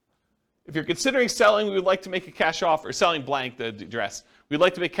 If you're considering selling, we would like to make a cash offer, selling blank the address. We'd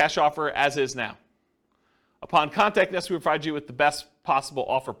like to make a cash offer as is now. Upon contacting us, we provide you with the best possible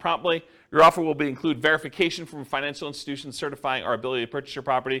offer promptly. Your offer will include verification from a financial institution certifying our ability to purchase your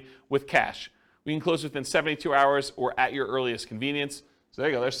property with cash. We can close within 72 hours or at your earliest convenience. So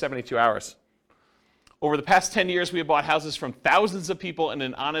there you go, there's 72 hours. Over the past 10 years, we have bought houses from thousands of people in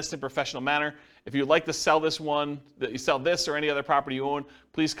an honest and professional manner. If you'd like to sell this one, that you sell this or any other property you own,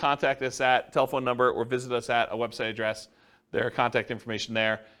 please contact us at telephone number or visit us at a website address. There are contact information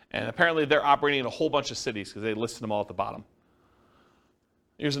there. And apparently they're operating in a whole bunch of cities because they listed them all at the bottom.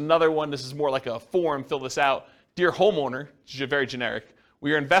 Here's another one. This is more like a form. Fill this out. Dear homeowner, which is very generic.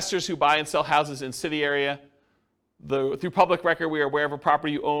 We are investors who buy and sell houses in city area. Through public record, we are aware of a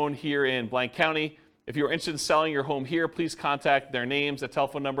property you own here in blank county. If you are interested in selling your home here, please contact their names, a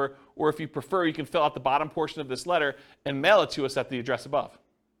telephone number, or if you prefer, you can fill out the bottom portion of this letter and mail it to us at the address above.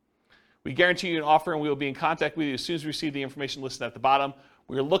 We guarantee you an offer and we will be in contact with you as soon as we receive the information listed at the bottom.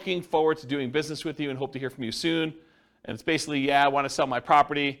 We are looking forward to doing business with you and hope to hear from you soon. And it's basically, yeah, I want to sell my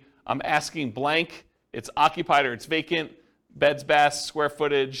property. I'm asking blank. It's occupied or it's vacant. Beds, baths, square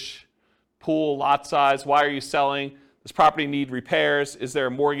footage, pool, lot size. Why are you selling? Does property need repairs? Is there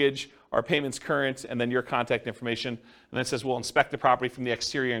a mortgage? Are payments current? And then your contact information. And then it says, we'll inspect the property from the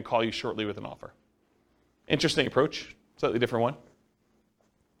exterior and call you shortly with an offer. Interesting approach. Slightly different one.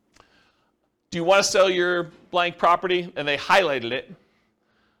 Do you want to sell your blank property? And they highlighted it.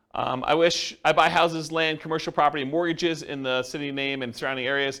 I buy houses, land, commercial property, and mortgages in the city name and surrounding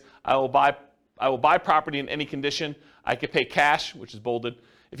areas. I will buy property in any condition. I could pay cash, which is bolded.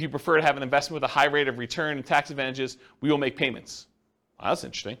 If you prefer to have an investment with a high rate of return and tax advantages, we will make payments. Wow, that's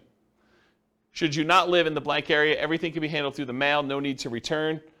interesting. Should you not live in the blank area, everything can be handled through the mail, no need to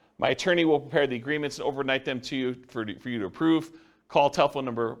return. My attorney will prepare the agreements and overnight them to you for you to approve. Call telephone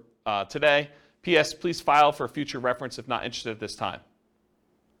number today. P.S. Please file for future reference if not interested at this time.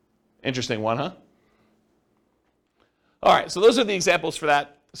 Interesting one, huh? All right, so those are the examples for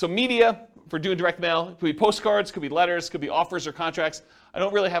that. So media, for doing direct mail, it could be postcards, could be letters, could be offers or contracts. I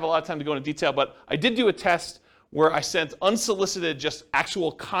don't really have a lot of time to go into detail, but I did do a test where I sent unsolicited, just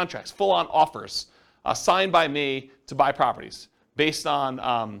actual contracts, full-on offers, signed by me to buy properties based on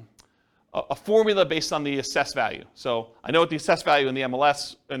a formula based on the assessed value. So I know what the assessed value in the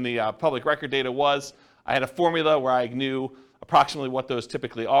MLS and the public record data was. I had a formula where I knew approximately what those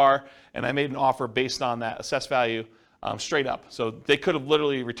typically are, and I made an offer based on that assessed value straight up. So they could have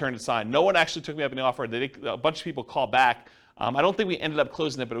literally returned it signed. No one actually took me up on the offer. A bunch of people called back. I don't think we ended up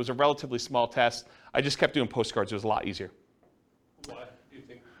closing it, but it was a relatively small test. I just kept doing postcards. It was a lot easier. Why? Do you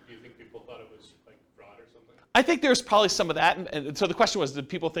think people thought it was like fraud or something? I think there's probably some of that. And so the question was, did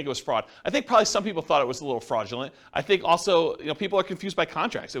people think it was fraud? I think probably some people thought it was a little fraudulent. I think also, people are confused by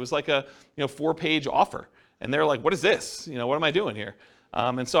contracts. It was like a 4-page offer. And they're like, what is this? What am I doing here?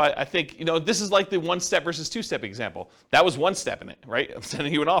 And so I think, this is like the 1-step versus 2-step example. That was 1 step in it, right? I'm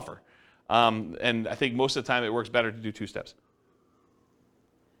sending you an offer. And I think most of the time it works better to do 2 steps.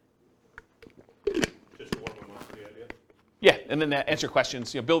 Just warm them up to the idea. Yeah, and then answer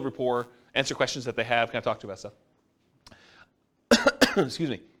questions, build rapport, answer questions that they have, kind of talk to about stuff. Excuse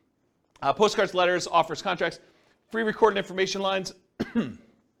me. Postcards, letters, offers, contracts, free recorded information lines,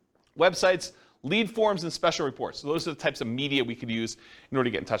 websites, lead forms, and special reports. So those are the types of media we could use in order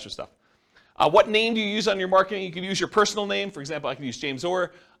to get in touch with stuff. What name do you use on your marketing? You could use your personal name. For example, I could use James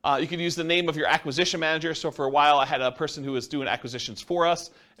Orr. You could use the name of your acquisition manager. So for a while, I had a person who was doing acquisitions for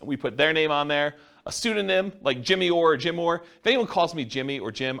us, and we put their name on there. A pseudonym, like Jimmy Orr or Jim Orr. If anyone calls me Jimmy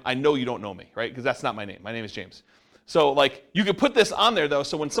or Jim, I know you don't know me, right? Because that's not my name. My name is James. So you could put this on there, though,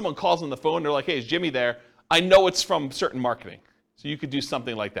 so when someone calls on the phone, they're like, hey, is Jimmy there? I know it's from certain marketing. So you could do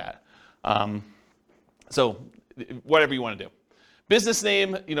something like that. So whatever you want to do. Business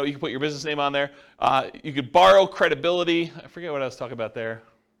name, you can put your business name on there. You could borrow credibility. I forget what I was talking about there.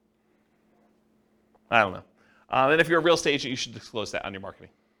 I don't know. And if you're a real estate agent, you should disclose that on your marketing.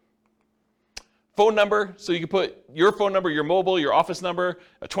 Phone number, so you can put your phone number, your mobile, your office number,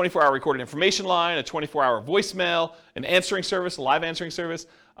 a 24-hour recorded information line, a 24-hour voicemail, an answering service, a live answering service,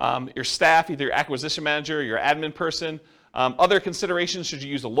 your staff, either your acquisition manager, your admin person. Other considerations, should you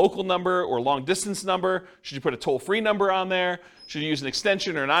use a local number or long distance number? Should you put a toll-free number on there? Should you use an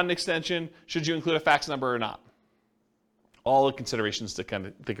extension or not an extension? Should you include a fax number or not? All the considerations to kind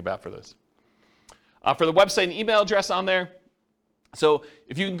of think about for this. For the website and email address on there, so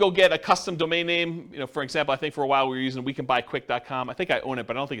if you can go get a custom domain name, for example, I think for a while we were using wecanbuyquick.com. I think I own it,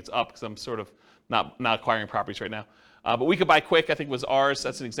 but I don't think it's up because I'm sort of not acquiring properties right now. But We Can Buy Quick, I think, was ours.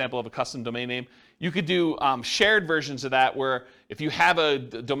 That's an example of a custom domain name. You could do shared versions of that where if you have a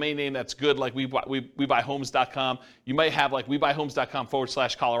domain name that's good, like WeBuyHomes.com, you might have like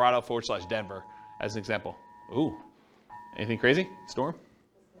WeBuyHomes.com/Colorado/Denver as an example. Ooh, anything crazy? Storm?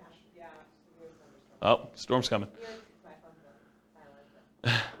 Oh, storm's coming.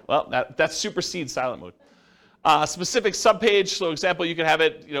 Well, that supersedes silent mode. Specific subpage, so example, you could have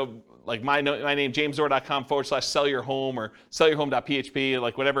it, like my name, jamesorr.com/sell your home or sellyourhome.php,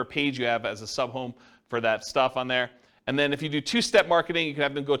 like whatever page you have as a sub-home for that stuff on there. And then if you do 2-step marketing, you can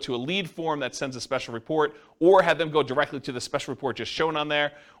have them go to a lead form that sends a special report, or have them go directly to the special report just shown on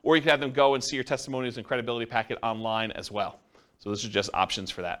there, or you can have them go and see your testimonials and credibility packet online as well. So those are just options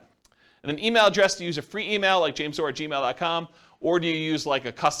for that. And then email address, do you use a free email like jamesorr@gmail.com, or do you use like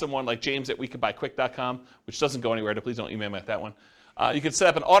a custom one like james@wecanbuyquick.com, which doesn't go anywhere, so please don't email me at that one. You can set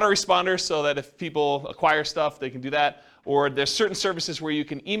up an autoresponder so that if people acquire stuff, they can do that. Or there's certain services where you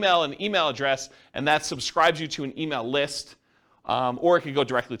can email an email address, and that subscribes you to an email list, or it can go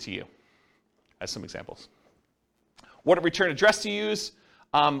directly to you, as some examples. What return address to use?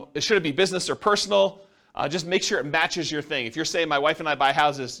 Should it be business or personal? Just make sure it matches your thing. If you're saying my wife and I buy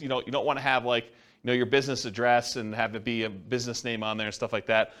houses, you don't want to have like your business address and have it be a business name on there and stuff like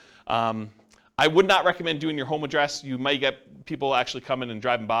that. I would not recommend doing your home address. You might get people actually coming and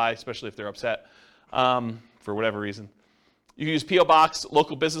driving by, especially if they're upset for whatever reason. You can use P.O. Box,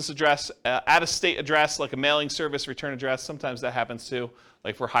 local business address, out-of-state address, like a mailing service return address. Sometimes that happens too,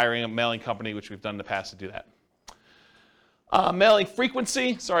 like if we're hiring a mailing company, which we've done in the past to do that. Mailing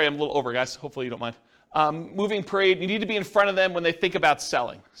frequency. Sorry, I'm a little over, guys. Hopefully you don't mind. Moving parade. You need to be in front of them when they think about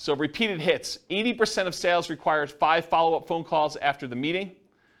selling. So repeated hits. 80% of sales requires 5 follow-up phone calls after the meeting.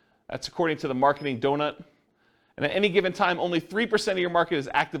 That's according to the Marketing Donut. And at any given time, only 3% of your market is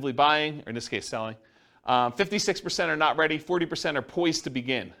actively buying, or in this case, selling. 56% are not ready. 40% are poised to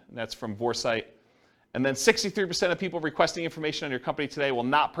begin. And that's from Vorsight. And then 63% of people requesting information on your company today will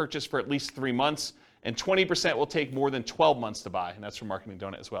not purchase for at least 3 months. And 20% will take more than 12 months to buy, and that's from Marketing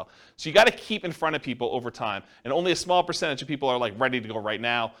Donut as well. So you got to keep in front of people over time, and only a small percentage of people are like ready to go right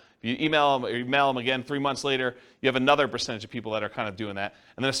now. If you email them or you mail them again 3 months later, you have another percentage of people that are kind of doing that.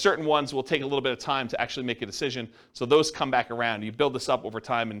 And then certain ones will take a little bit of time to actually make a decision, so those come back around. You build this up over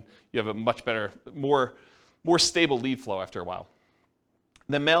time, and you have a much better, more stable lead flow after a while.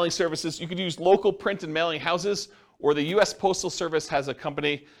 And then mailing services, you could use local print and mailing houses, or the U.S. Postal Service has a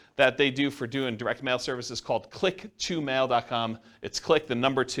company that they do for doing direct mail services called click2mail.com. It's click the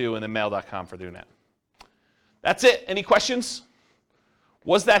number 2 and then mail.com for doing that. That's it. Any questions?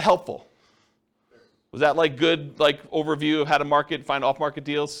 Was that helpful? Was that like good overview of how to market, find off-market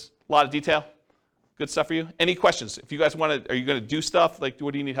deals? A lot of detail? Good stuff for you? Any questions? If you guys want to, are you going to do stuff? Like,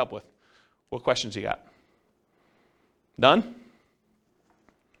 what do you need help with? What questions you got? None?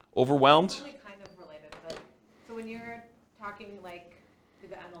 Overwhelmed? It's really kind of related, but so when you're talking like to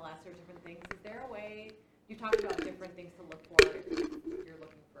the MLS or different things, is there a way, you talked about different things to look for if you're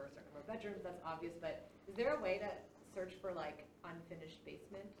looking for a certain number of bedrooms, that's obvious, but is there a way to search for like unfinished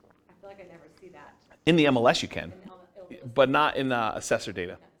basement? I feel like I never see that. In the MLS you can, but not in assessor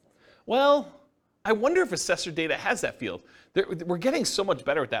data. Well, I wonder if assessor data has that field. We're getting so much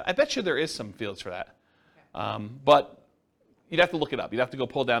better at that. I bet you there is some fields for that. Okay. But you'd have to look it up. You'd have to go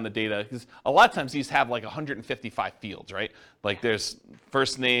pull down the data, because a lot of times these have like 155 fields, right? Like there's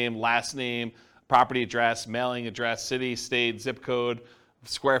first name, last name, property address, mailing address, city, state, zip code,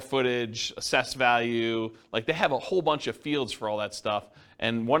 square footage, assessed value. Like they have a whole bunch of fields for all that stuff,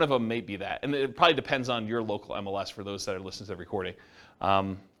 and one of them may be that. And it probably depends on your local MLS for those that are listening to the recording.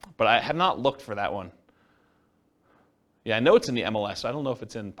 But I have not looked for that one. Yeah, I know it's in the MLS, so I don't know if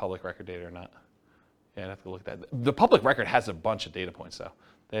it's in public record data or not. Yeah, I'd have to look at that. The public record has a bunch of data points, though.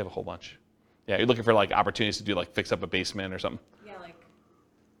 They have a whole bunch. Yeah, you're looking for like opportunities to do like fix up a basement or something. Yeah, like,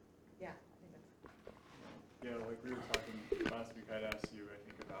 yeah. Yeah, like we were talking last week, I'd asked you, I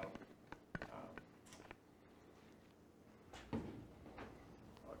think, about,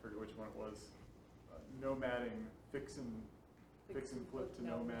 I forget which one it was, nomading, fix and flip to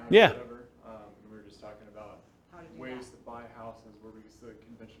nomad, yeah. Or whatever. We were just talking about ways to buy houses where we use the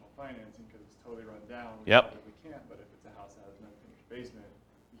conventional financing because it's totally run down. We can't, but if it's a house that has an unfinished basement,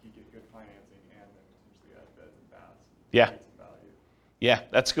 you can get good financing and then potentially add beds and baths. Yeah. Some value. Yeah,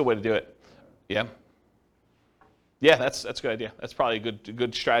 that's a good way to do it. Yeah. Yeah, that's a good idea. That's probably a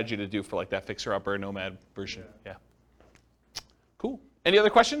good strategy to do for like that fixer-upper nomad version. Yeah. Cool. Any other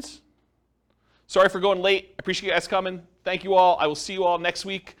questions? Sorry for going late. I appreciate you guys coming. Thank you all. I will see you all next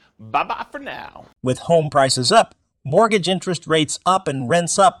week. Bye-bye for now. With home prices up, mortgage interest rates up, and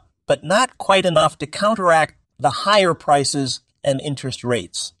rents up, but not quite enough to counteract the higher prices and interest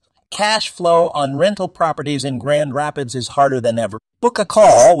rates. Cash flow on rental properties in Grand Rapids is harder than ever. Book a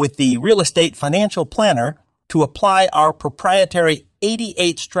call with the Real Estate Financial Planner to apply our proprietary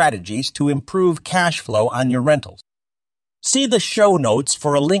 88 strategies to improve cash flow on your rentals. See the show notes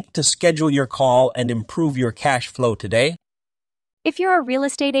for a link to schedule your call and improve your cash flow today. If you're a real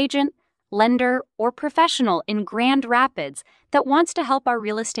estate agent, lender, or professional in Grand Rapids that wants to help our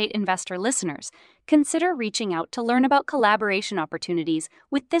real estate investor listeners, consider reaching out to learn about collaboration opportunities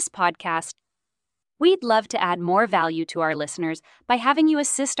with this podcast. We'd love to add more value to our listeners by having you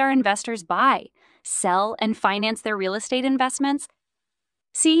assist our investors buy, sell, and finance their real estate investments.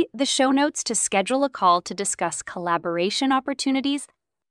 See the show notes to schedule a call to discuss collaboration opportunities